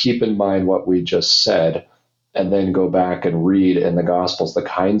if you keep in mind what we just said, and then go back and read in the Gospels the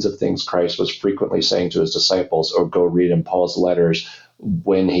kinds of things Christ was frequently saying to his disciples, or go read in Paul's letters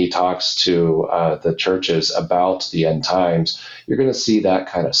when he talks to the churches about the end times, you're going to see that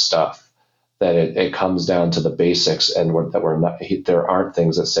kind of stuff, that it comes down to the basics, and there aren't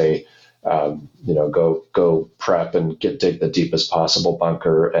things that say, go prep and dig the deepest possible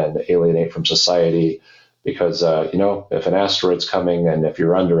bunker and alienate from society. Because, if an asteroid's coming and if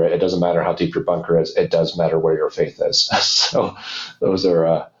you're under it, it doesn't matter how deep your bunker is. It does matter where your faith is. So those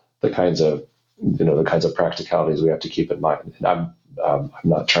are the kinds of practicalities we have to keep in mind. And I'm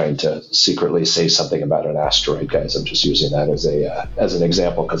not trying to secretly say something about an asteroid, guys. I'm just using that as an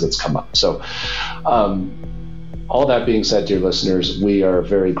example because it's come up. So all that being said, dear listeners, we are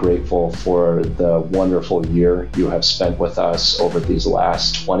very grateful for the wonderful year you have spent with us over these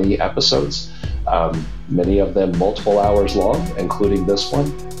last 20 episodes. Many of them multiple hours long, including this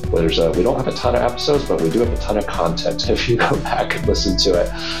one. We don't have a ton of episodes, but we do have a ton of content if you go back and listen to it.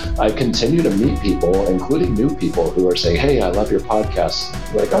 I continue to meet people, including new people, who are saying, hey, I love your podcast.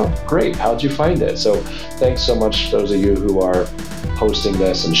 I'm like, oh, great. How'd you find it? So thanks so much, those of you who are posting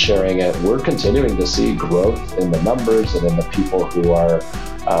this and sharing it. We're continuing to see growth in the numbers and in the people who are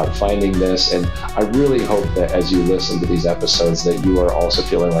finding this. And I really hope that as you listen to these episodes that you are also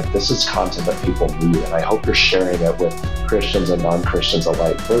feeling like this is content that people need. And I hope you're sharing it with Christians and non-Christians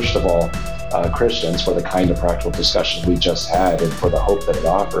alike. First of all, Christians, for the kind of practical discussions we just had and for the hope that it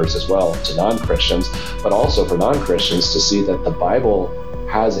offers as well to non-Christians, but also for non-Christians to see that the Bible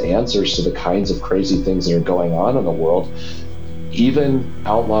has answers to the kinds of crazy things that are going on in the world, even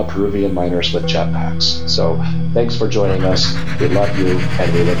outlaw Peruvian miners with jetpacks. So thanks for joining us. We love you,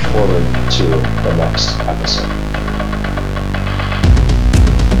 and we look forward to the next episode.